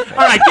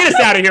right, get us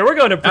out of here. We're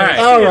going to break. right.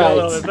 All See you in a right.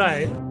 little bit.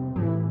 Bye.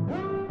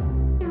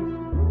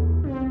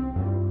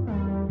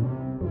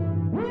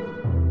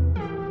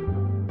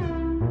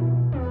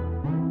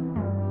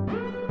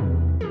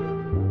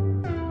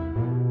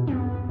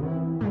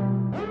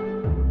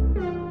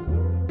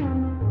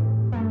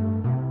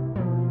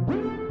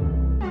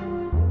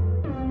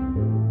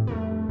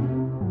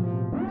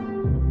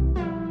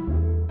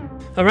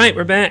 All right,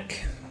 we're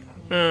back.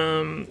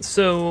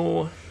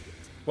 So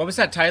What was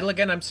that title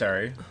again? I'm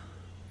sorry.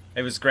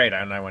 It was great,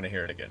 and I want to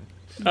hear it again.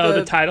 the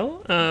The-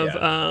 title of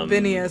Yeah.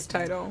 Vinia's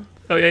title.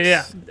 oh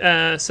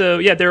yeah. So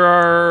yeah, there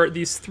are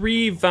these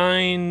three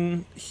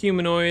vine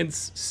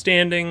humanoids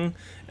standing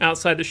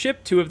outside the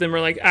ship. Two of them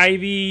are like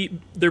ivy.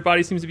 Their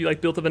body seems to be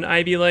like built of an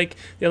ivy-like.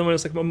 The other one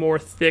is like a more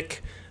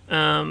thick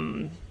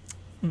vine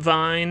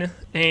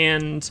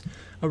and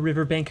a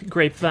riverbank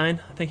grapevine.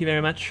 Thank you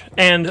very much.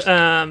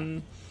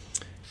 And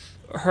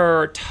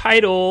her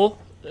title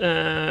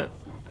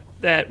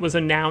that was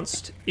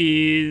announced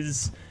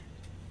is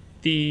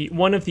the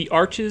one of the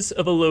Arches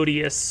of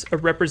Elodius, a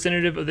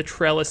representative of the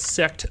Trellis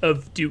sect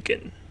of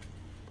Dukan.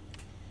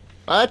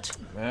 What?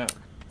 Yeah.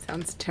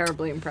 Sounds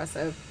terribly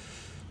impressive.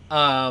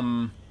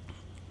 As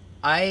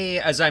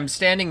I'm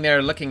standing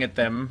there looking at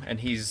them,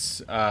 and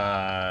he's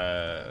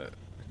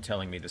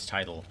telling me this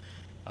title,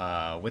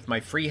 With my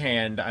free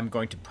hand, I'm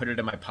going to put it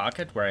in my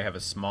pocket where I have a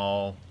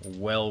small,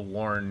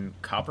 well-worn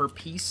copper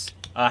piece.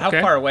 How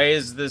Okay. far away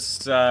is this,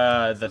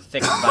 the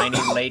thick, viney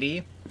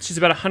lady? She's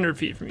about 100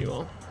 feet from you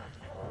all.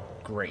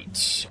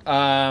 Great.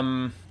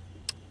 I'm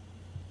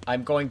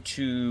going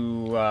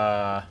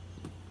to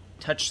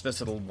touch this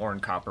little worn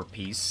copper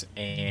piece,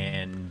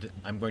 and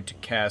I'm going to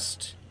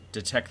cast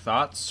Detect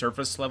Thoughts,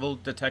 surface level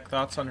Detect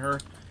Thoughts on her.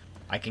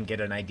 I can get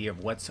an idea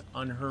of what's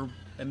on her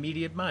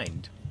immediate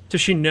mind. Does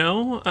she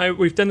know?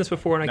 We've done this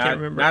before, and I can't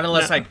remember. Not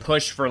unless No. I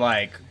push for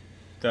like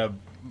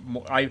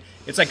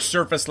it's like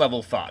surface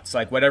level thoughts,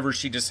 like whatever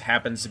she just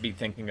happens to be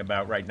thinking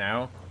about right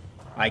now.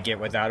 I get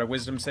without a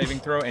wisdom saving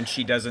throw, and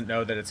she doesn't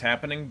know that it's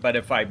happening. But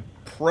if I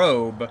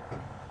probe,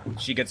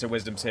 she gets a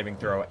wisdom saving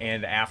throw,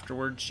 and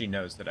afterwards she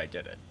knows that I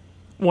did it.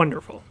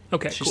 Wonderful.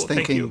 Okay, She's cool. Thank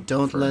thinking, you.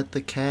 don't let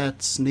the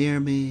cats near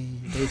me.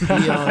 They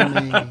pee on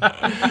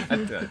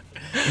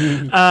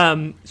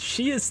me.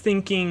 She is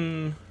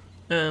thinking.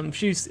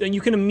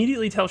 You can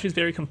immediately tell she's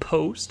very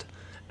composed.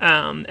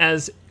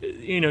 As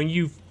you know,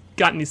 you've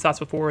gotten these thoughts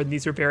before, and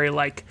these are very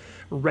like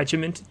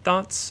regimented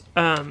thoughts.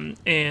 And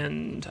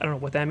I don't know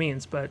what that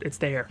means, but it's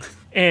there.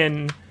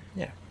 And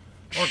Yeah.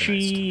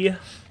 she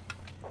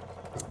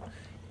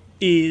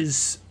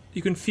is.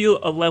 You can feel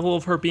a level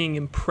of her being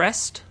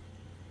impressed,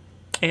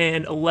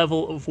 and a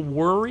level of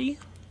worry,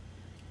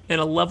 and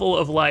a level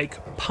of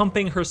like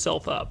pumping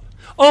herself up.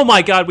 Oh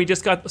my God, we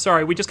just got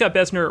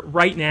Besner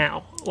right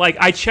now. Like,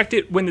 I checked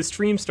it when the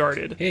stream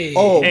started, Hey.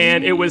 Oh,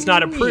 and it was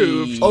not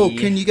approved. oh,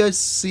 can you guys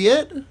see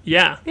it?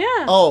 Yeah. Yeah.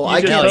 Oh,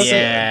 I just can't posted see it.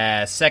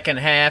 Yeah, second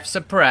half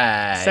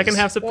surprise. Second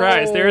half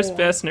surprise. Whoa. There's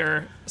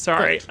Besner.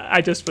 Sorry,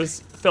 I just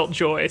felt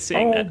joy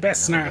seeing Oh, that.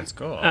 Bessner. That's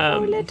cool.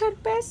 Oh, little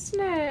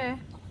Besner.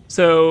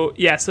 So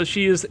yeah, so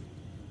she is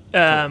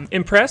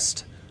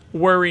impressed,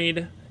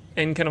 worried,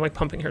 and kind of like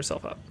pumping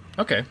herself up.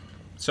 Okay,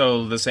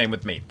 so the same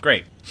with me.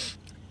 Great.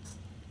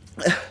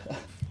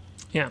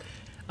 Yeah.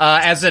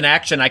 As an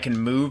action, I can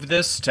move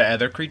this to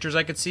other creatures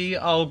I could see.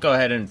 I'll go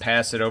ahead and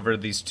pass it over to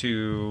these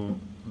two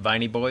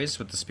viney boys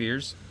with the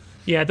spears.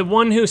 Yeah, the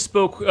one who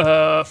spoke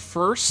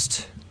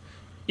first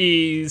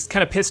is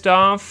kind of pissed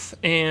off,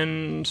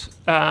 and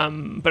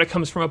but it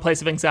comes from a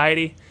place of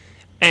anxiety.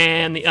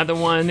 And the other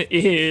one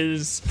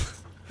is,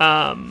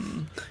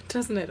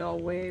 Doesn't it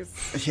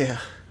always? Yeah.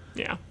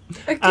 yeah.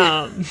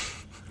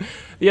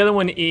 The other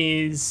one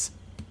is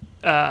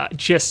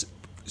just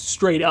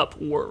straight up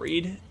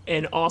worried,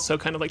 and also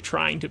kind of like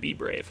trying to be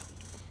brave.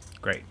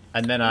 Great.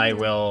 And then I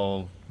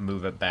will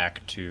move it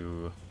back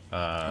to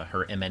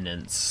Her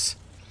Eminence.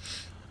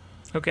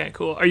 Okay,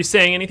 cool. Are you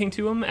saying anything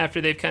to them after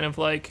they've kind of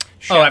like? Oh,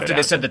 shouted after they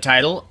out said the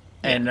title?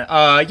 And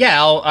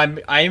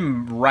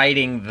I'm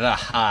riding the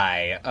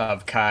high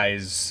of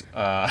Kai's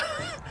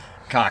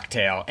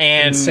cocktail,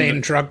 and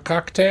Insane drug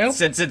cocktail.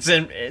 since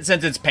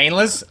it's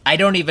painless, I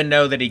don't even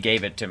know that he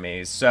gave it to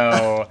me.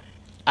 So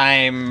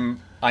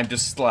I'm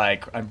just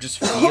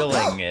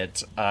feeling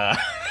it.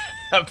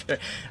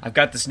 I've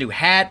got this new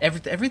hat.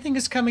 Everything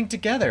is coming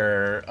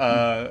together.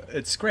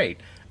 It's great.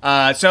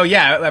 So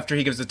yeah, after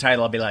he gives the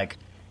title, I'll be like,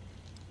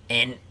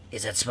 And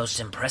is that supposed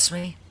to impress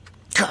me?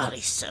 God,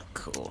 he's so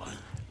cool.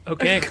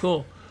 Okay,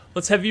 cool.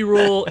 Let's have you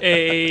roll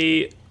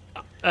a.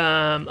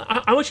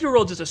 I want you to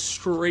roll just a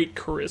straight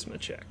charisma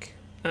check.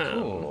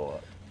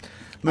 cool.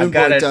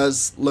 Moonboy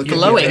does look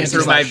Glowing advantage.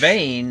 through my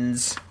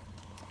veins.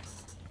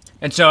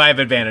 And so I have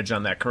advantage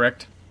on that,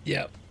 correct?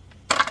 Yep.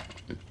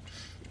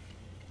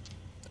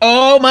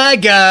 Oh my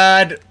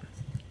god!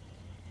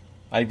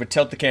 I would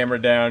tilt the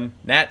camera down.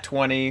 Nat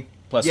 20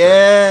 plus.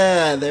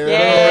 Yeah, there it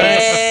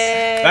is.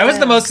 That was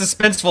the most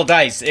suspenseful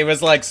dice. It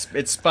was like,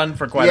 it spun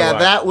for quite a Yeah, while.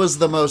 that was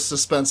the most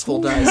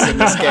suspenseful dice in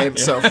this game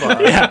so far.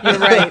 You're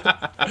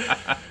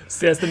right.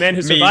 Says the man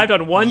who Me survived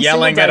on one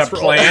yelling single at a dice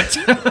roll. plant.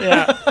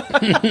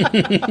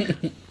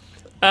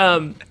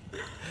 Yeah.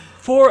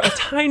 For a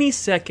tiny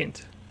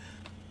second,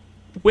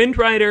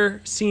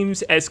 Windrider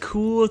seems as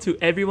cool to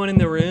everyone in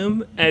the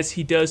room as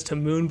he does to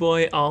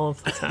Moonboy all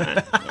of the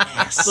time.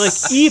 Like,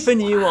 even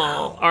you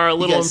all are a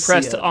little guys see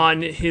impressed it.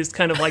 on his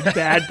kind of like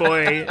bad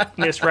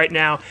boyness right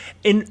now.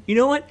 And you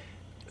know what?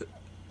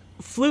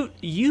 Flute,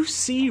 you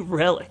see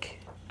Relic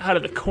out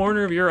of the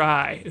corner of your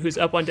eye, who's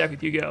up on deck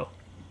with you, go,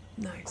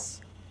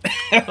 nice.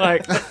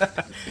 Like,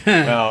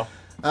 Well,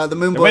 The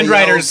Moonboy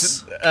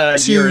Windrider's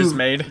yells year is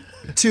made.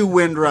 to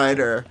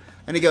Windrider,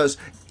 and he goes,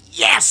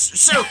 "Yes,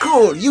 so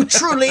cool! You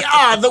truly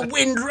are the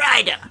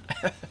Windrider,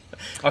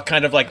 I'll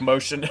kind of like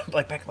motion,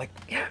 like back, like,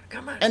 yeah,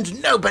 come on.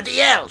 and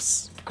nobody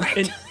else."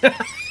 and,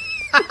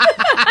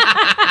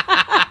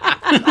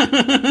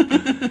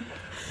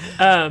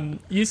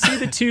 you see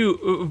the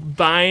two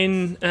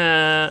vine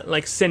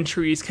like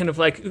sentries kind of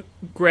like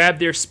grab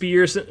their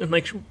spears and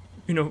like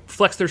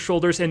flex their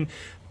shoulders, and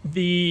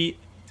the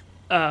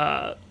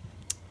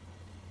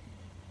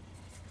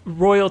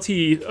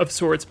royalty of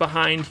sorts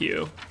behind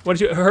you,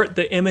 her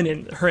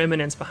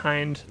eminence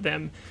behind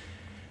them,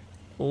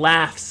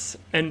 laughs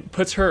and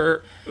puts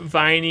her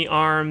viney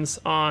arms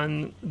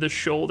on the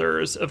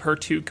shoulders of her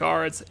two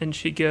guards, and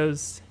she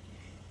goes,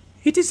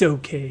 It is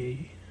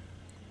okay.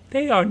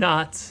 They are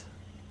not.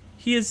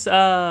 He is,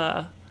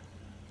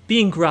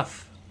 being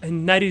gruff,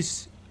 and that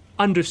is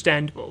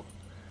understandable.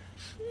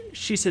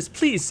 She says,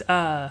 please,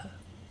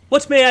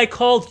 what may I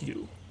call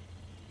you?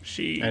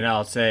 And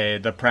I'll say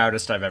the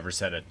proudest I've ever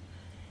said it.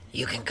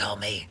 You can call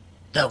me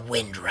the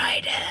Wind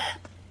Rider.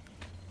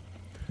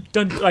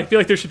 I feel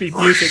like there should be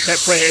music that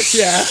plays.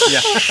 Yeah.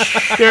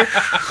 Yeah.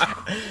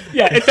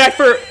 Yeah, in fact,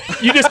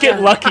 you just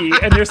get lucky,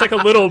 and there's like a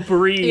little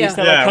breeze Yeah.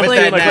 that Yeah, comes with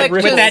through, that, like,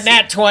 with that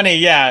nat 20,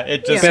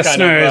 it just kind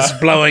Bessner of... is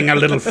blowing a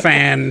little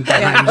fan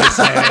behind his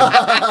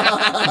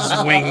head.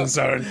 His wings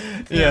are...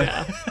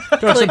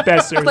 throw some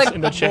Bessers Click in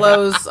the chat.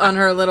 blows on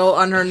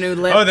her new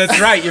lips. Oh, that's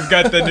right. You've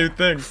got the new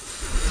thing.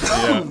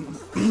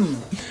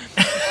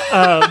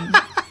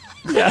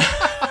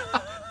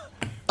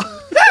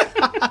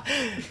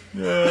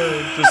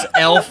 Just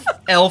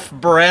elf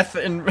breath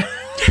and...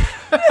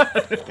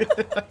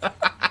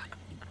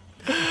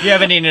 You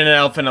haven't eaten an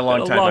elf in a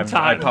long time.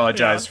 I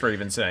apologize for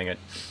even saying it.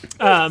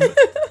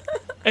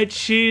 And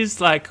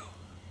she's like,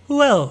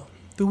 well,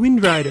 the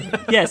Wind Rider,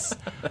 yes.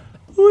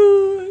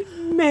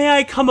 May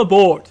I come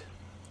aboard?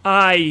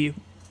 I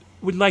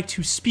would like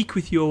to speak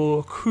with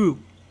your crew.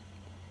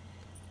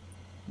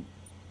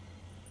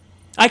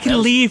 I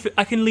can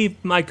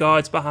leave my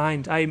guards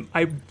behind.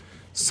 I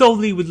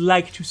solely would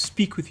like to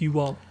speak with you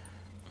all.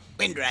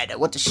 Windrider,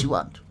 what does she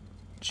want?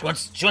 She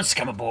wants to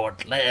come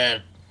aboard.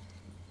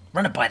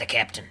 Run it by the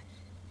captain.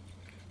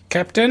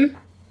 Captain?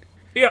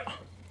 Yeah.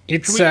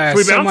 It's Can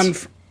we someone...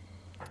 bounce?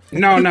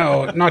 No,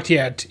 not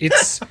yet.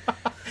 It's...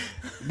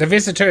 The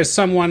visitor is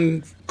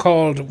someone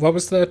called... What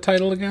was the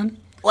title again?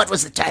 What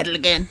was the title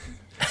again?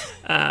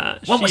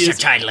 What was your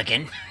title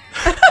again?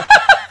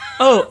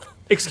 Oh,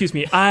 excuse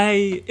me.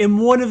 I am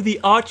one of the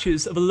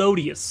archers of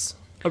Elodius,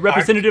 a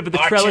representative of the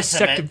Trellis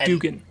sect of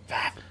Dugan.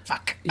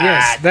 Fuck.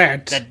 Yes,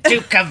 that. The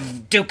Duke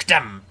of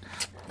Dukedom.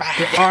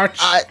 The arch...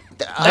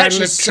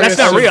 That's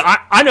not real.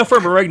 I know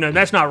from Regna,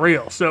 that's not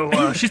real.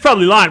 So she's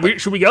probably lying.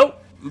 Should we go?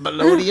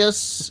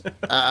 Melodius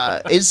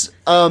is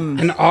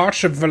An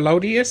arch of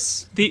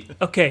Velodius?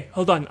 Okay,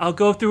 hold on. I'll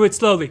go through it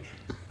slowly.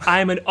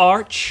 I'm an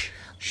arch.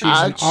 She's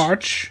an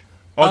arch.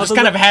 I'll just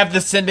kind of have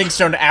the sending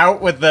stone out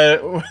with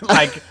the,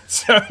 like,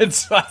 so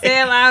it's like...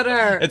 Say it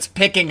louder. It's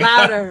picking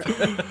Louder.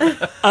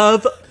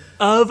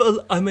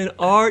 I'm an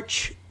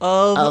arch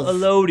of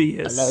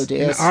Elodius. An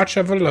Elodius, arch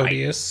of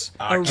Velodius.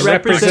 A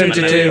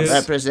representative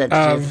representative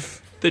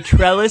Of the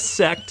Trellis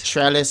sect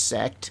Trellis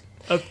sect,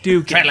 of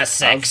Dugan. Trellis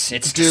sex.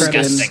 It's Dugan.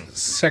 disgusting.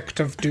 sect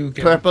of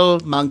Dugan. purple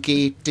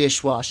monkey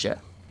dishwasher.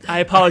 I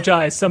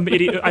apologize. Some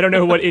idiot. I don't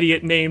know what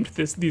idiot named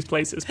these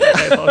places, but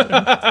I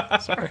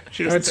apologize. Sorry.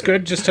 She No, doesn't it's say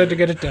good. Just had to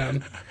get it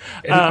down.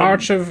 An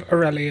arch of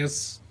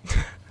Aurelius.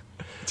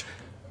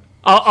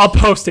 I'll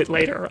post it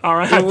later. All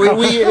right. I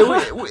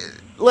promise. We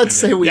let's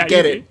say we Yeah,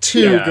 get you- it to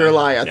yeah,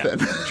 Goliathan.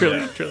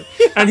 Truly.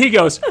 And he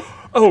goes,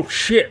 oh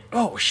shit,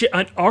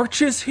 an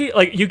arch is here?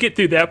 Like, you get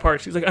through that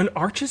part. She's like, an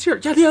arch is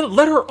here? Yeah,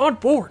 let her on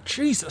board.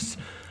 Jesus.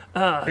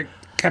 The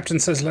captain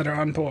says let her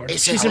on board.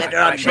 She's let her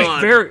on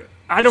board. Very...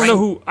 I don't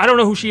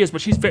know who she is,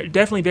 but she's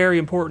definitely very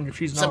important if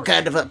she's an Some arch.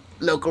 kind of a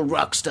local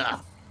rock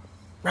star.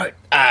 Right.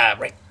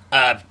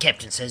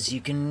 Captain says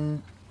you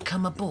can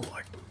come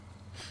aboard.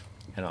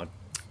 And I'll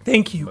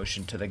Thank you.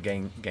 motion to the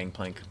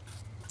gangplank.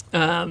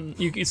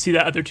 You can see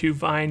the other two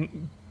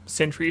Vine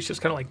sentries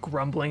just kind of like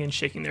grumbling and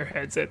shaking their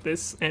heads at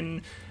this.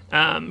 And,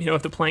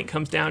 if the plank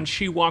comes down,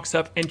 she walks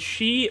up and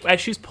as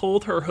she's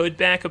pulled her hood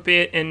back a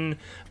bit and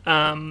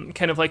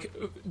kind of like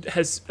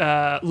has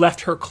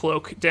left her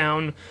cloak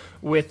down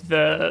with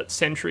the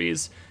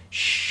sentries,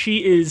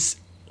 she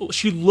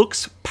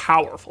looks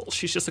powerful.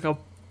 She's just like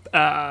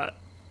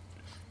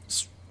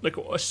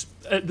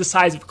the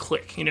size of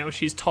Click,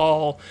 she's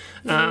tall.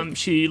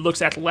 She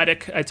looks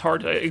athletic. It's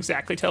hard to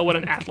exactly tell what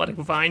an athletic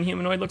Vine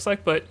humanoid looks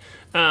like, but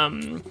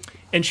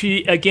and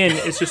she again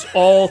is just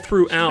all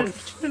throughout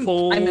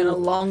full. I'm in a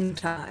long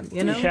time,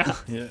 Yeah.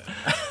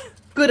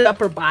 Good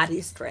upper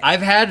body strength.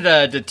 I've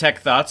had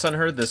detect thoughts on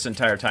her this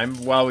entire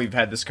time while we've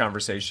had this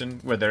conversation.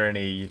 Were there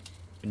any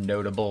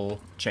notable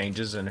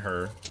changes in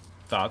her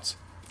thoughts?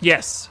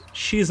 Yes,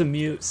 she's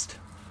amused.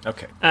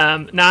 Okay.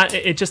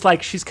 Just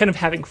like she's kind of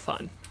having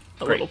fun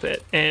a little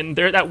bit, and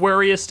that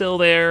worry is still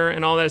there,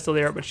 and all that is still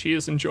there, but she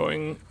is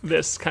enjoying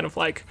this kind of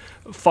like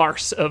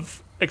farce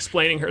of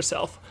explaining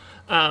herself.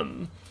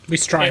 We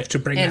strive to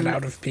bring that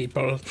out of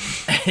people.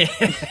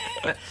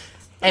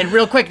 And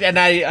real quick, and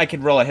I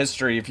could roll a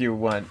history if you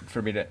want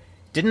for me to...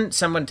 Didn't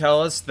someone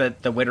tell us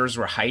that the Witters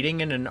were hiding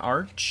in an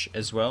arch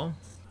as well?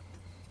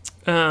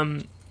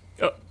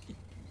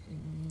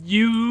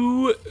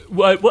 You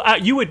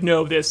would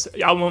know this.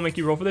 I won't make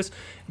you roll for this.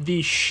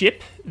 The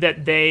ship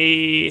that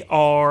they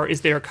are is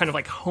their kind of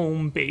like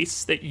home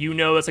base that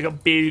it's like a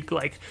big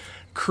like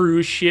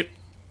cruise ship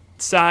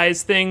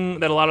size thing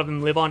that a lot of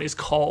them live on is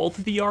called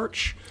the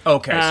Arch.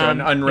 Okay, so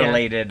an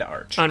unrelated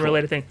arch.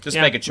 Unrelated thing. Just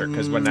Yeah. making sure,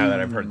 because now that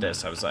I've heard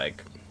this, I was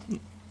like...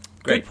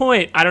 Good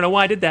point. I don't know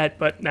why I did that,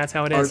 but that's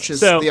how it is. Arches,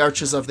 So, the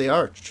arches of the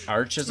arch.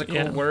 Arch is a cool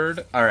Yeah.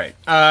 word. All right.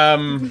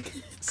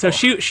 So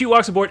she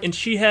walks aboard, and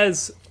she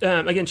has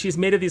again, she's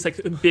made of these like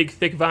big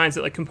thick vines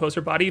that like compose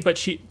her body, but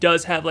she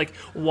does have like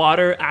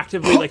water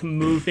actively like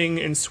moving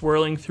and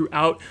swirling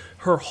throughout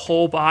her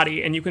whole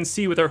body, and you can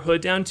see with her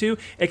hood down too,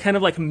 it kind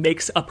of like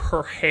makes up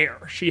her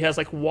hair. She has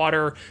like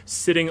water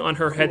sitting on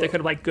her head that kind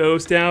of like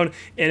goes down,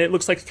 and it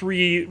looks like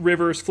 3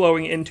 rivers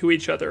flowing into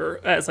each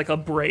other as like a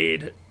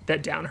braid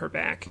that down her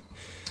back.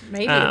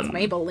 Maybe it's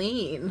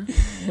Maybelline.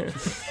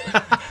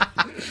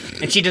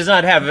 And she does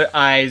not have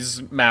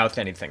eyes, mouth,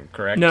 anything,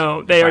 correct?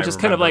 No, they If are I just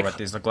kind of remember like what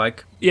these look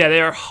like. Yeah,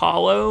 they are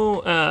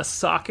hollow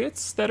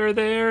sockets that are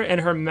there,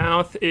 and her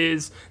mouth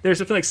is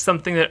there's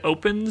something that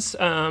opens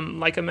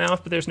like a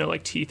mouth, but there's no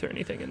like teeth or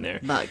anything in there.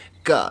 My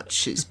God,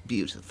 she's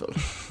beautiful.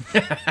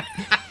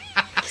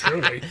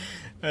 Truly.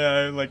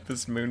 I like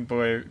this moon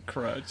boy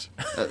crutch.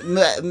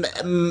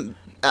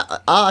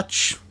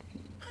 Arch,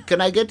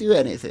 can I get you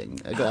anything?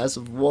 A glass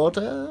of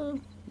water?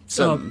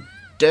 Some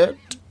dirt?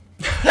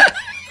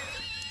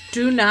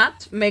 Do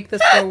not make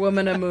this poor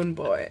woman a moon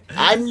boy.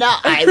 I'm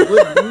not. I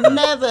would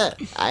never.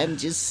 I'm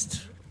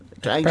just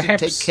trying to take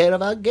Perhaps- care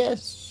of our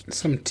guests.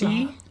 Some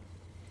tea?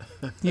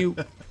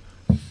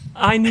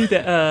 I knew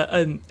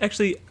that.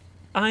 Actually,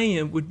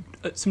 I would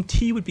some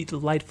tea would be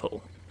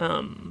delightful.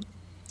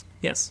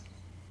 Yes,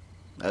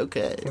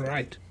 Okay. All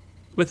right.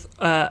 with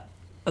a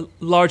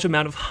large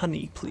amount of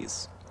honey,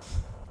 please.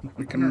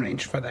 We can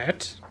arrange for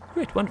that.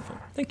 Great, wonderful,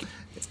 thank you.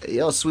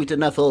 You're sweet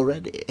enough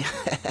already.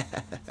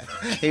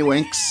 He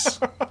winks.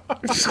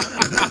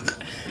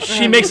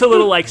 She makes a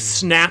little like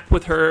snap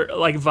with her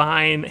like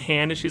vine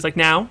hand, and she's like,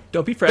 "Now,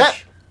 don't be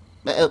fresh."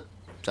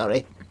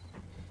 Sorry.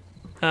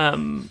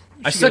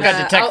 I still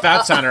got detect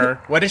thoughts on her.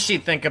 What does she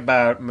think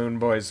about moon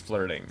boys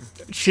flirting?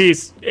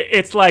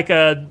 It's like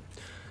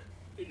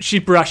she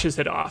brushes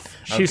it off.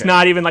 She's Okay.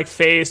 not even like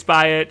fazed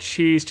by it.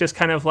 She's just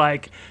kind of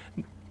like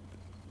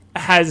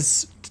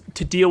has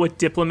to deal with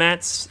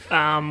diplomats,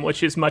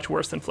 which is much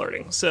worse than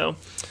flirting. So,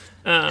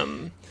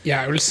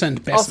 Yeah, I will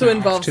send Bess Also now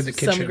involves to the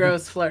kitchen. some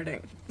gross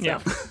flirting. yeah,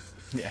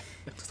 Yeah.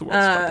 it's the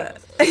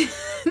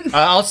worst.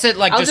 I'll sit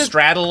like I'll just just-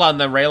 straddle on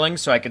the railing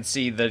so I can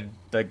see the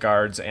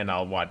guards, and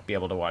I'll be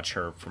able to watch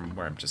her from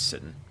where I'm just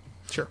sitting.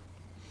 Sure.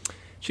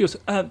 She goes,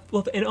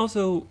 well, and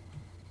also,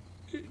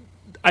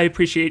 I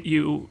appreciate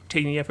you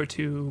taking the effort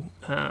to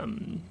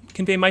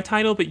convey my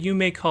title, but you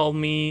may call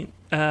me,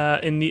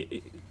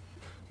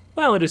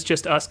 well, it is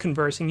just us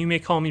conversing, you may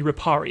call me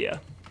Riparia.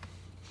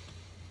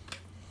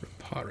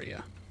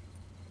 Paria.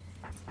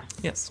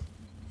 Yes.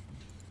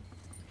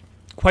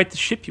 Quite the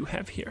ship you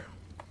have here.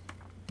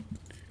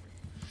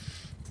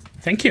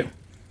 Thank you.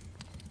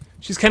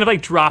 She's kind of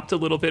like dropped a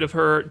little bit of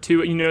her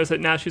too. You notice that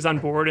now she's on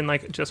board and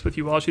like just with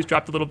you all, she's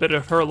dropped a little bit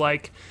of her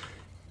like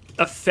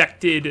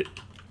affected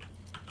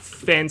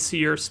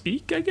fancier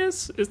speak, I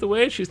guess is the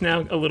way. She's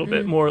now a little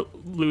bit more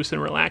loose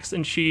and relaxed,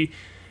 and she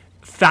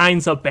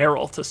finds a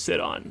barrel to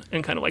sit on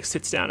and kind of like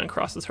sits down and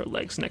crosses her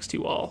legs next to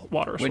you all,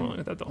 water swirling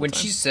at that the whole When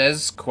time. she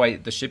says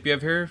quite the ship you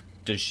have here,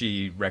 does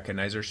she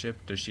recognize her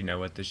ship? Does she know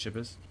what this ship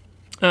is?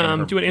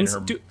 do an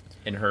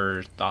In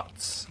her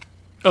thoughts.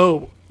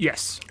 oh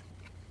yes,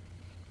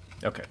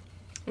 Okay.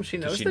 She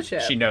knows She, the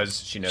ship. she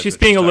knows. She knows. she's what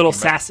being a little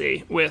talking about.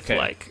 sassy with Okay.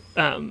 like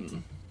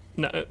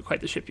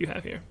quite the ship you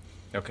have here.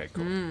 Okay,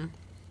 cool.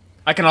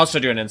 I can also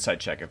do an insight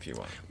check if you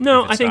want.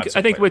 No, If I it's think not so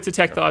I think clear. with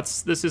detect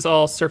thoughts, this is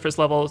all surface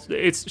level.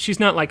 She's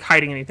not like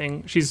hiding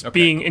anything. She's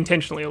being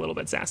intentionally a little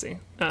bit sassy.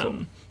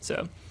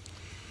 So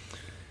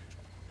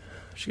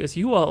she goes,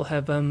 "You all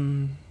have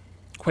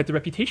quite the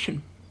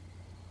reputation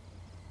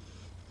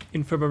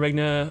in Firma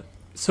Regna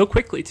so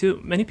quickly too.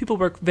 Many people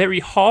work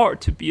very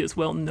hard to be as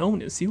well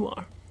known as you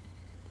are."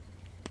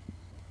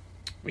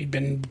 We've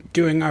been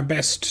doing our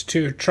best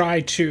to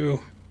try to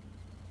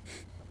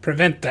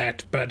prevent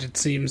that, but it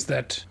seems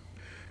that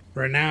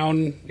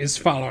renown is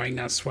following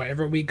us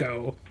wherever we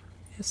go.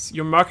 Yes,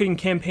 your marketing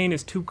campaign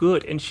is too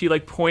good. And she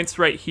like points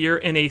right here,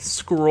 and a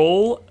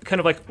scroll kind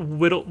of like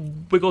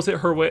wiggles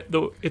it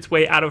its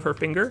way out of her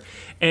finger,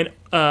 and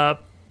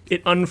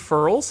it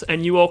unfurls,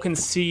 and you all can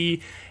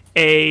see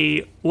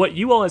what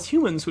you all as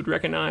humans would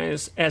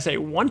recognize as a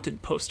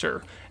wanted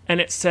poster,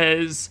 and it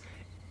says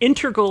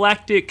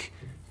Intergalactic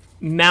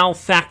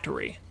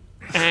Malfactory,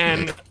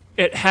 and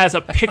it has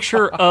a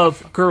picture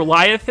of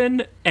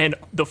Gurliathan and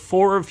the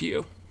 4 of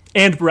you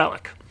and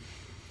Relic.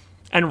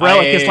 And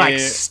Relic is like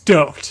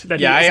stoked that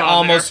Yeah, he I was on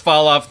almost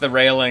fall off the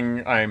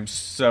railing. I'm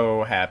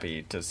so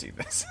happy to see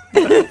this.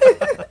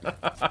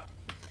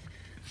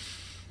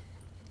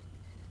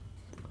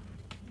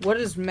 What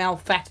does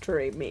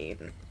malfactory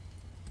mean?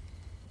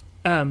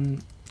 there.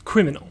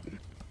 Criminal.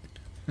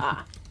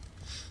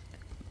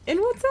 In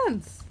what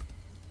sense?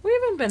 We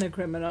haven't been a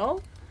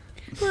criminal.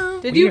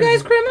 Did we you have-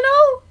 guys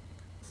criminal?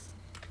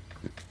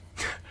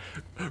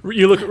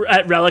 You look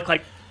at Relic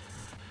like,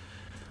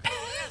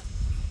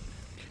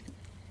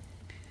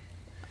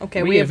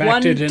 Okay, We we have have one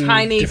acted in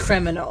tiny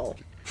criminal.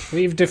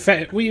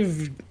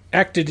 We've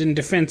acted in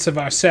defense of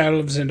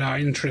ourselves and our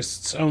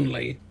interests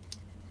only.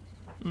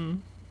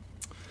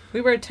 We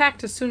were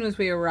attacked as soon as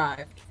we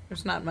arrived.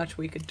 There's not much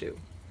we could do.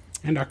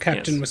 And our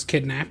captain Yes. was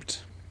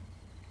kidnapped.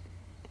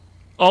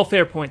 All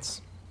fair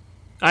points.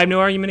 I have no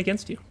argument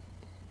against you.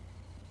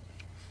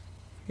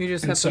 You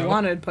just And have so- the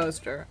wanted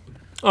poster.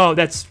 Oh,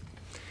 that's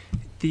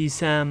these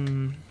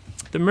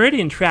the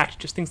Meridian Tract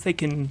just thinks they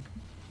can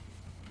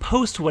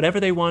post whatever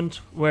they want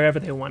wherever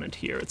they want it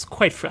here. It's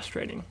quite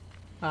frustrating.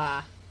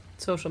 Ah,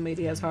 social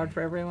media is hard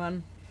for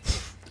everyone.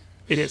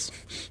 It is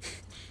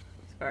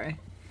Sorry.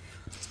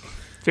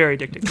 very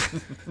addicting.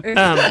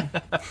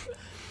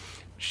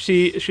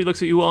 She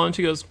looks at you all and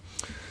she goes,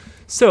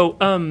 "So,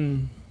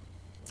 and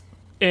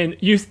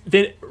you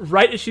then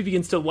right as she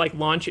begins to like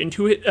launch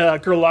into it,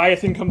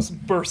 Goliathan comes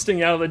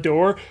bursting out of the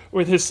door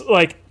with his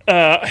like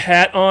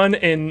hat on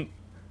and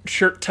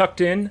shirt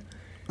tucked in,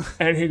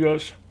 and he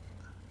goes,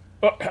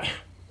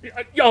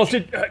 "Y'all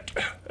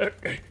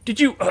did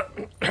you?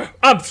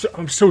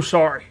 I'm so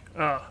sorry,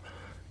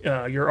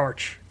 your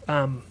arch.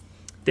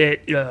 That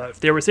if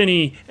there was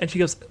any," and she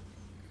goes,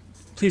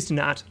 "Please do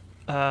not.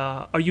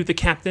 Are you the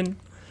captain?"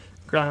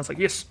 Goliathan's like,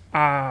 "Yes,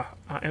 I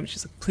am."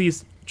 She's like,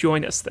 "Please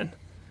join us then."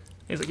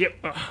 He's like, "Yep,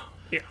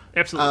 yeah,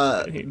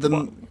 absolutely."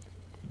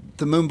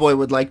 The Moon Boy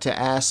would like to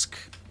ask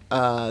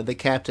the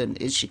captain,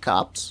 is she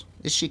cops?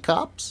 Is she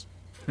cops?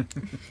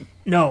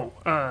 No,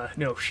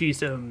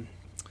 she's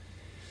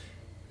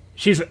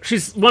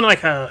one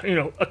like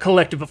a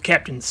collective of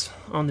captains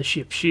on the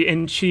ship. She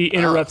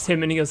interrupts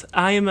him and he goes,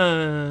 "I am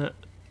an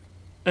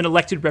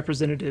elected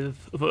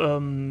representative of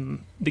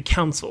the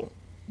council,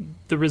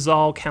 the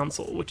Rizal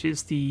Council, which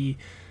is the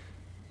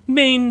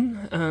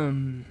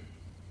main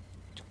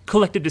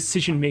collective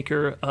decision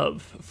maker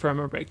of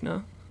Firma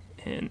Regna."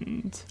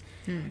 And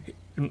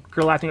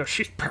Goliath goes,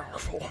 "She's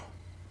powerful.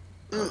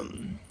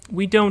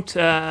 We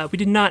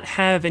did not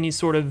have any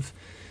sort of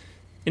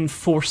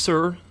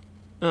enforcer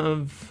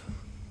of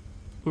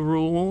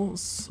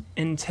rules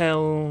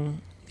until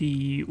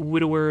the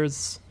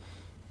widowers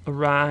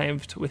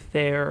arrived with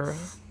their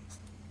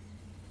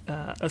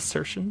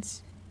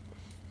assertions."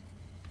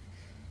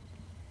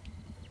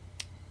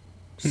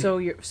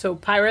 So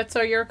pirates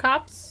are your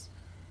cops?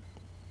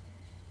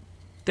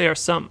 They are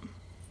some.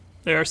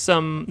 They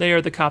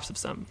are the cops of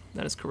some.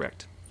 That is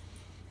correct.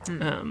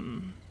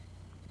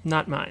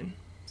 Not mine.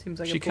 Seems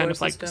like She a kind poor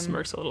of like system.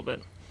 smirks a little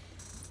bit.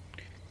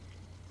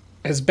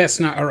 As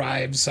Besna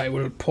arrives, I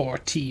will pour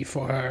tea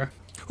for her.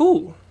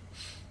 Ooh.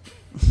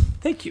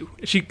 Thank you.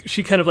 She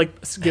kind of like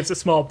gives a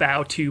small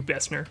bow to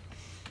Bessner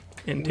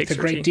and takes With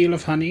a her great tea. deal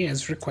of honey,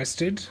 as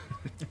requested.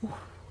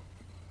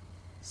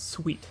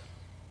 Sweet.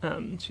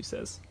 She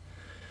says.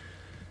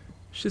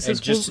 She And says,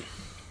 just,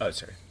 well, oh,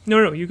 sorry.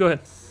 no, you go ahead.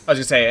 I was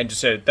gonna say, and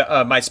just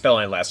my spell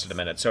only lasted a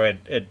minute, so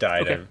it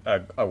died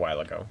Okay. a while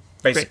ago.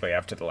 Basically,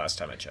 after the last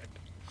time I checked.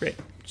 Great.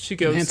 She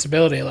goes,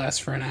 Enhanceability lasts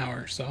for an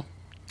hour, so.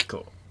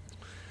 Cool.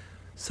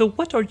 "So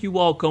what are you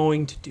all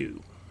going to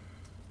do?"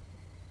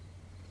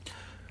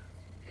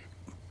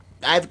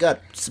 I've got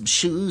some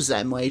shoes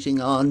I'm waiting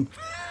on.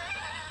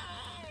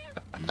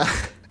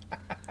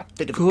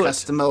 Bit of Good. a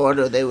custom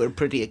order. They were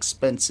pretty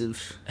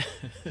expensive.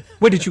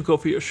 Where did you go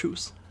for your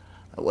shoes?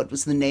 What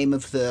was the name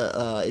of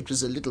the? It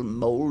was a little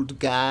mold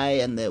guy,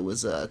 and there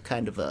was a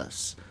kind of a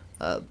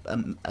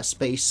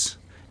space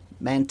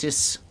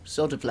mantis,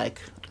 sort of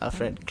like our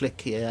friend Click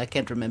here. I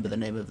can't remember the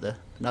name of the.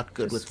 Not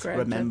good with Described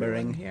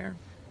remembering. everyone here.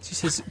 She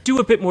says, "Do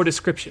a bit more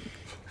description."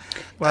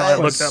 Well, I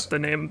looked was- up the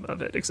name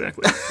of it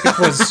exactly. It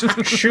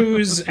was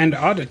shoes and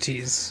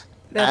oddities.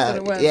 That's what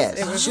it was. yes,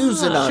 It was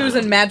shoes and shoes oddities.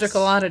 and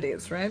magical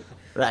oddities, right?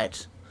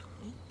 Right.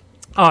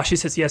 Oh, she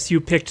says, "Yes,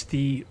 you picked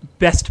the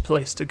best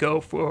place to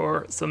go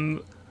for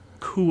some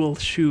cool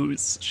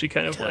shoes." She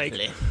kind of Totally.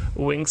 like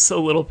winks a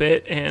little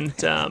bit, and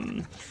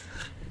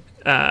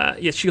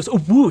yes, she goes, "Oh,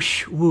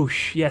 whoosh,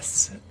 whoosh,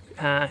 yes,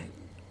 a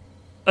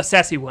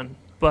sassy one,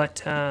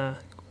 but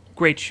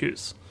great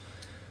shoes."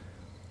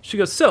 She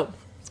goes, "So,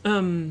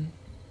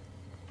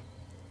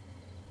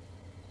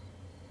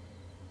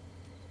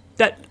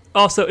 that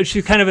also," and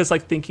she kind of is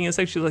like thinking a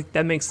second. She's like,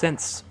 "That makes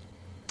sense.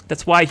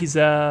 That's why he's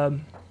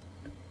was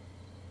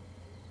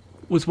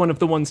one of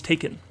the ones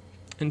taken."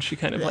 And she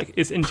kind of like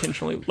is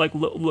intentionally like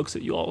looks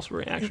at you all's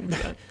reaction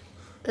to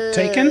that.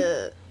 Taken?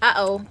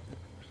 Uh-oh.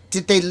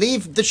 Did they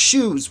leave the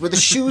shoes? Were the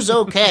shoes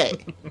okay?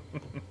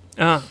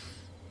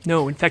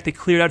 No, in fact, they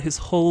cleared out his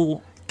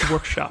whole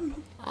workshop.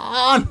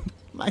 On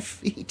my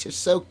feet are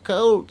so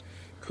cold.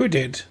 Who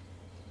did?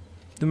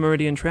 The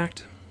Meridian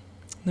Tract.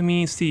 Let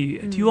me see.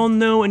 Do you all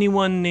know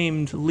anyone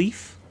named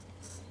Leaf?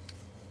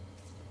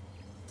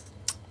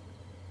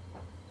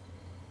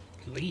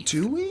 Leaf.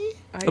 Do we?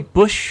 A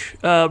bush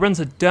runs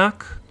a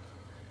dock.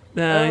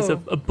 He's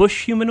Oh. a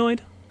bush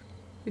humanoid.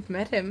 We've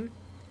met him.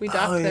 We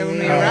docked there when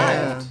we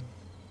arrived.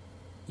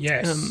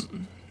 Yes.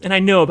 And I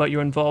know about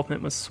your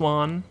involvement with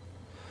Swan.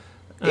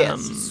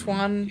 Yes.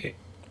 Swan.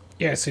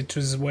 Yes, it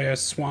was where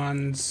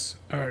Swan's,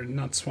 or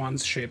not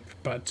Swan's ship,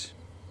 but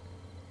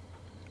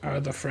our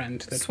other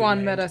friend that we Swan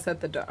made. met us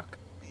at the dock.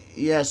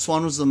 Yeah,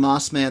 Swan was the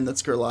moss man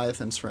that's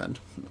Goliathan's friend.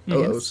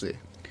 OOC.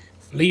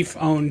 Leaf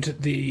owned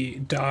the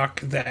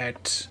dock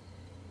that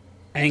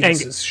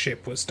Angus's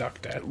ship was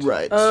docked at.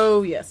 Right.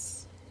 Oh,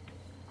 yes.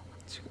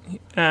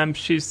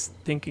 She's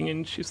thinking,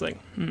 and she's like,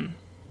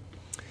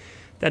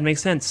 that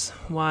makes sense.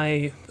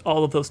 Why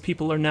all of those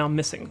people are now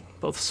missing.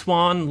 Both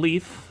Swan,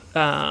 Leaf,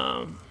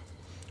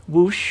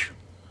 Whoosh,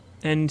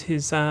 and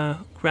his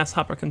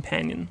grasshopper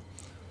companion.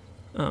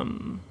 Oh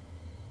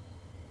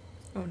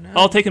no.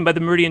 All taken by the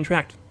Meridian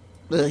Tract.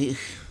 Uh,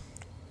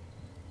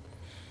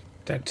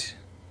 That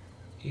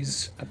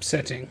is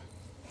upsetting.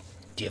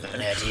 Do you have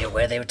an idea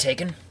where they were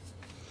taken?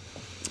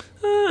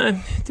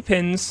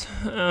 Depends.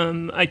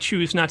 I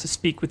choose not to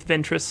speak with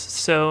Ventress,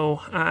 so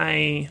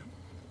I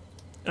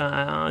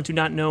do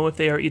not know if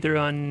they are either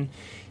on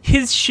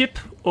his ship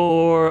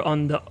or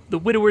on the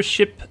Widower's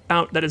ship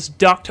out that is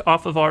docked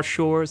off of our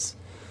shores.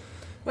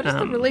 What is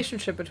the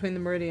relationship between the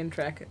Meridian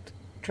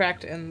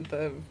Tract and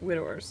the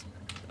Widowers?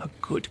 A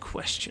good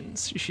question,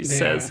 she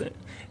says,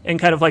 and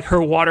kind of like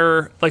her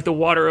water, like the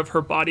water of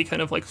her body,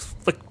 kind of like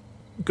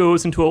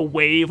goes into a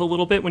wave a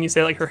little bit when you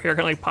say like her hair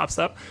kind of like pops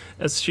up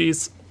as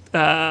she's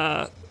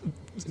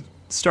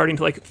starting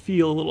to like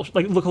feel a little,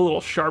 like look a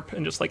little sharp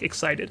and just like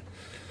excited.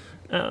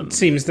 It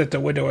seems that the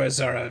Widowers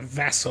are a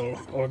vassal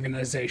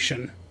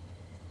organization.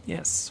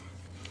 Yes,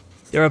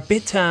 they were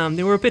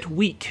a bit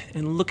weak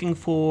and looking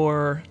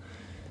for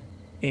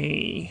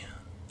a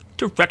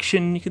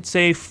direction, you could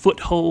say,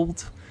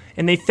 foothold,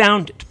 and they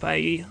found it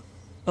by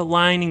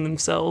aligning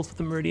themselves with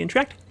the Meridian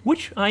Tract,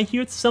 which I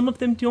hear some of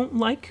them don't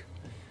like,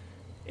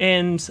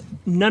 and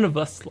none of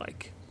us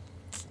like.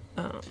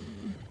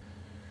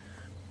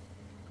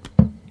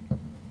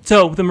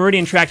 So the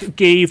Meridian Tract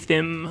gave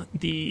them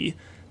the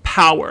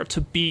power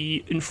to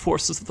be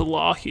enforcers of the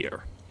law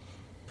here.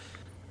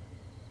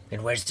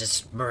 And where's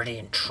this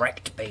Meridian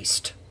Tract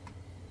based?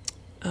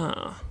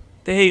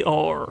 They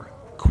are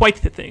quite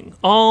the thing,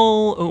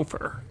 all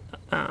over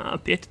a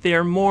bit.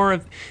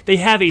 They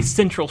have a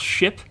central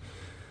ship,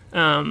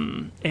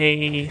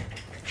 a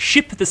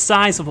ship the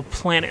size of a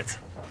planet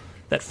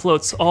that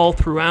floats all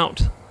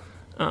throughout.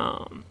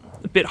 A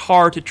bit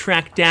hard to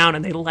track down,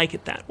 and they like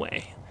it that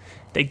way.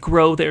 They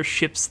grow their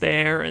ships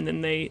there, and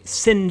then they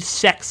send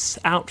sects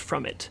out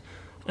from it.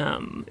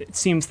 It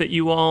seems that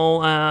you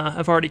all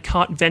have already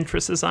caught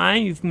Ventress's eye.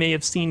 You may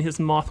have seen his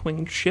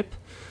moth-winged ship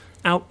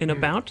out and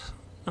about.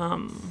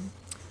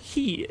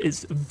 He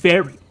is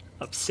very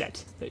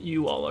upset that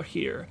you all are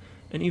here,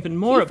 and even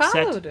more upset.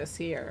 He followed us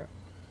here.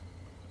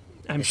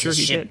 I'm sure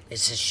he did.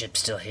 Is his ship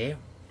still here?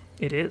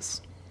 It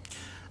is.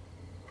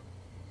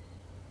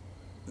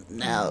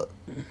 Now,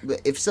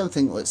 if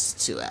something was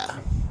to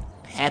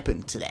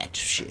happen to that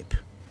ship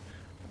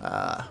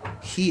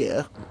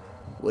here,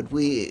 would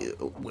we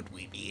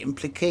be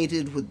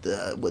implicated? Would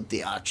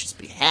the Archers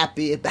be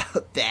happy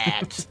about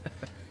that?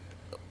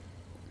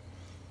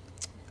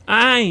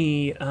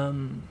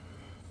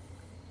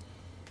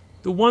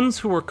 The ones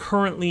who are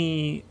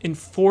currently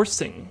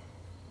enforcing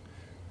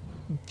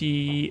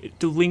the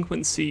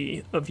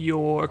delinquency of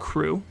your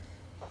crew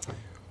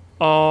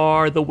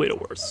are the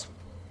Widowers.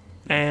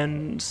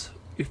 And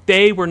if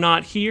they were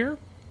not here,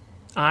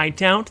 I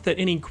doubt that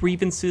any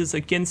grievances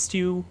against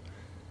you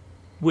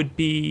would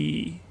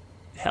be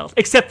held.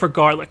 Except for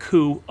Garlic,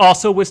 who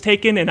also was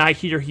taken, and I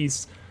hear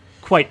he's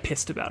quite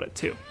pissed about it,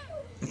 too.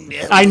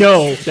 I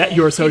know that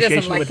your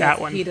association with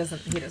that one. He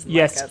doesn't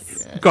Yes, like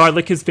us.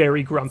 Garlic is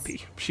very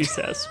grumpy, she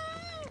says.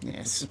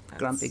 Yes,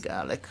 grumpy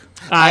garlic.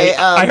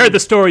 I heard the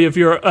story of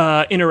your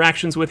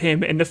interactions with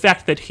him, and the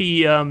fact that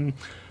he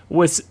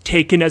was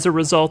taken as a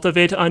result of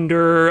it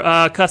under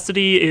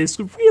custody is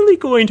really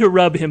going to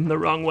rub him the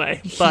wrong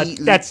way. But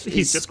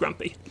he's just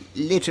grumpy.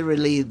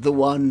 Literally the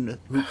one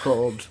who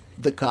called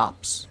the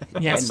cops.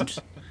 Yes. And,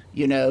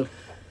 you know,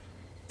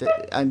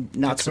 I'm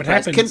not That's what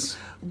surprised. happens.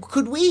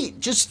 Could we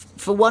just,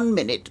 for 1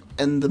 minute,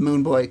 and the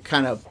Moon Boy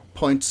kind of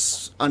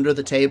points under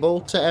the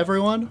table to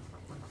everyone,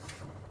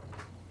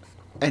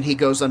 and he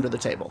goes under the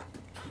table.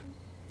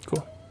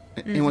 Cool.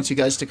 He wants you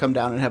guys to come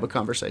down and have a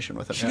conversation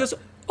with him. She goes,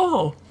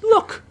 oh,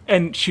 look.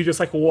 And she just,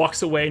 like,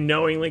 walks away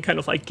knowingly, kind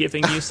of, like,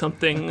 giving you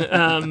something.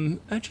 And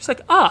she's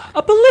like,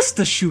 a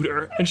ballista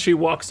shooter. And she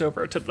walks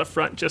over to the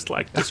front, just,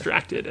 like,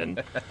 distracted.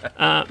 And,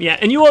 yeah.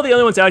 And you all the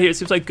other ones out here, it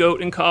seems like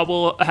Goat and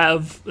Cobble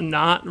have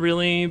not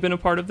really been a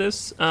part of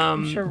this.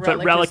 Sure,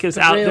 But Relic is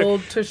out there.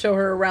 thrilled to show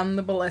her around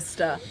the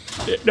ballista.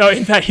 No,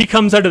 in fact, he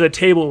comes under the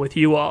table with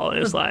you all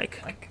and is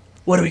like,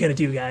 what are we going to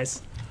do,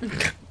 guys?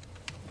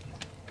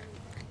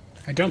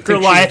 I don't think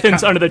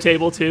Goliath's under the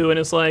table, too, and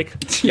is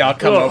like, Y'all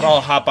come Oh. over.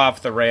 I'll hop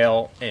off the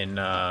rail and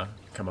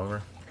come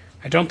over.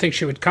 I don't think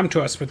she would come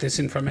to us with this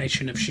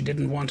information if she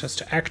didn't want us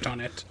to act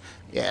on it.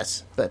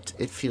 Yes, but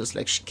it feels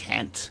like she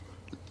can't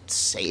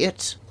say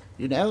it,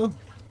 you know?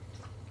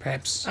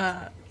 Perhaps.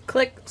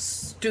 Click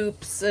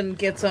stoops and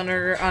gets on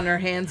her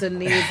hands and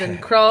knees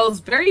and crawls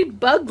very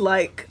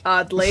bug-like,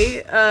 oddly,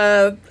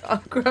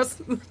 across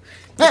the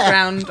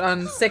ground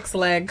on 6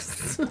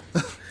 legs.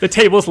 the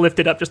table's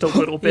lifted up just a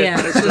little bit. Yeah.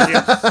 Next to you.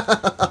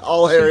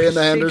 All Harry and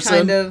the She Henderson.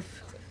 kind of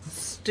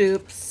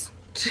stoops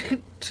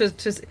to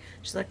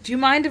she's like, do you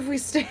mind if we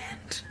stand?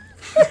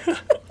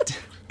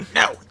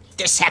 No,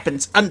 this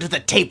happens under the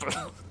table.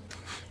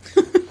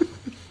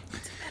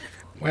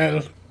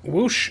 Well,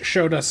 Whoosh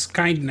showed us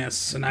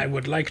kindness, and I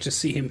would like to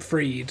see him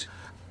freed.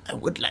 I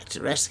would like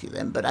to rescue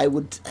them, but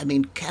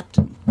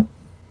Captain,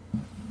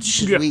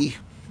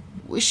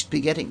 we should be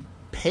getting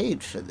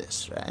paid for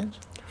this, right?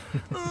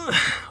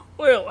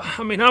 Well,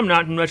 I mean, I'm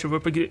not in much of a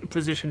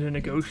position to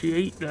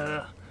negotiate,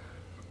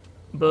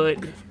 but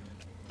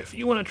if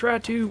you want to try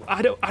to,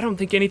 I don't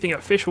think anything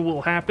official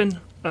will happen.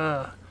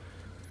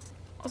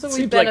 Also, we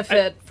Seems like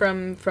benefit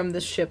from the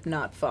ship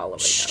not following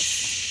us.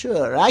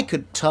 Sure, I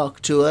could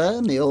talk to her.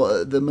 And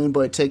the moon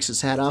boy takes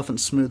his hat off and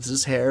smooths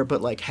his hair,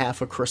 but like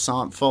half a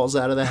croissant falls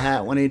out of the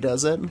hat when he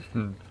does it.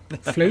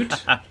 Flute?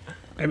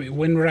 I mean,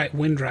 Wind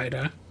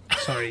Rider.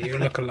 Sorry, you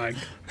look alike.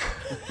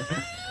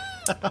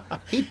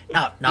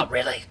 No, not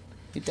really.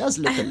 He does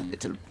look a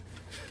little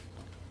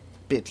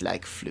bit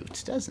like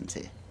Flute, doesn't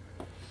he?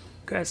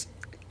 Guys,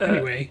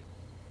 Anyway.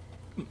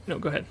 no,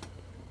 go ahead.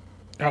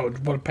 Oh,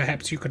 well,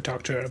 perhaps you could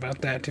talk to her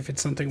about that if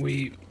it's something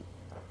we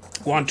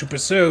want to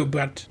pursue,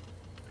 but...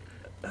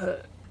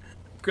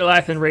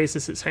 Goliathan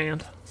raises his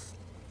hand.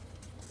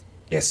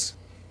 Yes,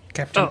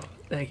 Captain. Oh,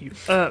 thank you.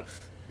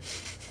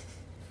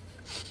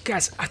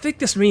 Guys, I think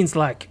this means,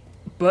 like,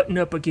 button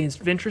up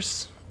against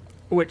Ventress,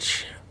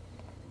 which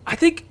I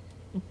think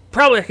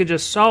probably I could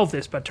just solve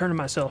this by turning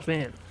myself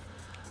in.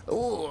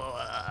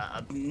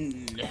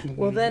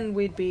 Well, then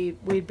we'd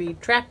be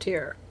trapped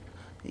here.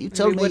 You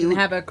told We me wouldn't you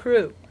have a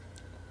crew.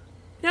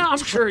 Yeah, I'm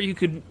sure you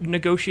could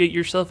negotiate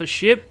yourself a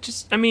ship.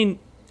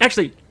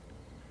 Actually,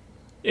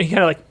 he kind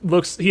of like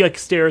looks, he like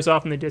stares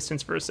off in the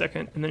distance for a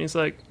second, and then he's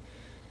like,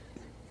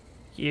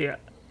 yeah,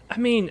 I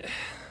mean,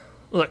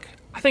 look,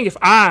 I think if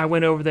I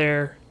went over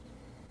there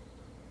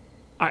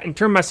and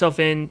turned myself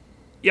in,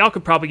 y'all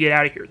could probably get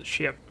out of here, the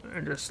ship,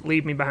 and just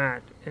leave me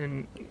behind.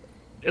 And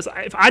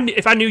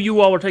if I knew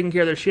you all were taking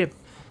care of their ship,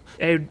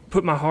 it would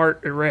put my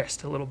heart at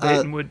rest a little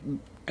bit and would...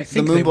 I the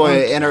think moon they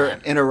boy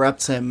want-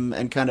 interrupts him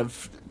and kind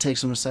of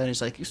takes him aside.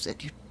 He's like, "You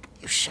said you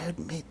showed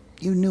me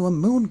you knew a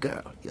moon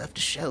girl. You have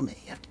to show me.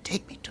 You have to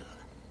take me to her."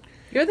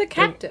 You're the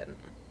captain.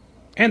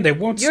 And they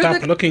won't You're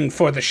stop the- looking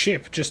for the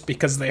ship just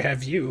because they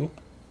have you.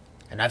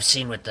 And I've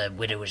seen what the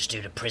widowers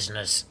do to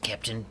prisoners,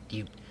 Captain.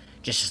 You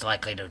just as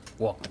likely to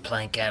walk the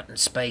plank out in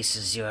space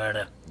as you are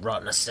to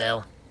rot in a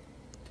cell.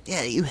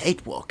 Yeah, you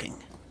hate walking.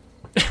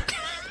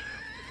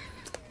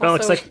 Well,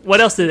 it's Also- like, what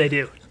else do they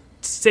do?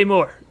 Say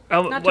more.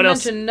 Not What to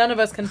else? mention, none of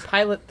us can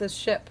pilot this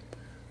ship.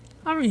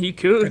 I mean, you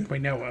could. That we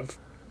know of.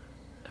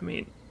 I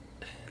mean,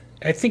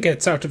 I think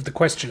it's out of the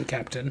question,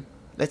 Captain.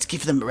 Let's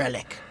give them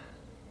Relic.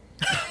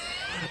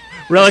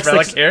 Relic's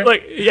Relic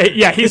like, here?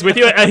 yeah, he's with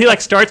you, and he like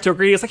starts to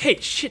agree. He's like, hey,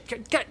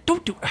 shit, God,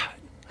 don't do.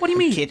 What do you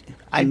mean?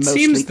 I'm It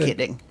mostly seems that-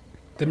 kidding.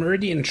 The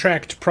Meridian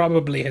Tract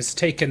probably has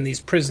taken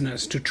these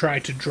prisoners to try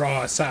to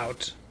draw us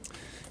out.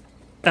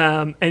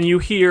 And you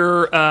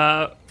hear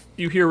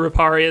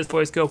Riparia's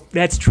voice go,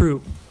 "That's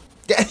true."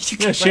 She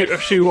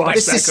walks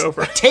This back is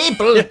over.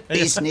 table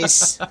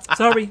business.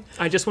 Sorry,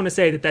 I just want to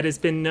say that has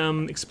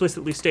been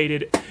explicitly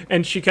stated.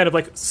 And she kind of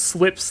like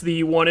slips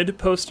the wanted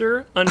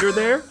poster under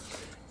there.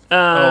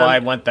 I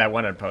want that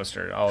wanted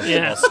poster. I'll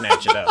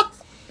snatch it up.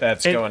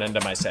 That's And- going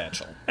into my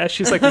satchel. As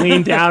she's like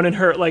leaned down and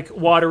her like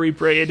watery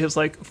braid has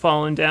like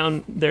fallen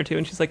down there too,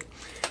 and she's like,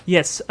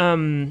 "Yes,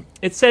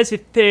 it says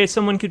if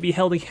someone could be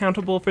held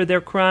accountable for their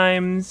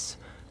crimes,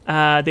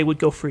 they would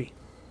go free."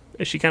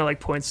 As she kind of like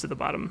points to the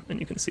bottom,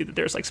 and you can see that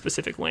there's like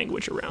specific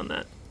language around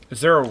that.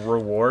 Is there a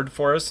reward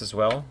for us as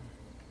well?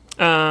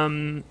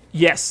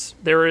 Yes,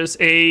 there is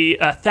a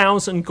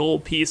 1,000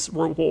 gold piece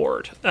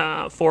reward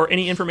for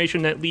any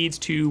information that leads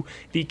to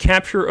the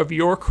capture of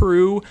your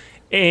crew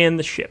and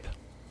the ship.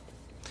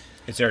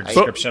 Is there a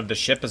description of the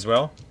ship as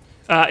well?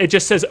 It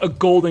just says a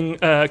golden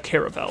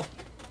caravel.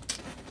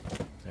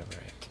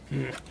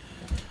 Alright.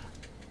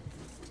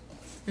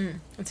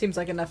 It seems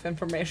like enough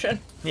information.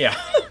 Yeah.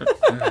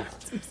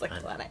 Seems like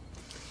plenty.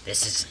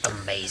 This is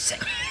amazing.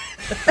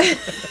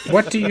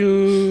 What do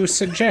you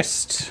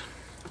suggest,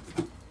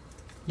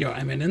 Your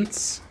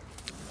Eminence?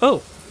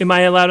 Oh, am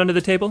I allowed under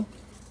the table?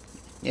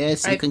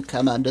 Yes, you can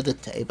come under the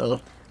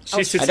table.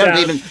 She sits I don't down.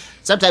 even.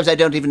 Sometimes I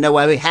don't even know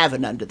why we have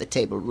an under the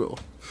table rule.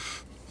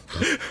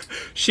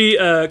 She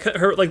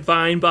her like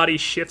vine body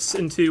shifts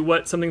into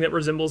something that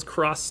resembles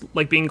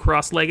being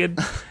cross-legged,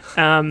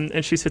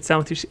 and she sits down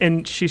with you,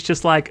 and she's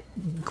just like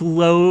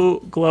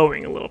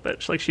glowing a little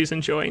bit, like she's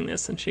enjoying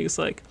this, and she's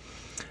like,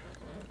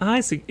 "I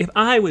see. If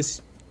I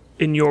was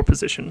in your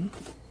position,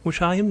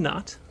 which I am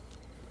not,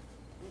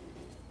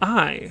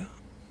 I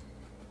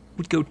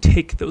would go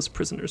take those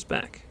prisoners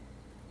back."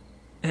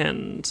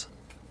 And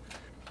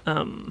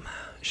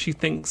she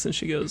thinks, and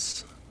she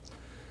goes,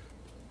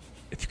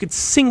 "If you could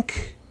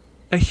sink,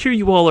 I hear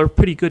you all are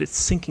pretty good at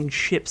sinking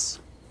ships."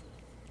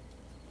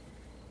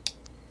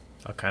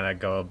 I'll kind of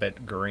go a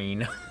bit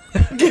green.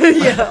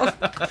 Yeah.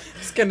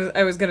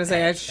 I was gonna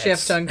say I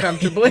shift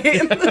uncomfortably.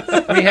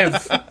 We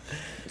have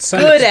some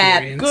Good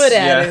at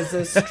experience.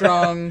 is a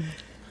strong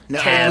No,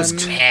 Have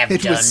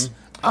it was done.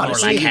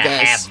 honestly, More like you a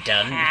guys. have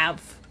done.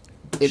 have.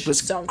 It was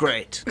Stunk.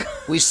 great.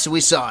 We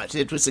saw it.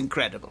 It was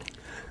incredible.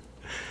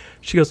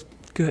 She goes,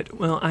 Good.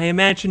 Well, I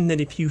imagine that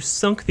if you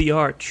sunk the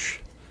arch,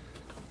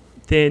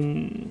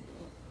 then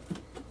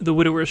the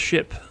widower's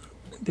ship,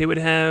 they would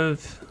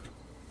have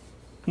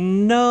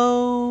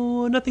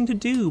nothing to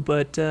do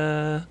but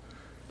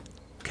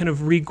kind of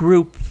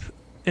regroup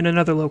in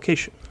another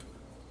location.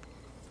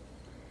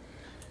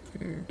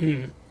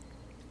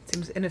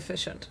 Seems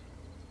inefficient.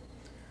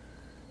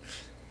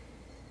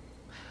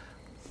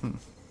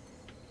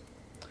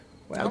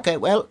 Well, Okay,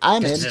 well,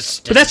 I'm in.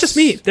 But that's just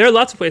me. There are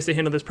lots of ways to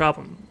handle this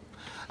problem.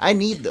 I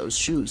need those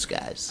shoes,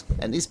 guys.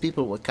 And these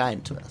people were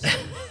kind to us.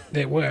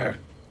 They were.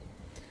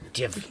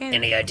 Do you have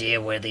any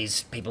idea where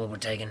these people were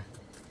taken?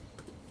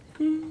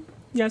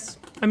 Yes.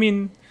 I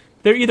mean,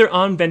 they're either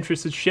on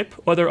Ventress's ship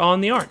or they're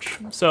on the Arch.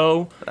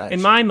 So, Right.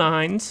 in my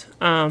mind,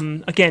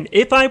 again,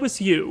 if I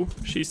was you,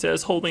 she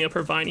says, holding up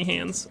her viney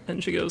hands,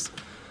 and she goes,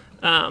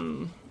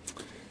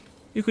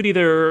 you could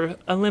either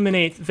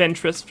eliminate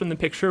Ventress from the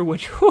picture,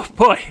 which, oh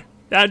boy,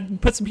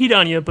 that'd put some heat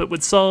on you, but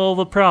would solve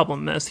a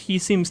problem, as he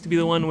seems to be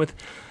the one with...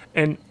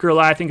 And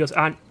Goliath goes,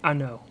 I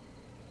know.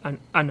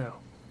 I know.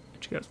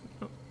 And she goes,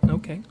 oh,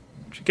 okay.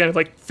 She kind of,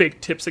 like, fake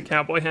tips a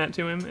cowboy hat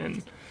to him,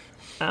 and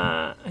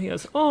he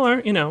goes,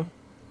 or,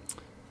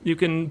 you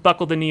can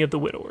buckle the knee of the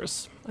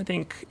widowers. I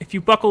think if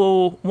you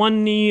buckle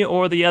one knee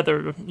or the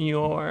other,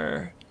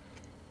 your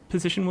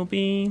position will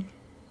be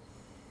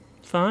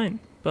fine.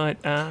 But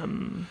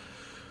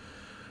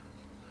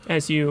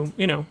as you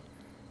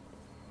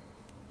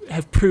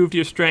have proved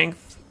your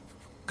strength,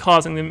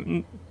 causing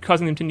them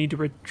to need to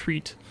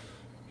retreat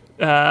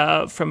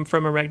from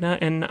Aregna,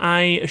 and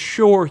I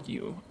assure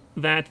you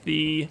that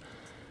the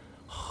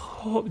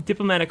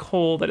diplomatic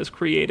hole that is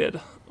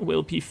created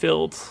will be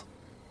filled.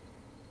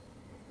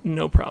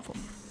 No problem.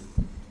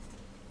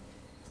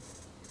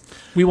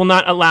 We will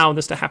not allow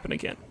this to happen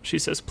again, she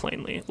says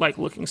plainly, like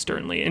looking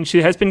sternly. And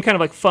she has been kind of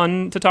like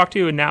fun to talk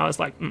to, and now is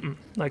like,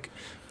 like,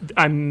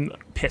 I'm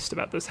pissed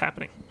about this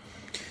happening.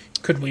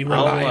 Could we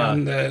rely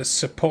on the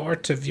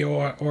support of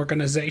your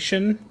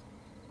organization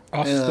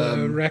off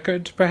the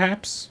record,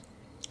 perhaps?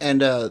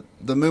 And the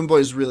Moon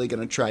Boy's really going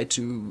to try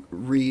to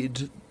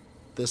read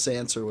this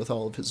answer with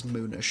all of his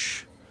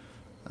moonish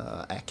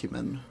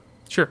acumen.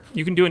 Sure,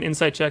 you can do an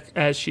insight check,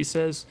 as she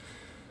says,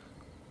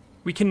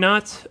 we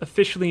cannot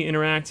officially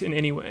interact in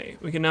any way.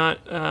 We cannot,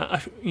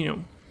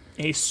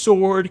 a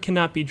sword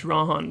cannot be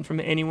drawn from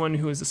anyone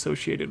who is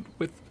associated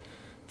with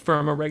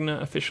Firm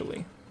Aregna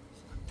officially.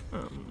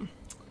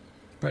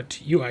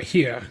 But you are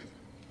here.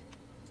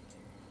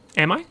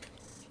 Am I?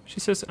 She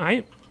says,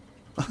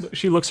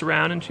 She looks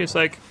around and she's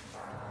like,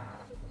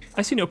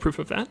 I see no proof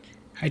of that.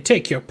 I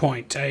take your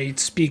point. I'm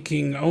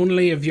speaking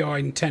only of your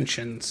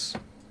intentions.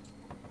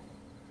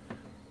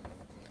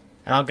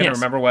 And I'm going to Yes.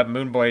 remember what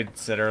Moon Boy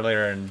said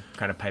earlier and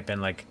kind of pipe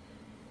in like,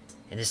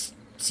 And this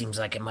seems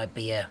like it might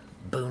be a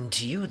boon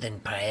to you,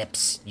 then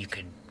perhaps you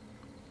could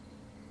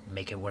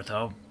make it worth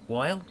our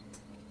while?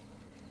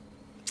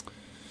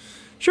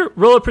 Sure,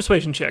 roll a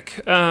persuasion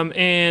check.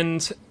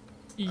 Let's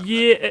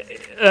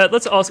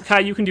also, Kai,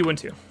 you can do one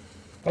too.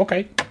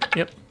 Okay.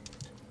 Yep.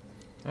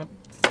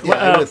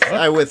 Yeah,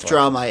 I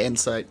withdraw my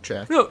insight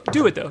check. No,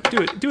 do it though.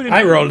 Do it.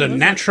 I rolled a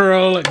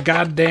natural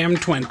goddamn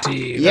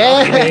 20.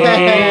 yeah,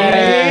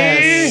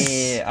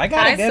 I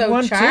got a That's good so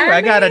one too.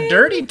 I got a charming.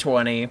 dirty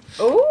 20.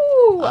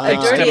 Ooh, a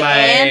Thanks to dirty my-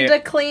 and a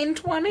clean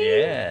 20?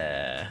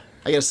 Yeah.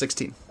 I got a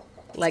 16.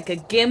 Like a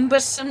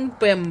gimbus and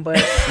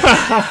bimbus.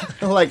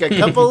 Like a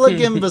couple of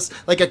gimbus,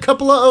 like a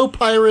couple of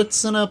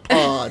O-pirates in a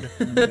pod.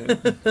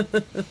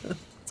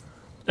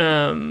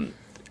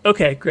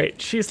 Okay,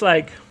 great. She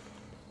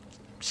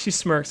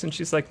smirks and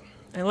she's like,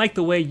 I like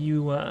the way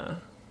you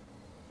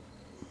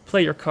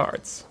play your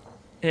cards.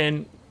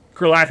 And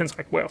Goliath's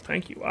like, well,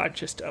 thank you. I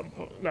just kind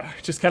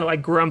of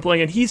like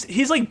grumbling, and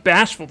he's like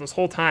bashful this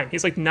whole time.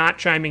 He's like not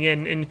chiming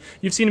in, and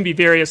you've seen him be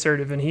very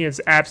assertive, and he is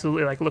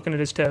absolutely like looking at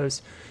his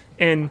toes.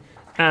 And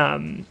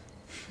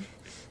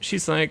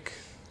she's like,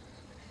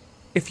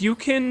 if you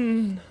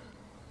can,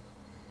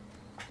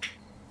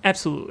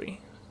 absolutely.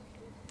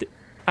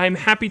 I'm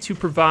happy to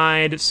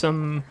provide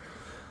some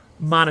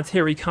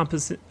monetary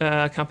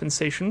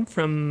compensation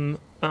from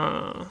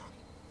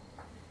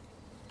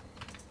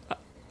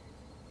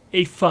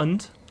a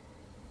fund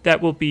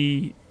that will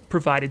be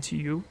provided to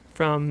you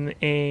from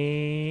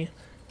a...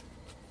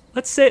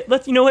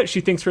 you know what?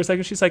 She thinks for a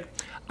second. She's like,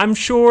 I'm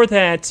sure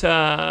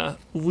that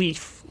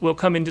Leaf will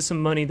come into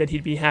some money that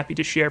he'd be happy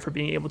to share for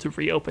being able to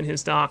reopen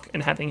his dock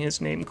and having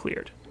his name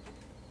cleared.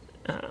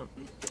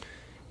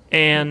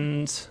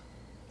 And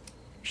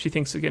she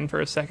thinks again for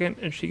a second,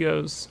 and she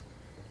goes,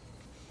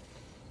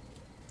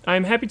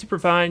 I'm happy to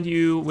provide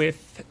you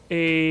with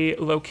a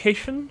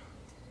location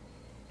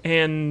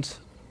and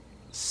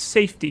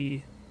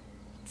safety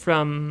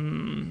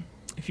from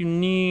if you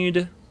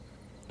need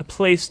a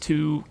place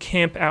to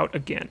camp out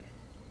again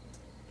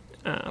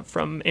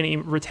from any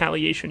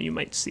retaliation you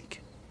might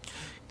seek.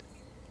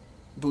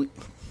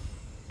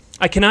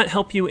 I cannot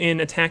help you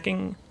in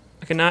attacking.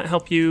 I cannot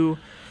help you.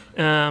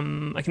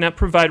 I cannot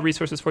provide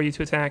resources for you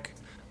to attack.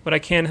 What I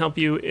can help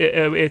you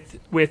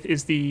with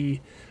is the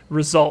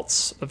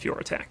results of your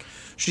attack.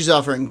 She's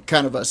offering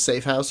kind of a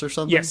safe house or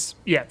something. Yes,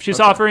 yeah. She's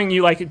offering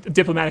you like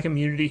diplomatic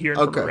immunity here in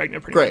Regna,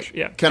 pretty great. much.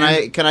 Yeah. Can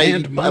I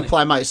and money.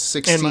 apply my And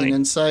 16 money.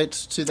 insight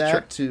to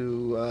that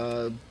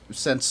to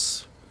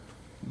sense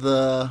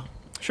the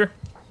Sure.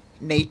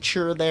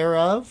 nature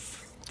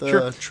thereof, the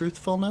Sure.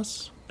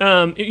 truthfulness?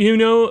 You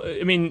know,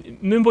 I mean,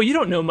 Moonboy, you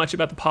don't know much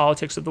about the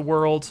politics of the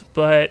world,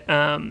 but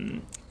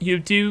you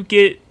do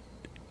get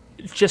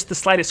just the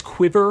slightest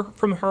quiver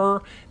from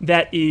her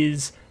that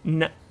is,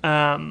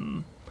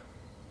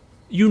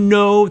 you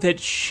know that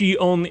she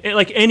only,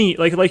 like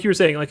you were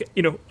saying, like,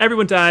 you know,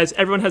 everyone dies,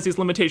 everyone has these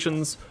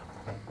limitations.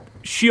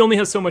 She only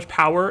has so much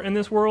power in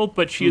this world,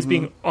 but she is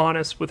being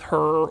honest with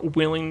her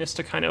willingness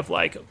to kind of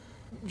like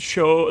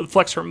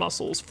flex her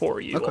muscles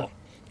for you all.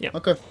 Yeah.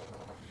 Okay.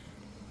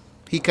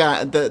 He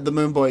the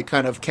moon boy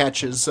kind of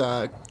catches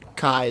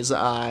Kai's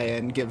eye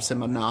and gives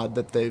him a nod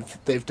that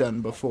they've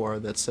done before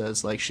that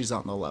says like she's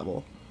on the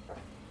level.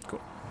 Cool.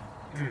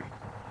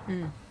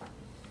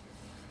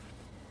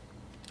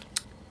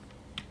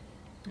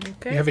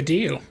 Okay. You have a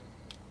deal.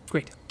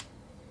 Great.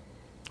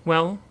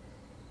 Well,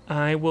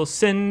 I will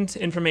send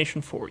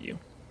information for you,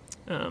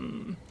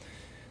 in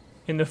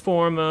the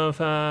form of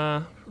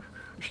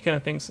she kind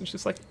of thinks, and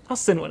she's like, "I'll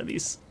send one of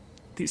these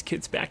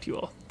kids back to you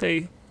all.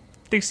 They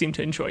seem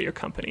to enjoy your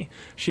company."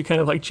 She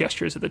kind of like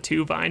gestures at the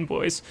two Vine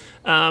boys,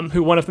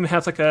 who one of them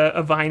has like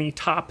a viney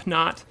top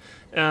knot,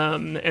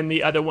 and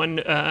the other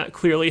one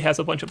clearly has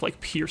a bunch of like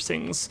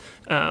piercings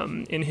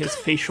in his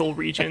facial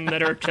region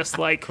that are just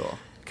like. Cool.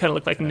 Kind of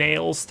look like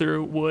nails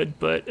through wood,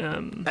 but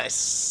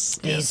Nice.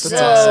 He's,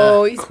 That's awesome.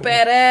 Oh, he's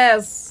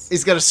badass.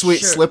 He's got a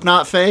sweet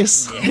Slipknot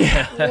face.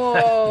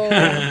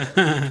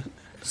 Whoa.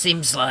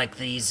 seems like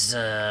these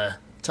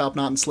Top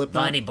knot and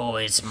Slipknot. Viney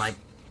boys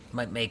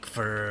might make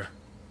for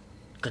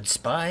good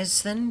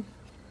spies then.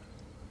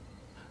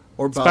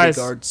 Or Spies-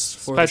 bodyguards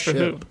for spies the for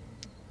ship.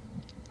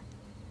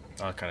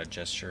 who? I'll kind of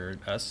gesture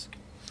at us.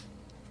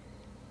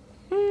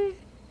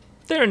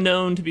 They're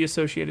known to be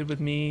associated with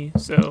me,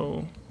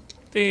 so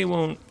they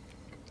won't,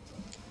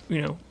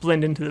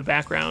 blend into the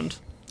background.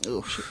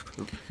 Oof.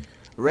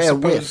 Rare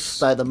whiff Suppose-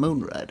 by the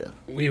Moonrider.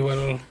 We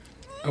will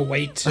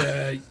await.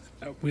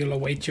 We'll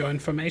await your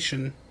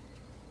information.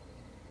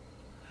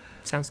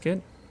 Sounds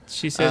good.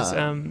 She says,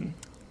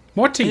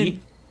 More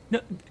tea. no,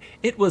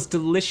 it was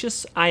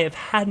delicious. I have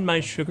had my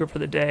sugar for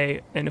the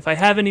day, and if I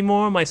have any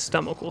more, my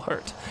stomach will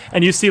hurt.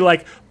 And you see,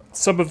 like,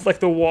 some of,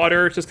 like, the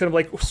water just kind of,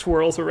 like,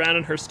 swirls around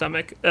in her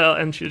stomach,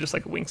 and she just,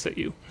 like, winks at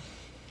you.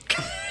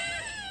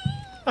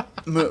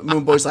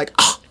 Moonboy's like,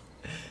 ah!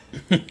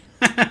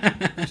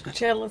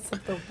 Jealous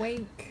of the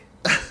wink.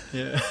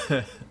 Yeah.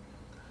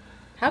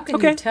 How can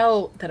Okay. you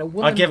tell that a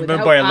woman give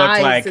without Moonboy a look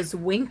eyes like- is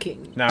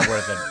winking? Not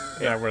worth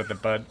it. Not worth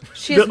it, bud.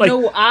 She has like,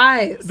 no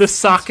eyes. The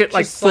socket,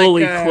 like, just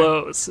fully like a-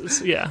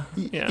 closes. Yeah.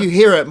 Yeah. You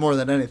hear it more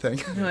than anything.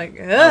 You're like,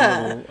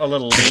 ugh. A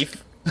little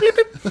leaf.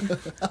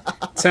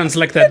 Sounds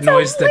like that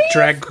noise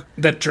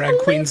that drag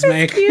queens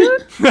make.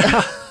 Cute.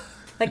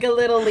 Like a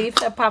little leaf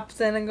that pops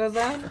in and goes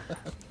out.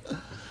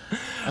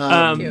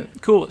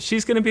 Cute. Cool.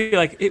 She's gonna be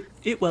like,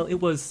 it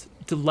was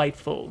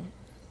delightful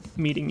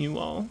meeting you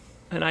all,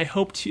 and I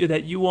hope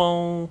that you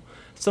all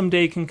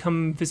someday can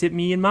come visit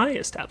me in my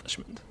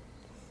establishment.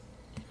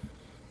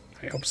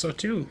 I hope so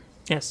too.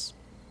 Yes,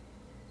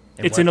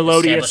 And It's what in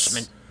Elodius,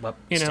 establishment- What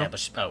you know.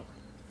 establishment? Oh,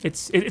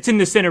 it's in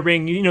the center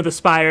ring. You know the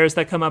spires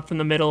that come up from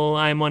the middle.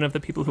 I'm one of the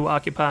people who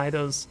occupy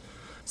those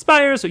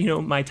spires.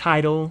 So, my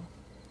title,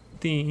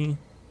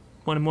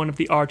 one of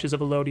the arches of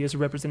Elodius,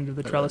 representative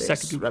of the Trellis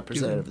Second.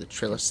 Representative of the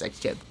Trellis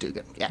Second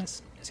Dugan.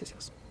 Yes.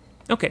 Yes.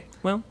 Okay,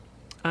 well,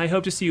 I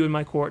hope to see you in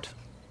my court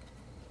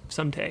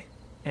someday,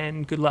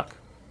 and good luck.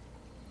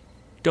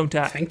 Don't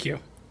die. Thank you.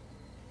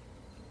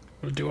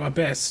 We'll do our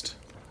best.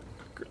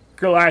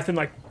 Goliathan,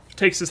 like,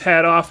 takes his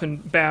hat off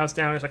and bows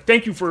down. He's like,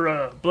 thank you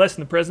for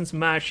blessing the presence of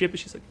my ship. And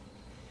she's like,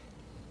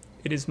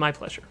 it is my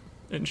pleasure.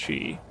 And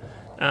she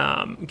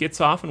gets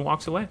off and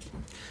walks away.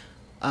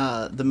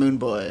 The Moon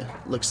Boy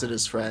looks at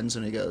his friends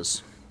and he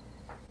goes,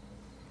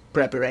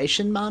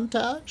 preparation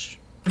montage?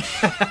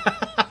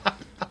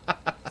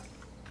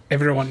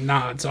 Everyone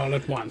nods all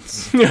at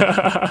once.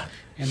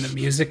 And the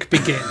music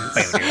begins.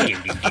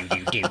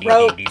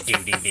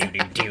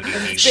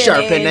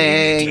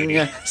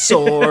 Sharpening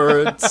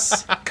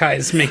swords.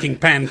 Kai's making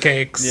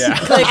pancakes. Yeah.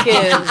 Click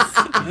is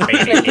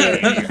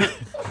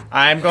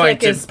I'm going Click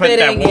to is put that.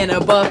 spitting in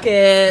a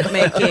bucket,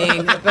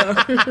 making. I'm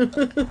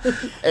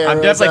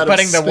Arrows definitely out of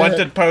putting the spit.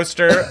 wanted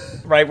poster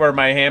right where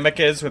my hammock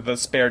is with the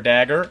spare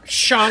dagger.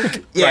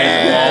 Shunk.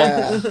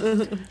 Yeah.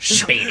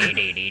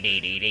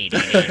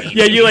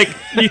 Yeah,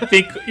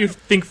 you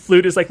think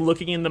Flute is like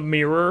looking in the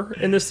mirror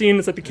in the scene.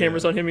 It's like the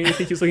camera's on him, and you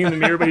think he's looking in the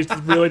mirror, but he's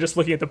really just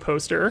looking at the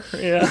poster.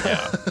 Yeah.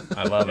 Yeah,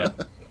 I love it.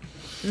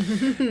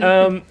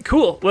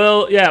 Cool.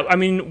 Well, yeah. I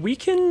mean, we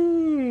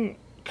can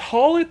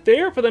call it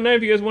there for the night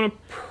if you guys want to.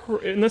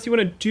 Unless you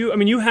want to do. I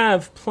mean, you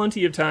have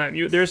plenty of time.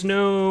 There's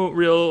no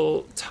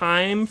real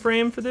time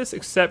frame for this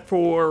except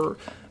for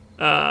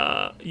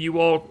you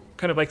all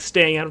kind of like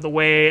staying out of the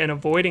way and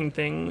avoiding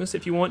things.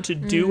 If you want to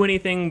do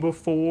anything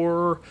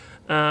before,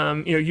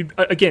 you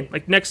again,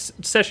 like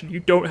next session, you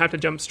don't have to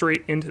jump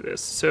straight into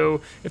this.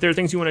 So if there are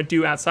things you want to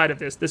do outside of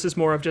this, this is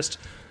more of just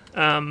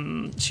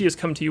she has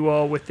come to you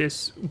all with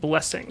this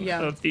blessing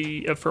of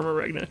Firma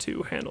Regna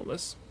to handle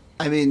this.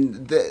 I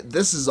mean,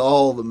 this is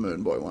all the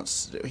Moon Boy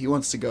wants to do. He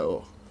wants to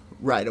go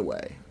right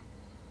away.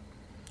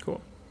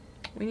 Cool.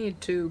 We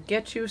need to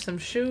get you some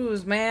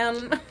shoes,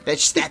 man.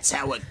 That's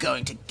how we're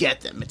going to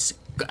get them. It's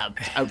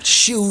a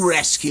shoe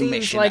rescue Seems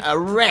mission. like A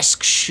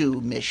rescue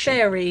mission.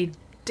 Very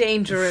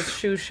dangerous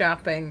shoe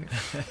shopping.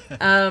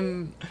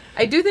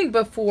 I do think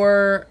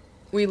before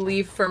we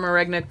leave Firma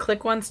Regna,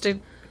 Click wants to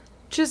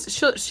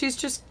she's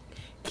just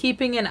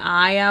keeping an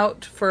eye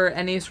out for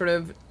any sort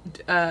of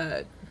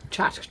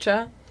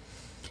Chachcha,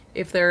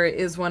 if there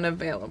is one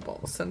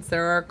available, since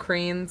there are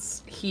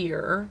Kreens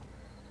here,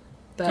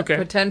 that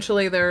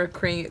potentially there's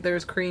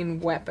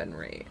Kreen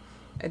weaponry.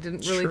 I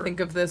didn't really think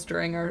of this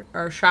during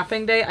our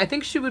shopping day. I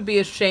think she would be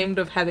ashamed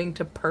of having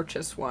to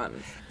purchase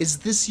one. Is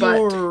this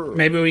your...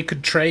 Maybe we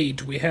could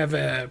trade. We have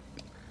a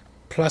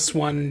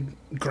 +1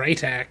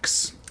 great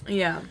axe.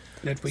 Yeah.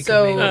 That we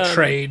could maybe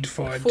trade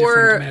for a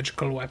different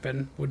magical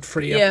weapon. Would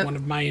free up one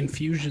of my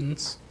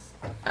infusions.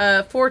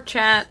 For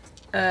chat,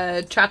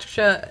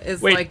 Chachcha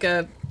is like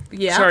a...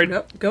 Yeah, sorry.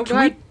 No, go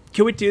ahead.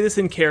 Can we do this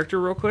in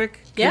character real quick?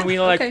 Yeah, Can we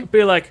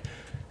be like...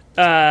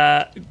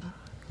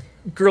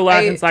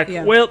 Gerlath's like,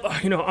 well,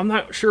 I'm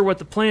not sure what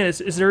the plan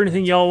is. Is there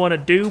anything y'all want to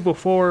do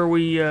before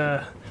we, he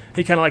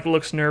kind of like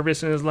looks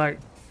nervous and is like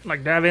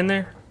dive in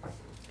there?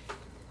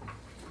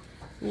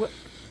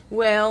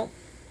 Well,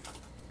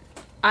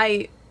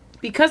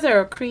 because there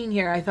are Kreen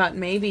here, I thought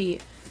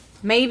maybe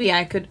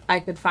I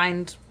could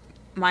find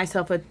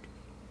myself a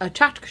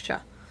Chachcha.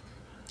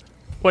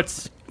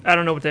 I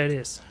don't know what that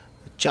is.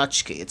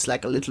 Chachki. It's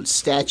like a little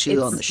statue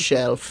on the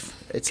shelf.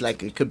 It's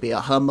like it could be a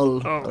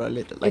Hummel or a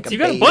little like a you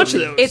got a bunch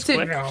of those. It's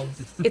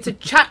a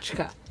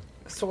Chachka,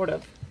 sort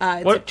of.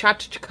 It's a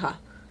Chachka.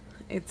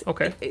 It's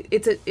okay.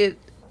 It's a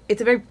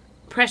very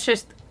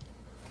precious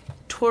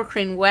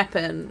Torkreen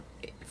weapon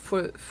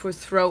for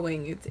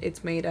throwing.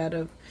 It's made out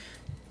of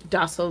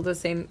Dossel,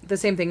 the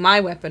same thing my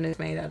weapon is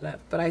made out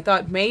of. But I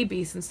thought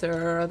maybe since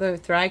there are other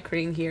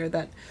Thrykreen here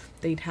that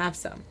they'd have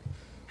some.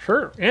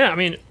 Sure. Yeah. I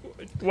mean,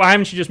 why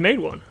haven't you just made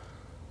one?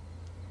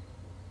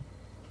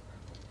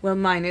 Well,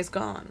 mine is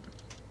gone.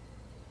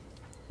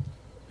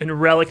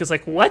 And Relic is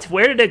like, what?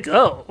 Where did it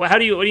go? What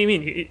do you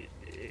mean?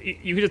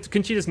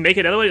 Couldn't you just make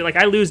it otherwise? Like,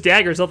 I lose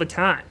daggers all the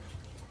time.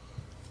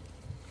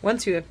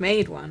 Once you have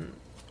made one,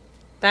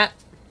 that's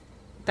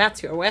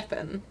your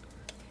weapon.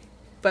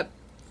 But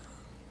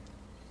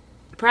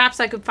perhaps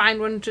I could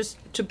find one just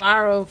to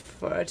borrow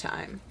for a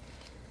time.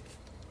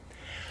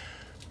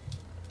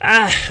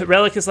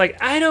 Relic is like,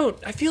 I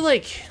feel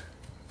like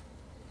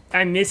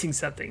I'm missing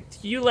something.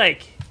 Do you,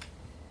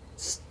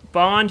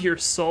 bond your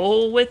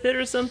soul with it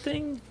or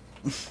something?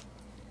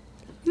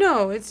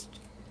 No, it's...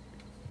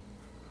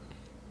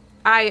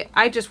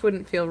 I just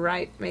wouldn't feel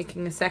right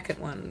making a second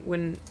one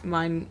when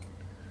mine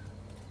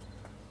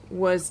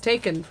was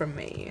taken from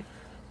me.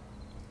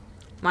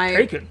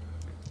 Taken?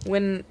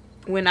 When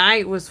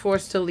I was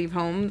forced to leave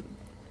home,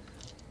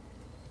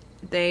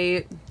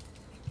 they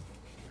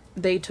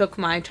took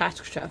my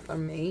Chachcha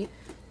from me,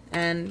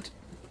 and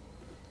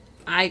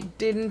I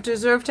didn't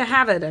deserve to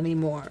have it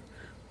anymore.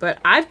 But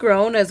I've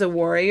grown as a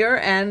warrior,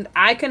 and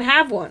I can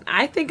have one.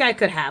 I think I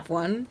could have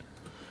one.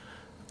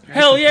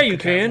 Hell yeah, you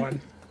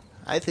can.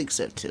 I think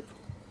so, too.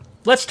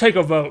 Let's take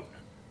a vote.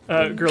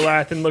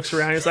 Gerlath looks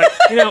around. He's like,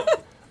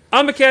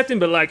 I'm a captain,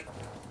 but, I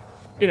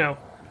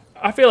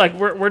feel like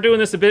we're doing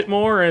this a bit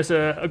more as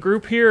a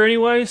group here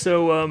anyway.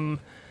 So,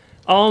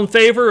 all in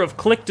favor of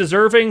Click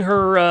deserving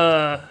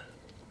her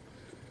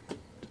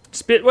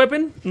spit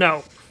weapon?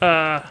 No.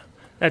 That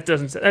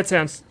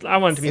sounds... I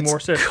want it to be more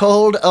simple. It's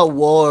called a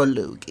war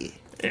loogie.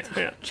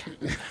 Yeah.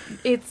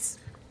 It's...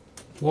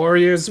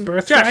 Warrior's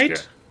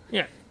birthright?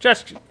 Yeah,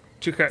 just...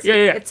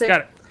 Yeah,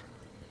 got it.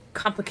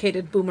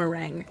 Complicated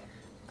boomerang.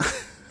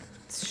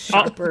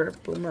 Sharper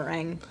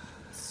boomerang.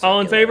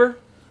 All in favor?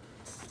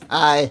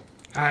 Aye.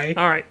 Aye.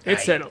 All right,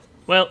 it's settled.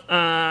 Well,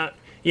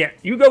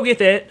 you go get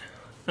that.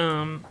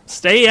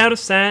 Stay out of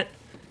sight,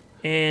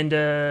 and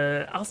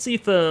I'll see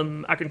if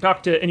I can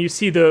talk to... And you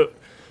see the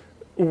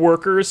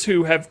workers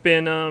who have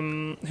been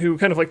who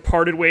kind of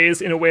parted ways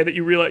in a way that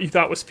you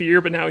thought was fear,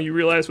 but now you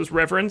realize was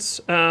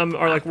reverence,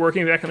 are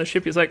working back on the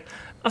ship. He's like,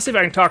 I'll see if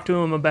I can talk to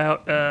him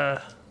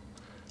about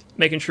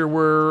making sure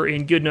we're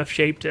in good enough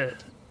shape to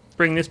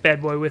bring this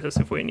bad boy with us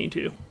if we need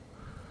to.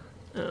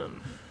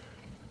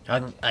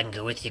 I can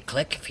go with you,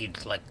 Click, if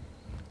you'd like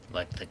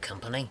the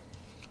company.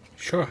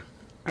 Sure,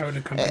 I would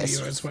accompany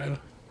you as well.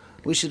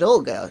 We should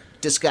all go.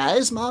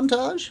 Disguise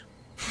montage?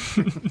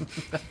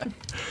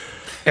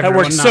 That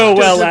worked so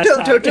well last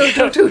time.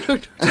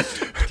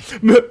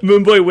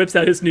 Moonboy whips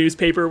out his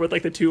newspaper with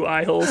the 2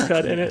 eye holes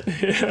cut in it.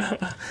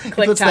 He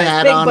puts the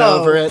hat on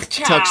over it,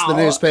 tucks the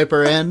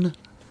newspaper in.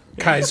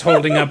 Kai's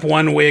holding up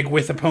one wig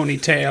with a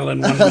ponytail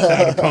and one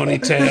without a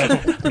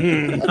ponytail.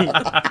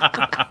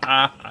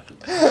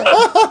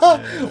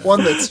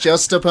 One that's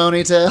just a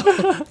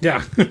ponytail.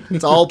 Yeah.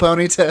 It's all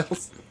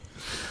ponytails.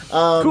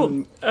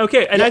 Cool.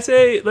 Okay, and I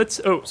say let's.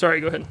 Oh, sorry.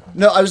 Go ahead.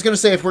 No, I was going to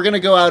say, if we're going to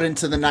go out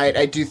into the night,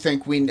 I do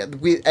think we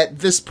at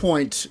this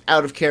point,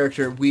 out of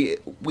character, we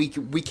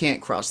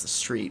can't cross the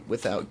street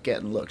without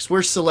getting looks.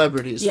 We're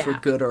celebrities for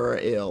good or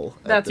ill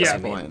at That's this what I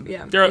point. mean.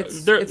 Yeah,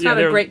 It's not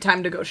a great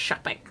time to go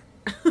shopping.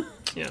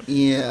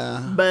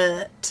 Yeah.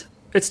 But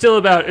It's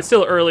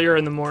still earlier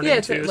in the morning Yeah,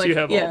 it's too, so like- you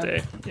have yeah. all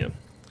day. Yeah.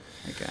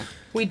 Okay.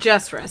 we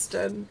just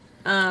rested.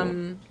 I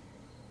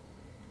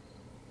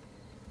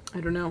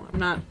don't know.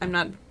 I'm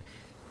not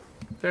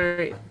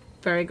very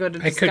good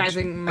at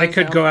disguising myself. I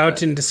could go out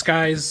but- in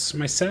disguise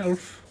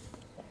myself.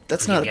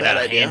 That's You not a get bad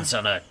our idea. hands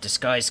on a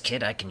disguise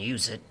kit, I can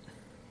use it.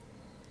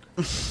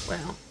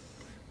 Well,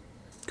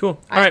 Cool.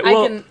 All right.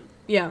 Well, I can.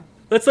 Yeah.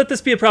 let's let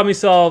this be a problem we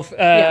solve.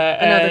 Another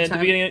at the time.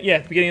 beginning.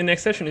 The beginning of the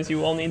next session is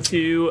you all need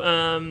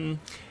to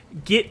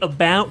get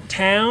about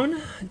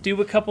town,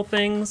 do a couple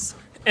things,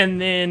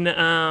 and then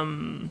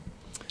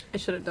I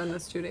should have done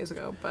this 2 days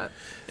ago, but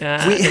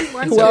it's it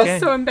was okay.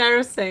 so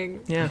embarrassing.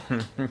 Yeah.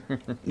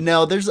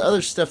 No, there's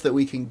other stuff that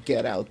we can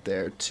get out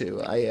there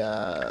too.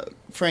 I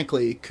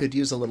frankly could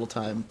use a little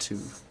time to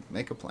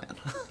make a plan.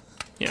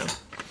 Yeah.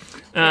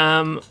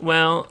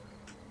 Well,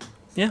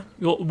 yeah.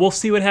 We'll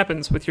see what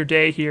happens with your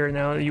day here.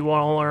 Now you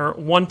all are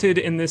wanted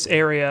in this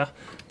area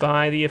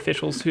by the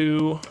officials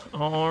who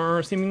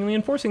are seemingly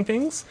enforcing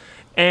things,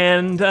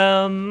 and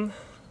then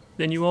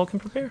you all can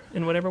prepare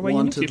in whatever way you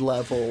need Wanted to.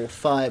 level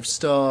 5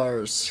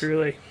 stars.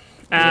 Truly.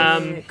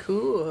 Yeah,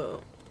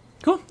 cool.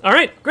 Cool. All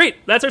right.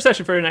 Great. That's our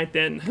session for tonight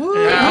then. Thanks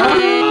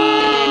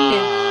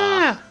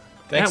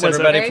That was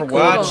everybody very for cool.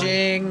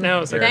 watching. That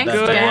was a You're Thanks, the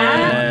good Dad.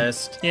 one.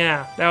 best.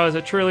 Yeah, that was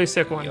a truly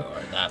sick one. You're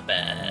the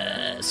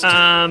best.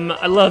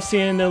 I love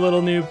seeing the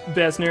little new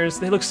Besners.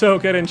 They look so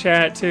good in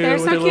chat too, They're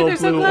with so their cute, little they're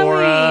so blue glowy.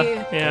 aura.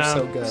 They're Yeah.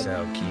 so good.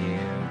 So cute.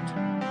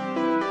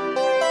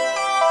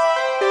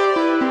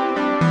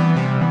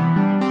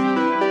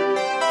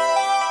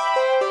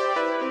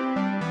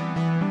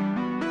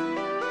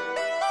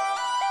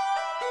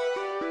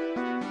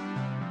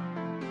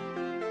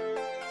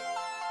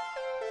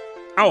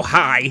 Oh,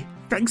 hi.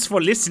 Thanks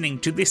for listening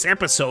to this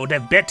episode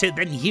of Better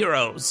Than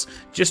Heroes.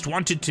 Just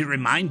wanted to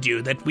remind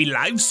you that we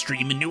live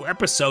stream a new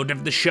episode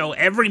of the show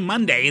every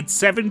Monday at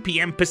 7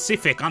 p.m.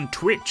 Pacific on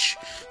Twitch.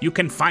 You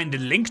can find a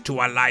link to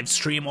our live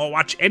stream or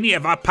watch any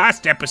of our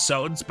past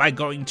episodes by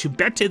going to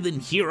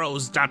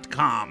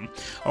betterthanheroes.com.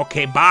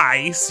 Okay,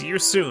 bye. See you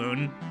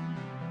soon.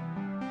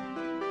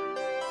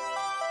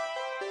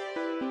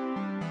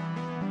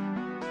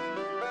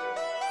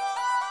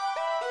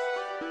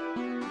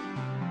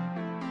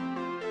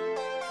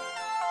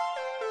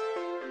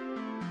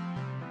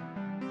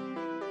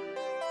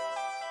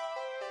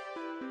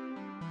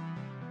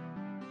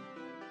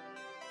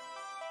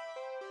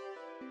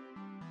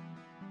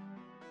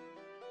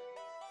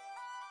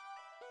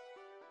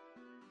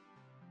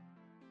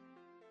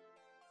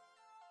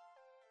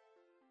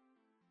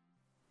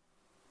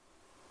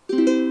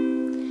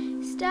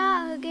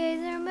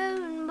 Stargazer,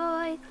 Moon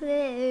Boy,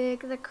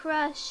 Click, the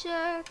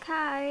Crusher,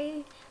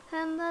 Kai,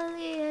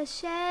 Humblia,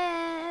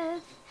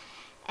 Chef,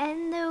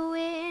 and the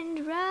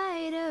Wind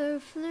Rider,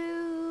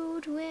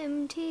 Flute,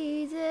 Whim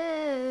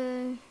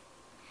Teaser.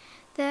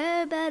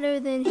 They're better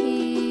than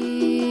he.